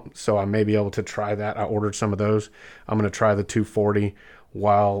belt bump. So I may be able to try that. I ordered some of those. I'm going to try the 240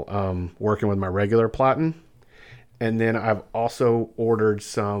 while working with my regular platen. And then I've also ordered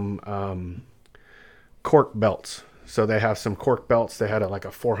some cork belts. So they have some cork belts. They had like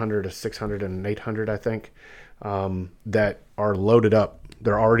a 400, a 600, and an 800, I think, that are loaded up.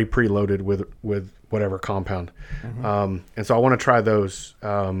 They're already preloaded with whatever compound. And so I want to try those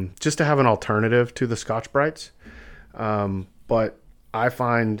just to have an alternative to the Scotch Brights. But I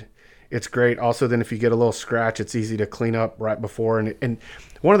find it's great. Also, then if you get a little scratch, it's easy to clean up right before. And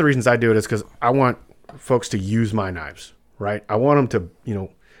one of the reasons I do it is because I want folks to use my knives, right? I want them to,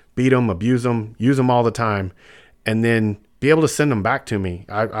 beat them, abuse them, use them all the time, and then be able to send them back to me.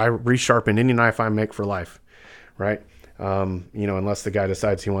 I resharpen any knife I make for life, right? Unless the guy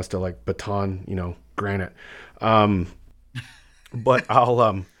decides he wants to like baton, granite. But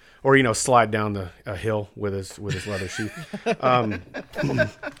I'll, or, slide down a hill with his leather sheath.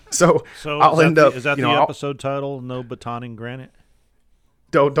 So I'll end up, is that the episode title? No batoning granite?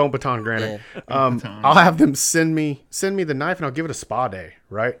 Don't baton granite. Yeah. I'll have them send me the knife, and I'll give it a spa day,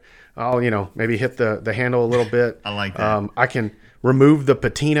 right? I'll, maybe hit the handle a little bit. I like that. I can remove the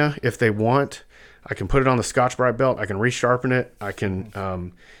patina if they want. I can put it on the Scotch-Brite belt. I can resharpen it. I can,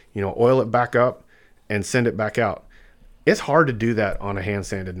 oil it back up and send it back out. It's hard to do that on a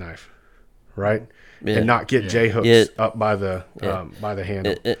hand-sanded knife, right? Yeah. And not get J-hooks up by the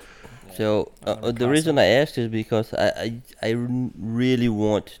handle. So the reason I asked is because I really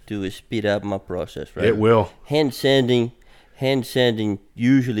want to speed up my process, right? It will. Hand sanding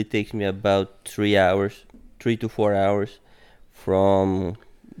usually takes me about 3 to 4 hours, from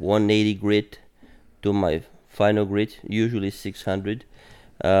 180 grit to my final grit, usually 600.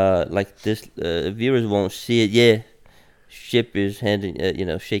 Like this, viewers won't see it. Yeah, Ship is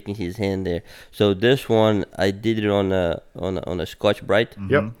shaking his hand there. So this one, I did it on a Scotch Brite.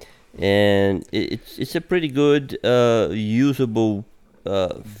 Yep. And it's a pretty good usable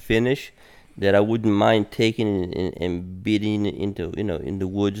finish that I wouldn't mind taking and beating into in the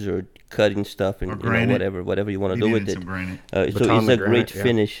woods or cutting stuff and whatever you want to do with it. So it's a great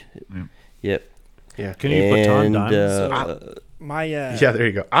finish. Yep. Yeah. Can you baton diamonds? There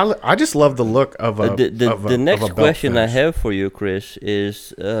you go. I just love the look of the next question I finish. have for you, Chris,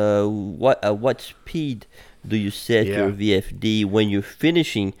 is what speed do you set your VFD when you're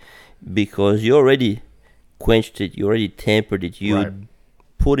finishing? Because you already quenched it, you already tempered it, you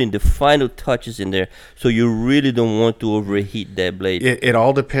put in the final touches in there, so you really don't want to overheat that blade. It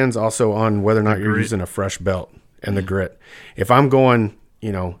all depends also on whether or not you're using a fresh belt and the grit. If I'm going,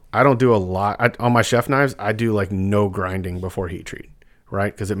 I don't do a lot. On my chef knives, I do like no grinding before heat treat,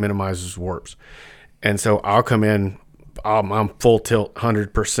 right? Because it minimizes warps. And so I'll come in, I'm full tilt,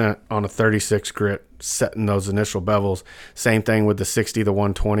 100% on a 36 grit, setting those initial bevels. Same thing with the 60, the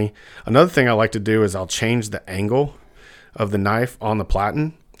 120. Another thing I like to do is I'll change the angle of the knife on the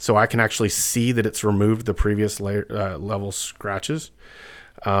platen so I can actually see that it's removed the previous level scratches.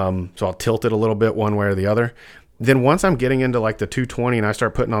 So I'll tilt it a little bit one way or the other. Then once I'm getting into like the 220 and I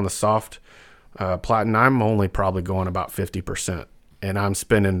start putting on the soft platen, I'm only probably going about 50%. And I'm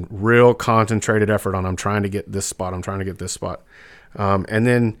spending real concentrated effort on I'm trying to get this spot. And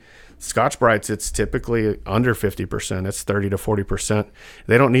then Scotch Brights, it's typically under 50%. It's 30 to 40%.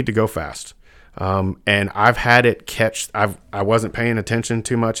 They don't need to go fast. And I've had it catch, I wasn't paying attention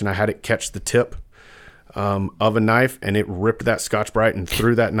too much, and I had it catch the tip of a knife, and it ripped that Scotch Brite and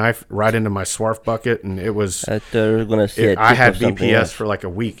threw that knife right into my swarf bucket. And it was, I thought I was gonna say I had BPS for like a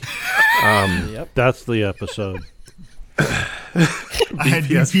week. That's the episode. I had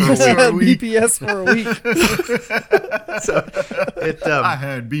BPS for a week. I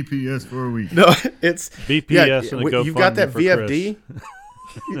had BPS for a week. No, it's BPS and a GoFundMe you've got that for VFD.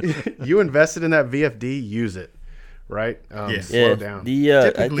 You invested in that VFD. Use it, right? Slow down. Typically,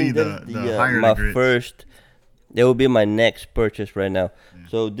 I think the higher my the grits. first. That will be my next purchase right now. Yeah.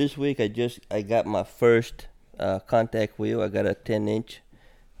 So this week I got my first contact wheel. I got a 10-inch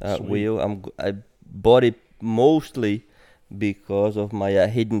wheel. I bought it mostly because of my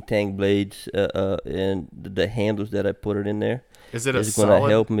hidden tank blades and the handles that I put it in there. Is it it's gonna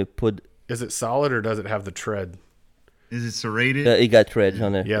help me put. Is it solid or does it have the tread? Is it serrated? It got treads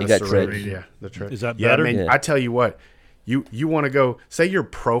on there. Yeah, it got serrated. treads. Yeah, the tread. Is that yeah, better? I mean, Yeah. I tell you what, you want to go. Say you're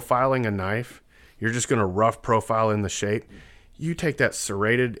profiling a knife. You're just gonna rough profile in the shape. You take that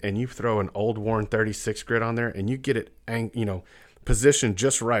serrated and you throw an old worn 36 grit on there, and you get it, positioned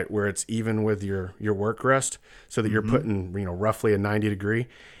just right where it's even with your work rest, so that you're putting roughly a 90 degree,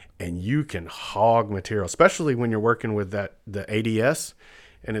 and you can hog material, especially when you're working with the ADS,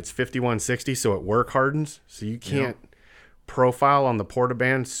 and it's 5160, so it work hardens, so you can't profile on the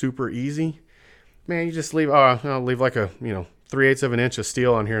portaband super easy. Man, you just leave. I'll leave like a 3/8 of an inch of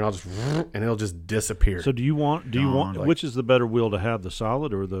steel on here, and I'll just and it'll just disappear. So do you want Gone. which is the better wheel to have, the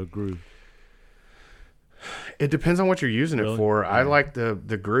solid or the groove? It depends on what you're using it Really? for. I like the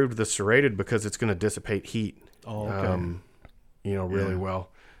grooved, the serrated, because it's going to dissipate heat. Oh, okay. Really Yeah. well.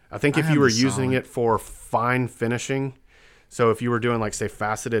 I think I if have you were the using solid. it for fine finishing, so if you were doing like say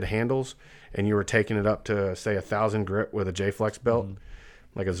faceted handles and you were taking it up to say 1,000 grit with a J-Flex belt,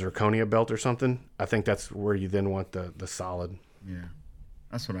 like a zirconia belt or something, I think that's where you then want the solid. Yeah,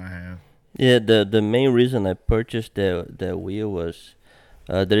 that's what I have. Yeah, the main reason I purchased the wheel was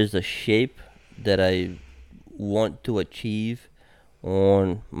there is a shape that I want to achieve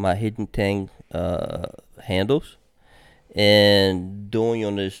on my hidden tang handles, and doing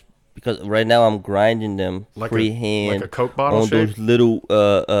on this because right now I'm grinding them Like freehand a Coke bottle on shape? those little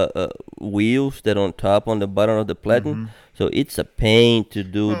wheels that on top on the bottom of the platen. So it's a pain to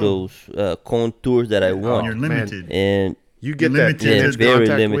do those contours that I want. You're man. limited. And You get You're that limited 10-inch to- very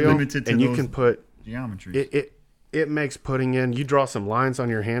contact limited. wheel, Limited to and you those can put geometries. it makes putting in. You draw some lines on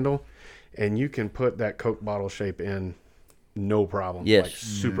your handle, and you can put that Coke bottle shape in, no problem. Yes. like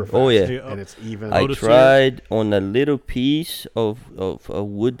super fast. Oh, yeah. Hey, and it's even. I Notice tried on a little piece of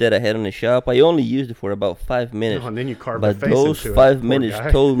wood that I had in the shop. I only used it for about 5 minutes. and then you carve But the face those into it. 5 Poor minutes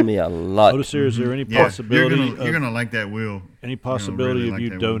guy. told me a lot. Notice here, is there any Yeah, possibility you're gonna like that wheel. any possibility really of like you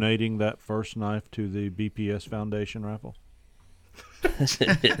that wheel. donating that first knife to the BPS Foundation raffle?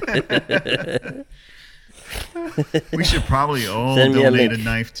 We should probably all Send me a donate a link.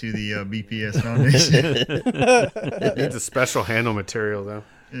 knife to the BPS Foundation. Needs a special handle material though.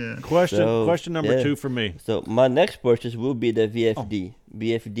 Yeah. Question number yeah. 2 for me. So my next purchase will be the VFD.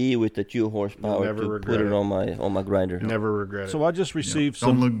 VFD with the 2 horsepower never to regret put it it. on my grinder. Never regret it. So I just received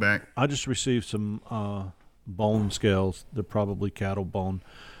Don't some. look back. I just received some bone scales. They're probably cattle bone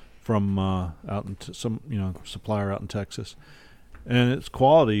from out in some supplier out in Texas, and it's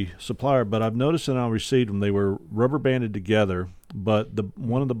quality supplier. But I've noticed that I received them. They were rubber banded together, but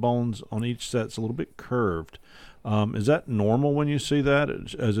one of the bones on each set's a little bit curved. Is that normal when you see that?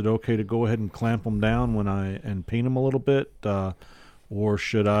 Is it okay to go ahead and clamp them down and peen them a little bit, or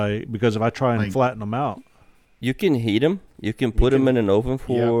should I? Because if I try and Like- flatten them out, You can heat them. You can put them in an oven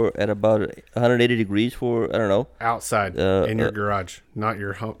for at about 180 degrees for I don't know. Outside in your garage, not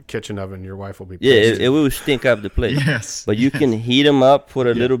your kitchen oven. Your wife will be Yeah, pissed. it will stink up the place. Yes. But you can heat them up for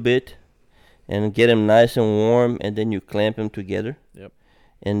a little bit, and get them nice and warm, and then you clamp them together. Yep.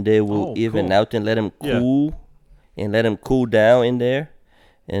 And they will Oh, even cool. out and let them Yeah. cool, and let them cool down in there.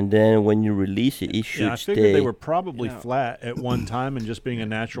 And then when you release it, it should I stay. figured they were probably Yeah. flat at one time, and just being a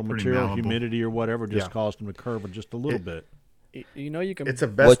natural Pretty material, malleable. humidity or whatever, just Yeah. caused them to curve just a little bit. You can. It's a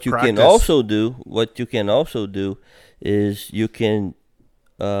best What you practice. can also do is you can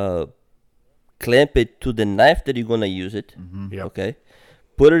clamp it to the knife that you're gonna use it. Yep. Okay,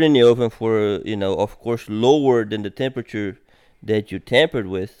 put it in the oven for of course, lower than the temperature that you tampered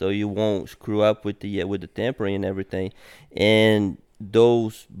with, so you won't screw up with the tempering and everything. And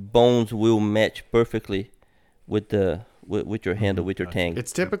those bones will match perfectly with your handle, with your tang.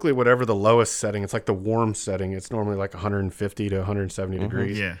 It's typically whatever the lowest setting. It's like the warm setting. It's normally like 150 to 170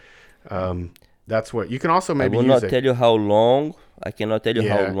 degrees. Yeah. That's what you can also I maybe will use not it. tell you how long. I cannot tell you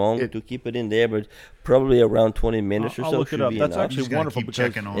Yeah, how long it- to keep it in there, but probably around 20 minutes or I'll so look should it up. be That's enough. actually Just gotta wonderful keep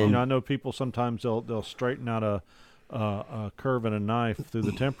because checking on them. I know people sometimes they'll straighten out a curve in a knife through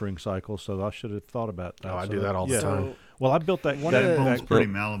the tempering cycle. So I should have thought about that. Oh, I So do that all the yeah. time. Well, I built that. One of that- the- Bone's that- pretty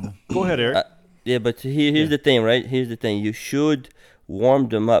malleable. go ahead, Eric. Yeah, but here's the thing, right? Here's the thing. You should warm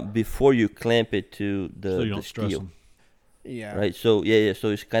them up before you clamp it to the, so you the don't stress steel, them. Yeah. right? So yeah. So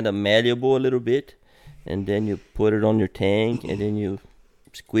it's kind of malleable a little bit, and then you put it on your tang, and then you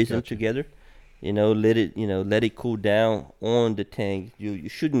squeeze them together. Let it cool down on the tang. You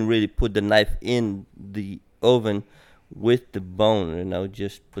shouldn't really put the knife in the oven with the bone.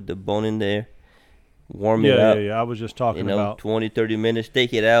 Just put the bone in there, warm it up. Yeah. I was just talking about 20, 30 minutes,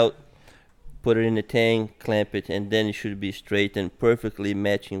 take it out, put it in the tang, clamp it, and then it should be straight and perfectly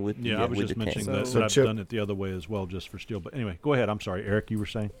matching with I was with just the mentioning tang. that, So but I've Chip- done it the other way as well, just for steel. But anyway, go ahead. I'm sorry, Eric. You were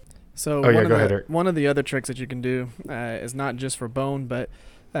saying. So Oh, yeah, one, of go the, ahead, Eric. one of the other tricks that you can do is not just for bone, but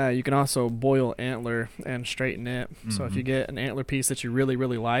you can also boil antler and straighten it. So if you get an antler piece that you really,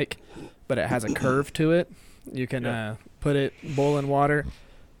 really like, but it has a curve to it, you can put it, boil in water,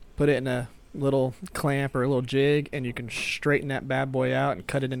 put it in a little clamp or a little jig, and you can straighten that bad boy out and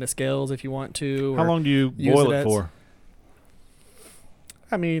cut it into scales if you want to. How or- long do you use boil it it as- for?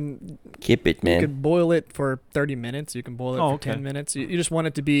 I mean, Keep it, you man. could boil it for 30 minutes. You can boil it Oh, for okay. 10 minutes. You just want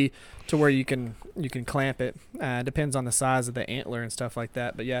it to be to where you can clamp it. Depends on the size of the antler and stuff like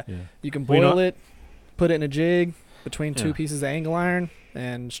that. But yeah, Yeah. you can Well, you boil know- it, put it in a jig, between two pieces of angle iron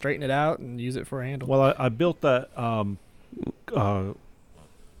and straighten it out and use it for a handle. Well, I built that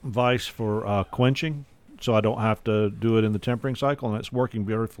vise for quenching, so I don't have to do it in the tempering cycle, and it's working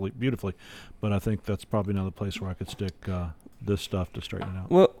beautifully. But I think that's probably another place where I could stick this stuff to straighten it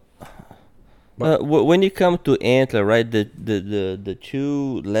out. Well, when you come to antler, right, the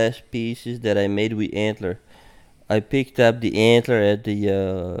two last pieces that I made with antler, I picked up the antler at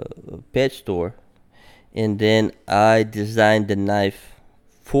the pet store, and then I designed the knife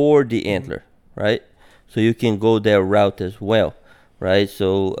for the antler, right? So you can go that route as well, right?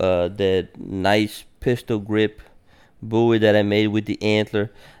 So that nice pistol grip buoy that I made with the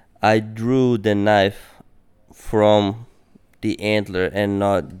antler, I drew the knife from the antler and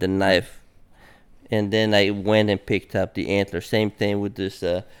not the knife. And then I went and picked up the antler. Same thing with this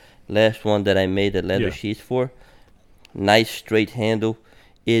last one that I made the leather sheath for. Nice straight handle.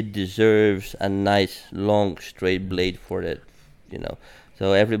 It deserves a nice long straight blade for that, you know.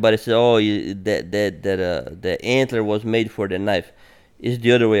 So everybody says, "Oh, the antler was made for the knife." It's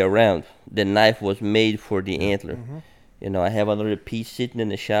the other way around. The knife was made for the antler. Mm-hmm. You know, I have another piece sitting in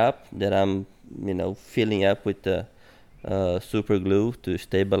the shop that I'm, filling up with the super glue to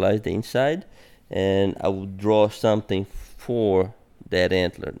stabilize the inside, and I will draw something for that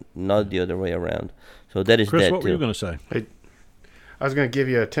antler, not the other way around. So that is Chris, that what too. were you going to say? Hey, I was going to give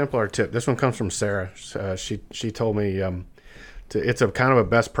you a Templar tip. This one comes from Sarah. She told me it's a kind of a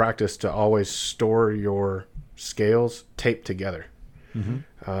best practice to always store your scales taped together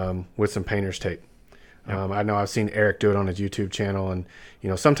with some painter's tape. Yep. I know I've seen Eric do it on his YouTube channel, and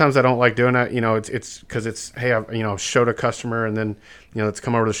sometimes I don't like doing that. It's because hey, I've showed a customer, and then it's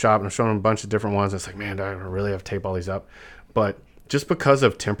come over to the shop and I'm showing them a bunch of different ones. It's like, man, do I really have to tape all these up? But just because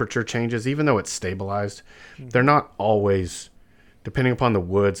of temperature changes, even though it's stabilized, they're not always. Depending upon the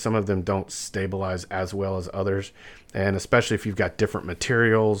wood, some of them don't stabilize as well as others, and especially if you've got different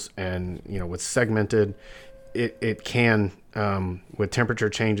materials and with segmented, it can with temperature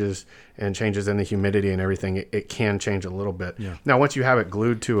changes and changes in the humidity and everything, it can change a little bit. Yeah. Now, once you have it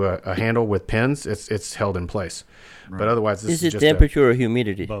glued to a handle with pins, it's held in place. Right. But otherwise, this is it just temperature or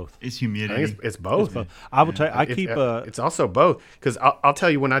humidity? Both. It's humidity. I think it's both. It's both. I would tell you, I keep it's also both, because I'll tell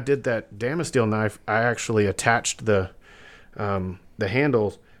you, when I did that Damasteel knife, I actually attached the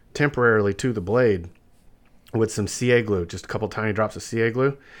handles temporarily to the blade with some CA glue, just a couple tiny drops of CA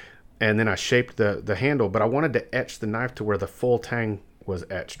glue, and then I shaped the handle, but I wanted to etch the knife to where the full tang was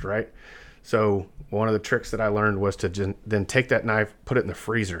etched, right? So one of the tricks that I learned was to then take that knife, put it in the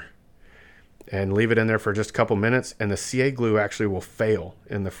freezer, and leave it in there for just a couple minutes, and the CA glue actually will fail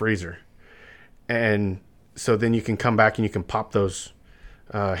in the freezer. And so then you can come back and you can pop those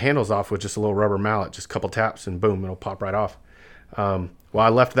handles off with just a little rubber mallet, just a couple taps, and boom, it'll pop right off. Well, I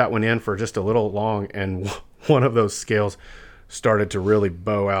left that one in for just a little long, and one of those scales started to really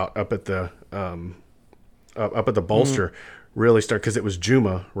bow out up at the bolster. Really start, because it was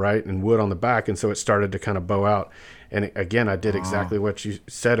Juma, right, and wood on the back, and so it started to kind of bow out. And again, I did exactly what you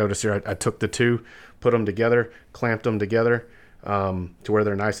said, Otis. Here, I took the two, put them together, clamped them together to where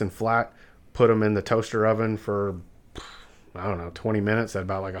they're nice and flat. Put them in the toaster oven for 20 minutes at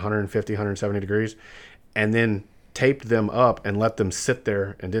about like 150, 170 degrees, and then taped them up and let them sit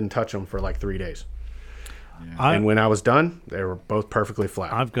there and didn't touch them for like 3 days. Yeah. And when I was done, they were both perfectly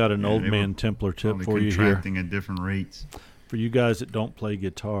flat. I've got an old man Templar tip for you here. Contracting at different rates. For you guys that don't play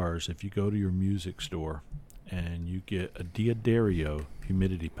guitars, if you go to your music store and you get a Diodario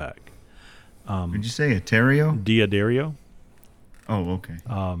humidity pack. Did you say a Terrio? Diodario. Oh, okay.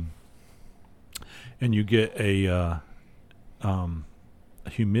 And you get a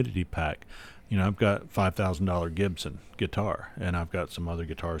humidity pack. I've got $5,000 Gibson guitar, and I've got some other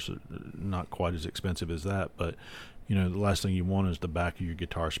guitars that are not quite as expensive as that. But, the last thing you want is the back of your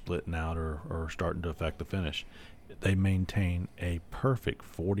guitar splitting out or starting to affect the finish. They maintain a perfect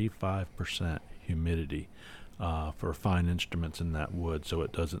 45% humidity for fine instruments in that wood, so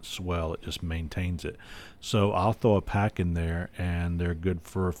it doesn't swell. It just maintains it. So I'll throw a pack in there, and they're good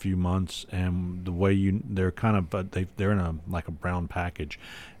for a few months. And the way they're kind of they're in like a brown package.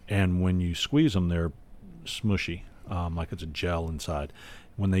 And when you squeeze them, they're smushy, like it's a gel inside.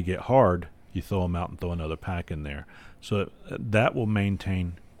 When they get hard, you throw them out and throw another pack in there. So that will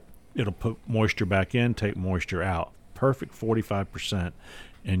maintain. It'll put moisture back in, take moisture out. Perfect 45%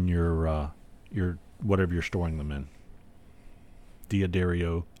 in your whatever you're storing them in.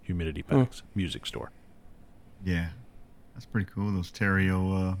 Diodario humidity packs, music store. Yeah. That's pretty cool, those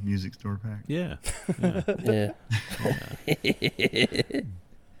Terrio music store packs. Yeah. Yeah.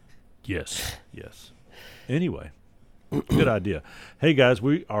 Yes. Anyway, Good idea. Hey, guys,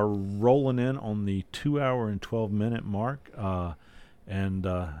 we are rolling in on the 2 hour and 12-minute mark. And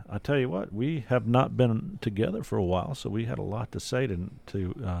I tell you what, we have not been together for a while, so we had a lot to say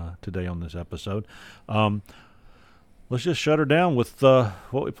today on this episode. Let's just shut her down with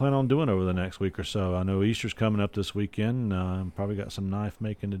what we plan on doing over the next week or so. I know Easter's coming up this weekend. Probably got some knife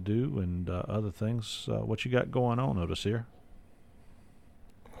making to do and other things. What you got going on, Otis, here?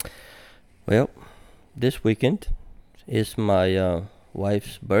 Well, this weekend is my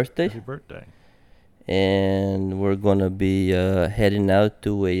wife's birthday. Happy birthday. And we're going to be heading out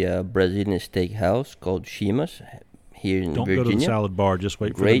to a Brazilian steakhouse called Shima's here in Don't Virginia. go to the salad bar. Just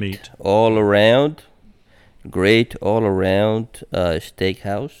wait for Great the meat. Great all around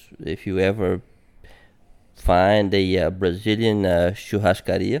steakhouse. If you ever find a Brazilian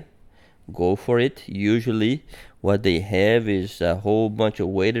churrascaria, go for it. Usually what they have is a whole bunch of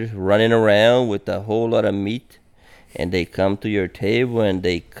waiters running around with a whole lot of meat, and they come to your table and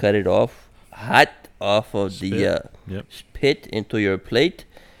they cut it off hot off of the spit into your plate,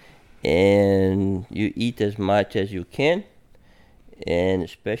 and you eat as much as you can. And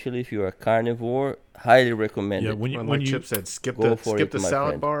especially if you're a carnivore, highly recommend it. Like Chip said, skip Go the for it, my salad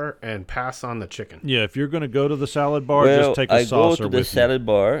friend. bar and pass on the chicken. Yeah, if you're going to go to the salad bar, Well, just take a I go saucer to the with salad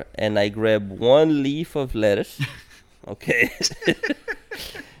bar and I grab one leaf of lettuce, okay,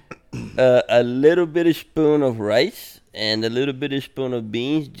 a little bit of spoon of rice and a little bit of spoon of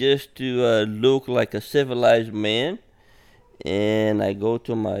beans, just to look like a civilized man. And I go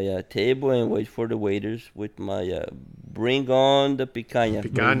to my table and wait for the waiters with my bring on the picanha,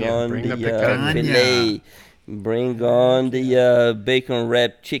 bring on bring the the picanha. filet, bring on the bacon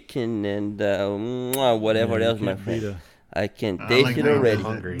wrapped chicken, and whatever Yeah, you else, my can't beat friend. I can taste like it that. already.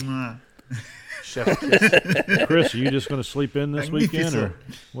 Hungry. Mwah. Chef kiss. Chris, are you just going to sleep in this weekend, or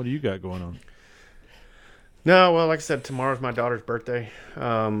Magnificent. what do you got going on? No, well, like I said, tomorrow's my daughter's birthday.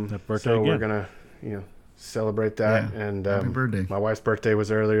 That birthday so we're again. gonna, celebrate that. Yeah, And happy birthday. my wife's birthday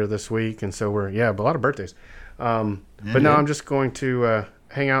was earlier this week, and so a lot of birthdays. But no, Yeah. I'm just going to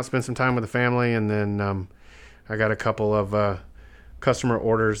hang out, spend some time with the family, and then I got a couple of customer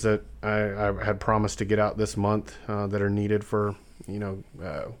orders that I had promised to get out this month that are needed for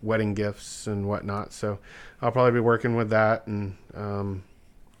wedding gifts and whatnot. So I'll probably be working with that, and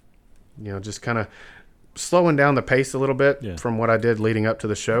just kind of slowing down the pace a little bit from what I did leading up to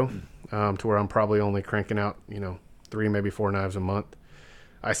the show, to where I'm probably only cranking out 3, maybe 4 knives a month.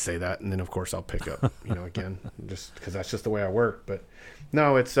 I say that, and then of course I'll pick up again, just because that's just the way I work. But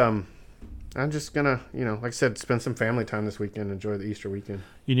no, it's I'm just gonna like I said, spend some family time this weekend, enjoy the Easter weekend.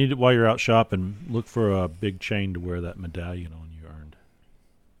 You need to, while you're out shopping, look for a big chain to wear that medallion on you earned.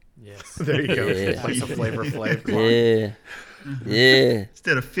 Yes. There you go. Yeah. Like some Flavor Flav. Yeah, yeah.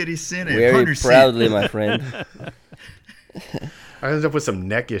 Instead of 50 cent at Very 100 proudly, cent. my friend. I ended up with some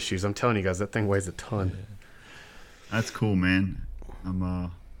neck issues. I'm telling you guys, that thing weighs a ton. That's cool, man.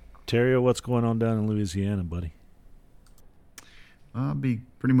 I'm Terrio, what's going on down in Louisiana, buddy? I'll be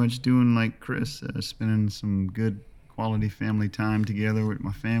pretty much doing like Chris, spending some good quality family time together with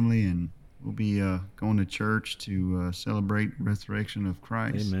my family, and we'll be going to church to celebrate resurrection of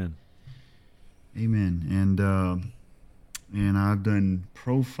Christ. Amen. Amen. And I've done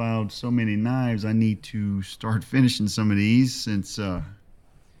profiled so many knives. I need to start finishing some of these since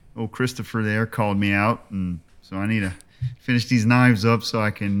old Christopher there called me out, and so I need to finish these knives up so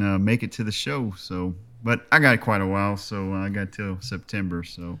I can make it to the show. So, but I got quite a while, so I got till September.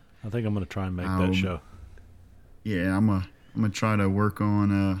 So I think I'm going to try and make that show. yeah, I'm gonna try to work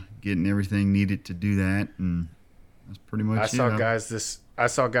on getting everything needed to do that, and that's pretty much I it.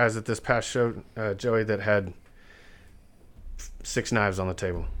 saw guys at this past show, Joey, that had 6 knives on the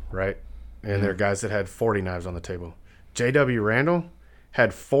table, right? And there are guys that had 40 knives on the table. J.W. Randall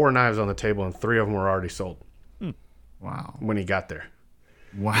had 4 knives on the table, and 3 of them were already sold Wow. when he got there.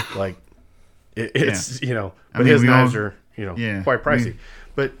 Wow. Like, it's, but I mean, his we knives all- are, yeah, quite pricey. we-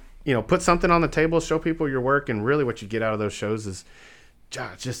 But, put something on the table, show people your work, and really what you get out of those shows is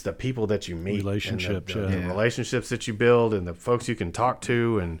just the people that you meet. Relationships, and the yeah. relationships that you build, and the folks you can talk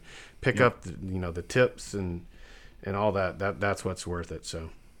to and pick up, the tips and all that. That's what's worth it. So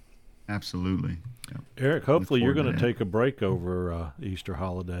Absolutely. Yep. Eric, hopefully you're forward going to to that. take a break over Easter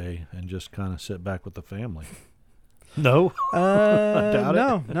holiday and just kind of sit back with the family. No?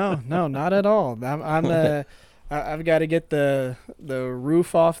 doubt it. No, not at all. I've got to get the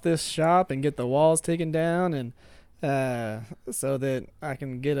roof off this shop and get the walls taken down, and so that I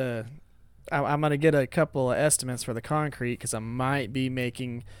can get I'm gonna get a couple of estimates for the concrete, because I might be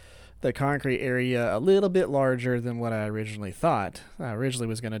making the concrete area a little bit larger than what I originally thought. I originally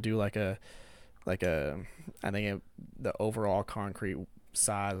was gonna do like a the overall concrete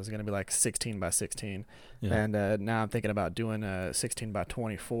size was going to be like 16 by 16. Yeah. And now I'm thinking about doing a 16 by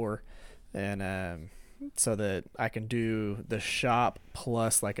 24, and so that I can do the shop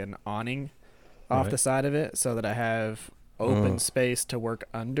plus like an awning off the side of it, so that I have open space to work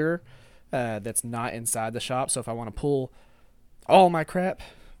under, that's not inside the shop. So if I want to pull all my crap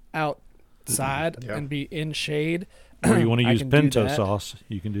outside and be in shade, or you want to I use can do pinto that. sauce,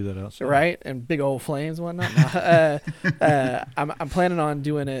 you can do that outside. Right, and big old flames and whatnot. No. I'm planning on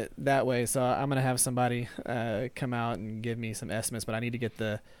doing it that way, so I'm gonna have somebody come out and give me some estimates. But I need to get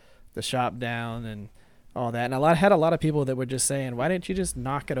the shop down and all that. And I had a lot of people that were just saying, "Why didn't you just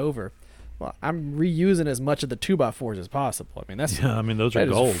knock it over?" Well, I'm reusing as much of the 2x4s as possible. I mean, those are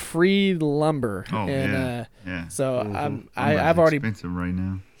gold. Free lumber. Oh, and, yeah. So Lumber's I've already expensive right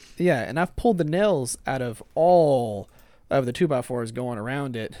now. Yeah, and I've pulled the nails out of all of the 2x4s going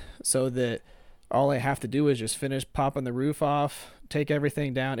around it, so that all I have to do is just finish popping the roof off, take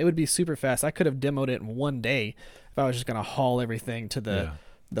everything down. It would be super fast. I could have demoed it in one day if I was just going to haul everything to the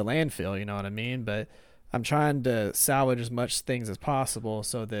landfill, you know what I mean? But I'm trying to salvage as much things as possible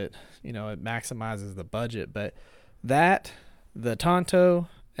so that, you know, it maximizes the budget. But that, the Tonto,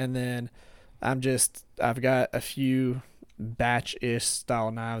 and then I've got a few batch-ish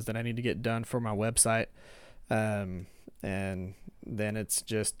style knives that I need to get done for my website. And then it's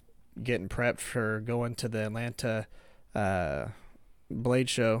just getting prepped for going to the Atlanta blade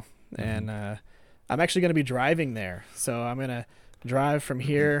show. And I'm actually going to be driving there. So I'm going to drive from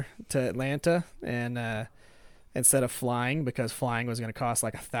here to Atlanta, and instead of flying, because flying was going to cost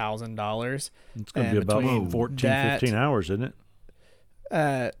like $1,000. It's going to be about 14, 15 hours, isn't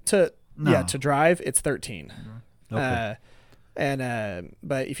it? To drive, it's 13. Okay.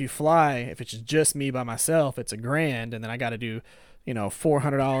 But if you fly, if it's just me by myself, it's $1,000, and then I got to do, you know,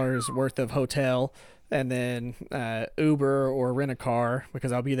 $400 worth of hotel, and then Uber or rent a car,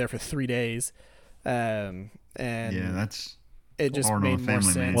 because I'll be there for 3 days. And yeah, that's it just hard on a made more family,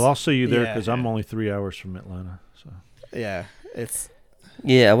 sense. man. Well, I'll see you there because I'm only 3 hours from Atlanta. So Yeah, it's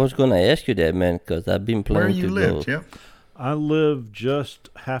Yeah, I was gonna ask you that, man, because I've been where planning you to live, go. Chip? I live just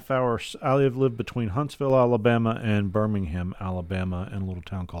half hour. I live between Huntsville, Alabama, and Birmingham, Alabama, in a little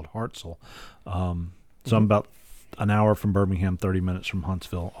town called Hartselle. So I'm about an hour from Birmingham, 30 minutes from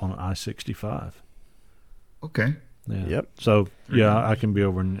Huntsville on I-65. Okay. Yeah. Yep. So, 3 hours. I can be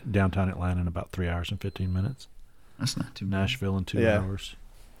over in downtown Atlanta in about 3 hours and 15 minutes. That's not too bad. Nashville in 2 Yeah. hours.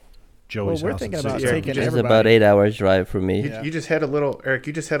 Joey's we're house thinking in about 6 taking hours. It's everybody. about 8 hours drive for me. Yeah. You just head a little, Eric.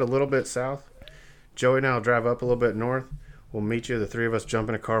 You just head a little bit south. Joey and I'll drive up a little bit north. We'll meet you. The three of us jump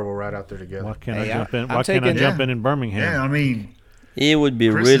in a car. We'll ride out there together. Why can't Hey, I jump in? I'm Why can't I taking- jump Yeah. in Birmingham? Yeah, I mean, It would be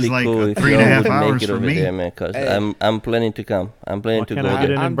Chris really is like cool a if 3.5 y'all would hours make it for over me. there, man, because Hey. I'm planning to come. I'm planning Why to can't go I get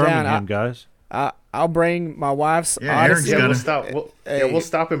there. in I'm down. Birmingham, guys? I'll bring my wife's Yeah, Eric's Odyssey. Yeah, gotta- we'll stop. Hey. We'll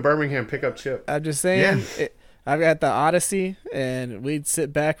stop in Birmingham, pick up Chip. I'm just saying, I've got the Odyssey, and we'd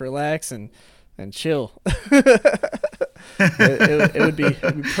sit back, relax, and chill. it would be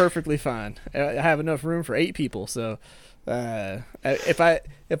perfectly fine. I have enough room for 8 people, so if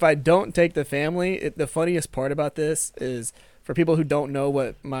I don't take the family, the funniest part about this is, for people who don't know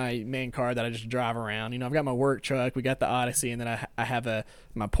what my main car that I just drive around, you know, I've got my work truck, we got the Odyssey, and then I have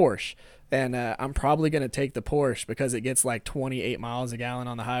my Porsche. And I'm probably going to take the Porsche because it gets like 28 miles a gallon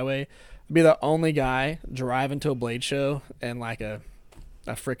on the highway. I'll be the only guy driving to a blade show and like a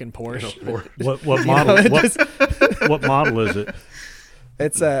freaking Porsche. What model? it What model is it?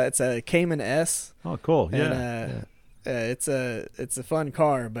 It's a Cayman S. Oh, cool. Yeah. And, it's a fun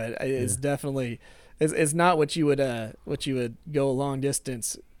car, but it's definitely it's not what you would go long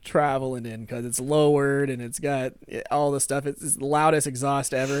distance traveling in, because it's lowered and it's got all the stuff. It's the loudest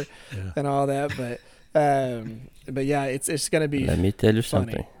exhaust ever, and all that. But yeah, it's gonna be. Let me tell you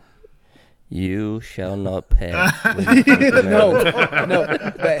funny. something. You shall not pass. no.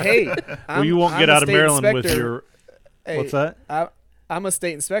 But hey, Well, you won't get a out of state Maryland with inspector. your. Hey, What's that? I'm a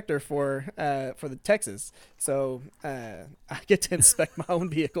state inspector for the Texas, so I get to inspect my own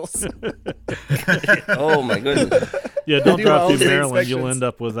vehicles. Oh my goodness. Yeah, don't do drive all through the Maryland. You'll inspections. end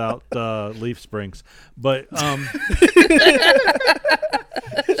up without leaf springs. But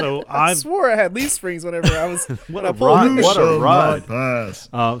so I I've swore I had leaf springs whenever I was what when I a pulled ride! in. What a Shall ride! not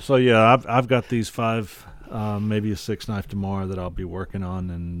pass. So yeah, I've got these 5, maybe a 6 knife tomorrow that I'll be working on,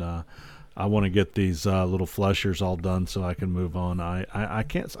 and I want to get these little flushers all done so I can move on. I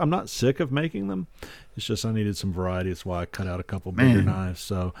can't. I'm not sick of making them. It's just I needed some variety. That's why I cut out a couple bigger Man. knives.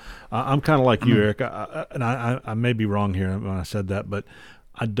 So I'm kind of like you, Eric. I may be wrong here when I said that, but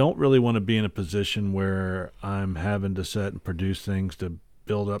I don't really want to be in a position where I'm having to sit and produce things to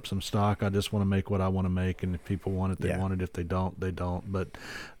build up some stock. I just want to make what I want to make, and if people want it, they Yeah. want it. If they don't, they don't. But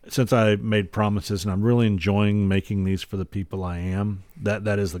since I made promises, and I'm really enjoying making these for the people I am,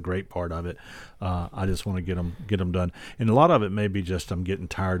 that is the great part of it. I just want to get them done, and a lot of it may be just I'm getting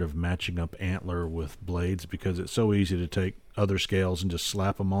tired of matching up antler with blades, because it's so easy to take other scales and just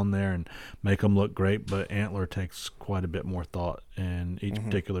slap them on there and make them look great. But antler takes quite a bit more thought, and each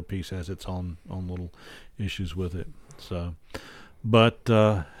particular piece has its own little issues with it. So, but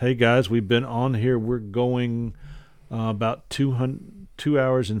hey guys, we've been on here. We're going about 2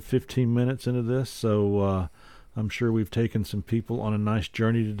 hours and 15 minutes into this, so I'm sure we've taken some people on a nice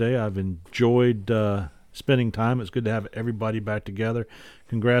journey today. I've enjoyed spending time. It's good to have everybody back together.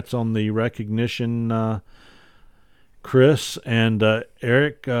 Congrats on the recognition, Chris and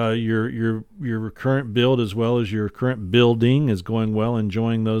Eric. Your current build as well as your current building is going well.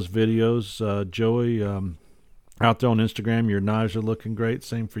 Enjoying those videos, Joey. Out there on Instagram, your knives are looking great.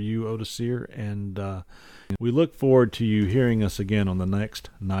 Same for you, Otisir. And we look forward to you hearing us again on the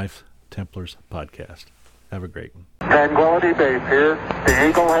next Knife Templars podcast. Have a great one. Tranquility Base here. The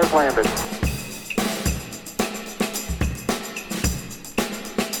Eagle has landed.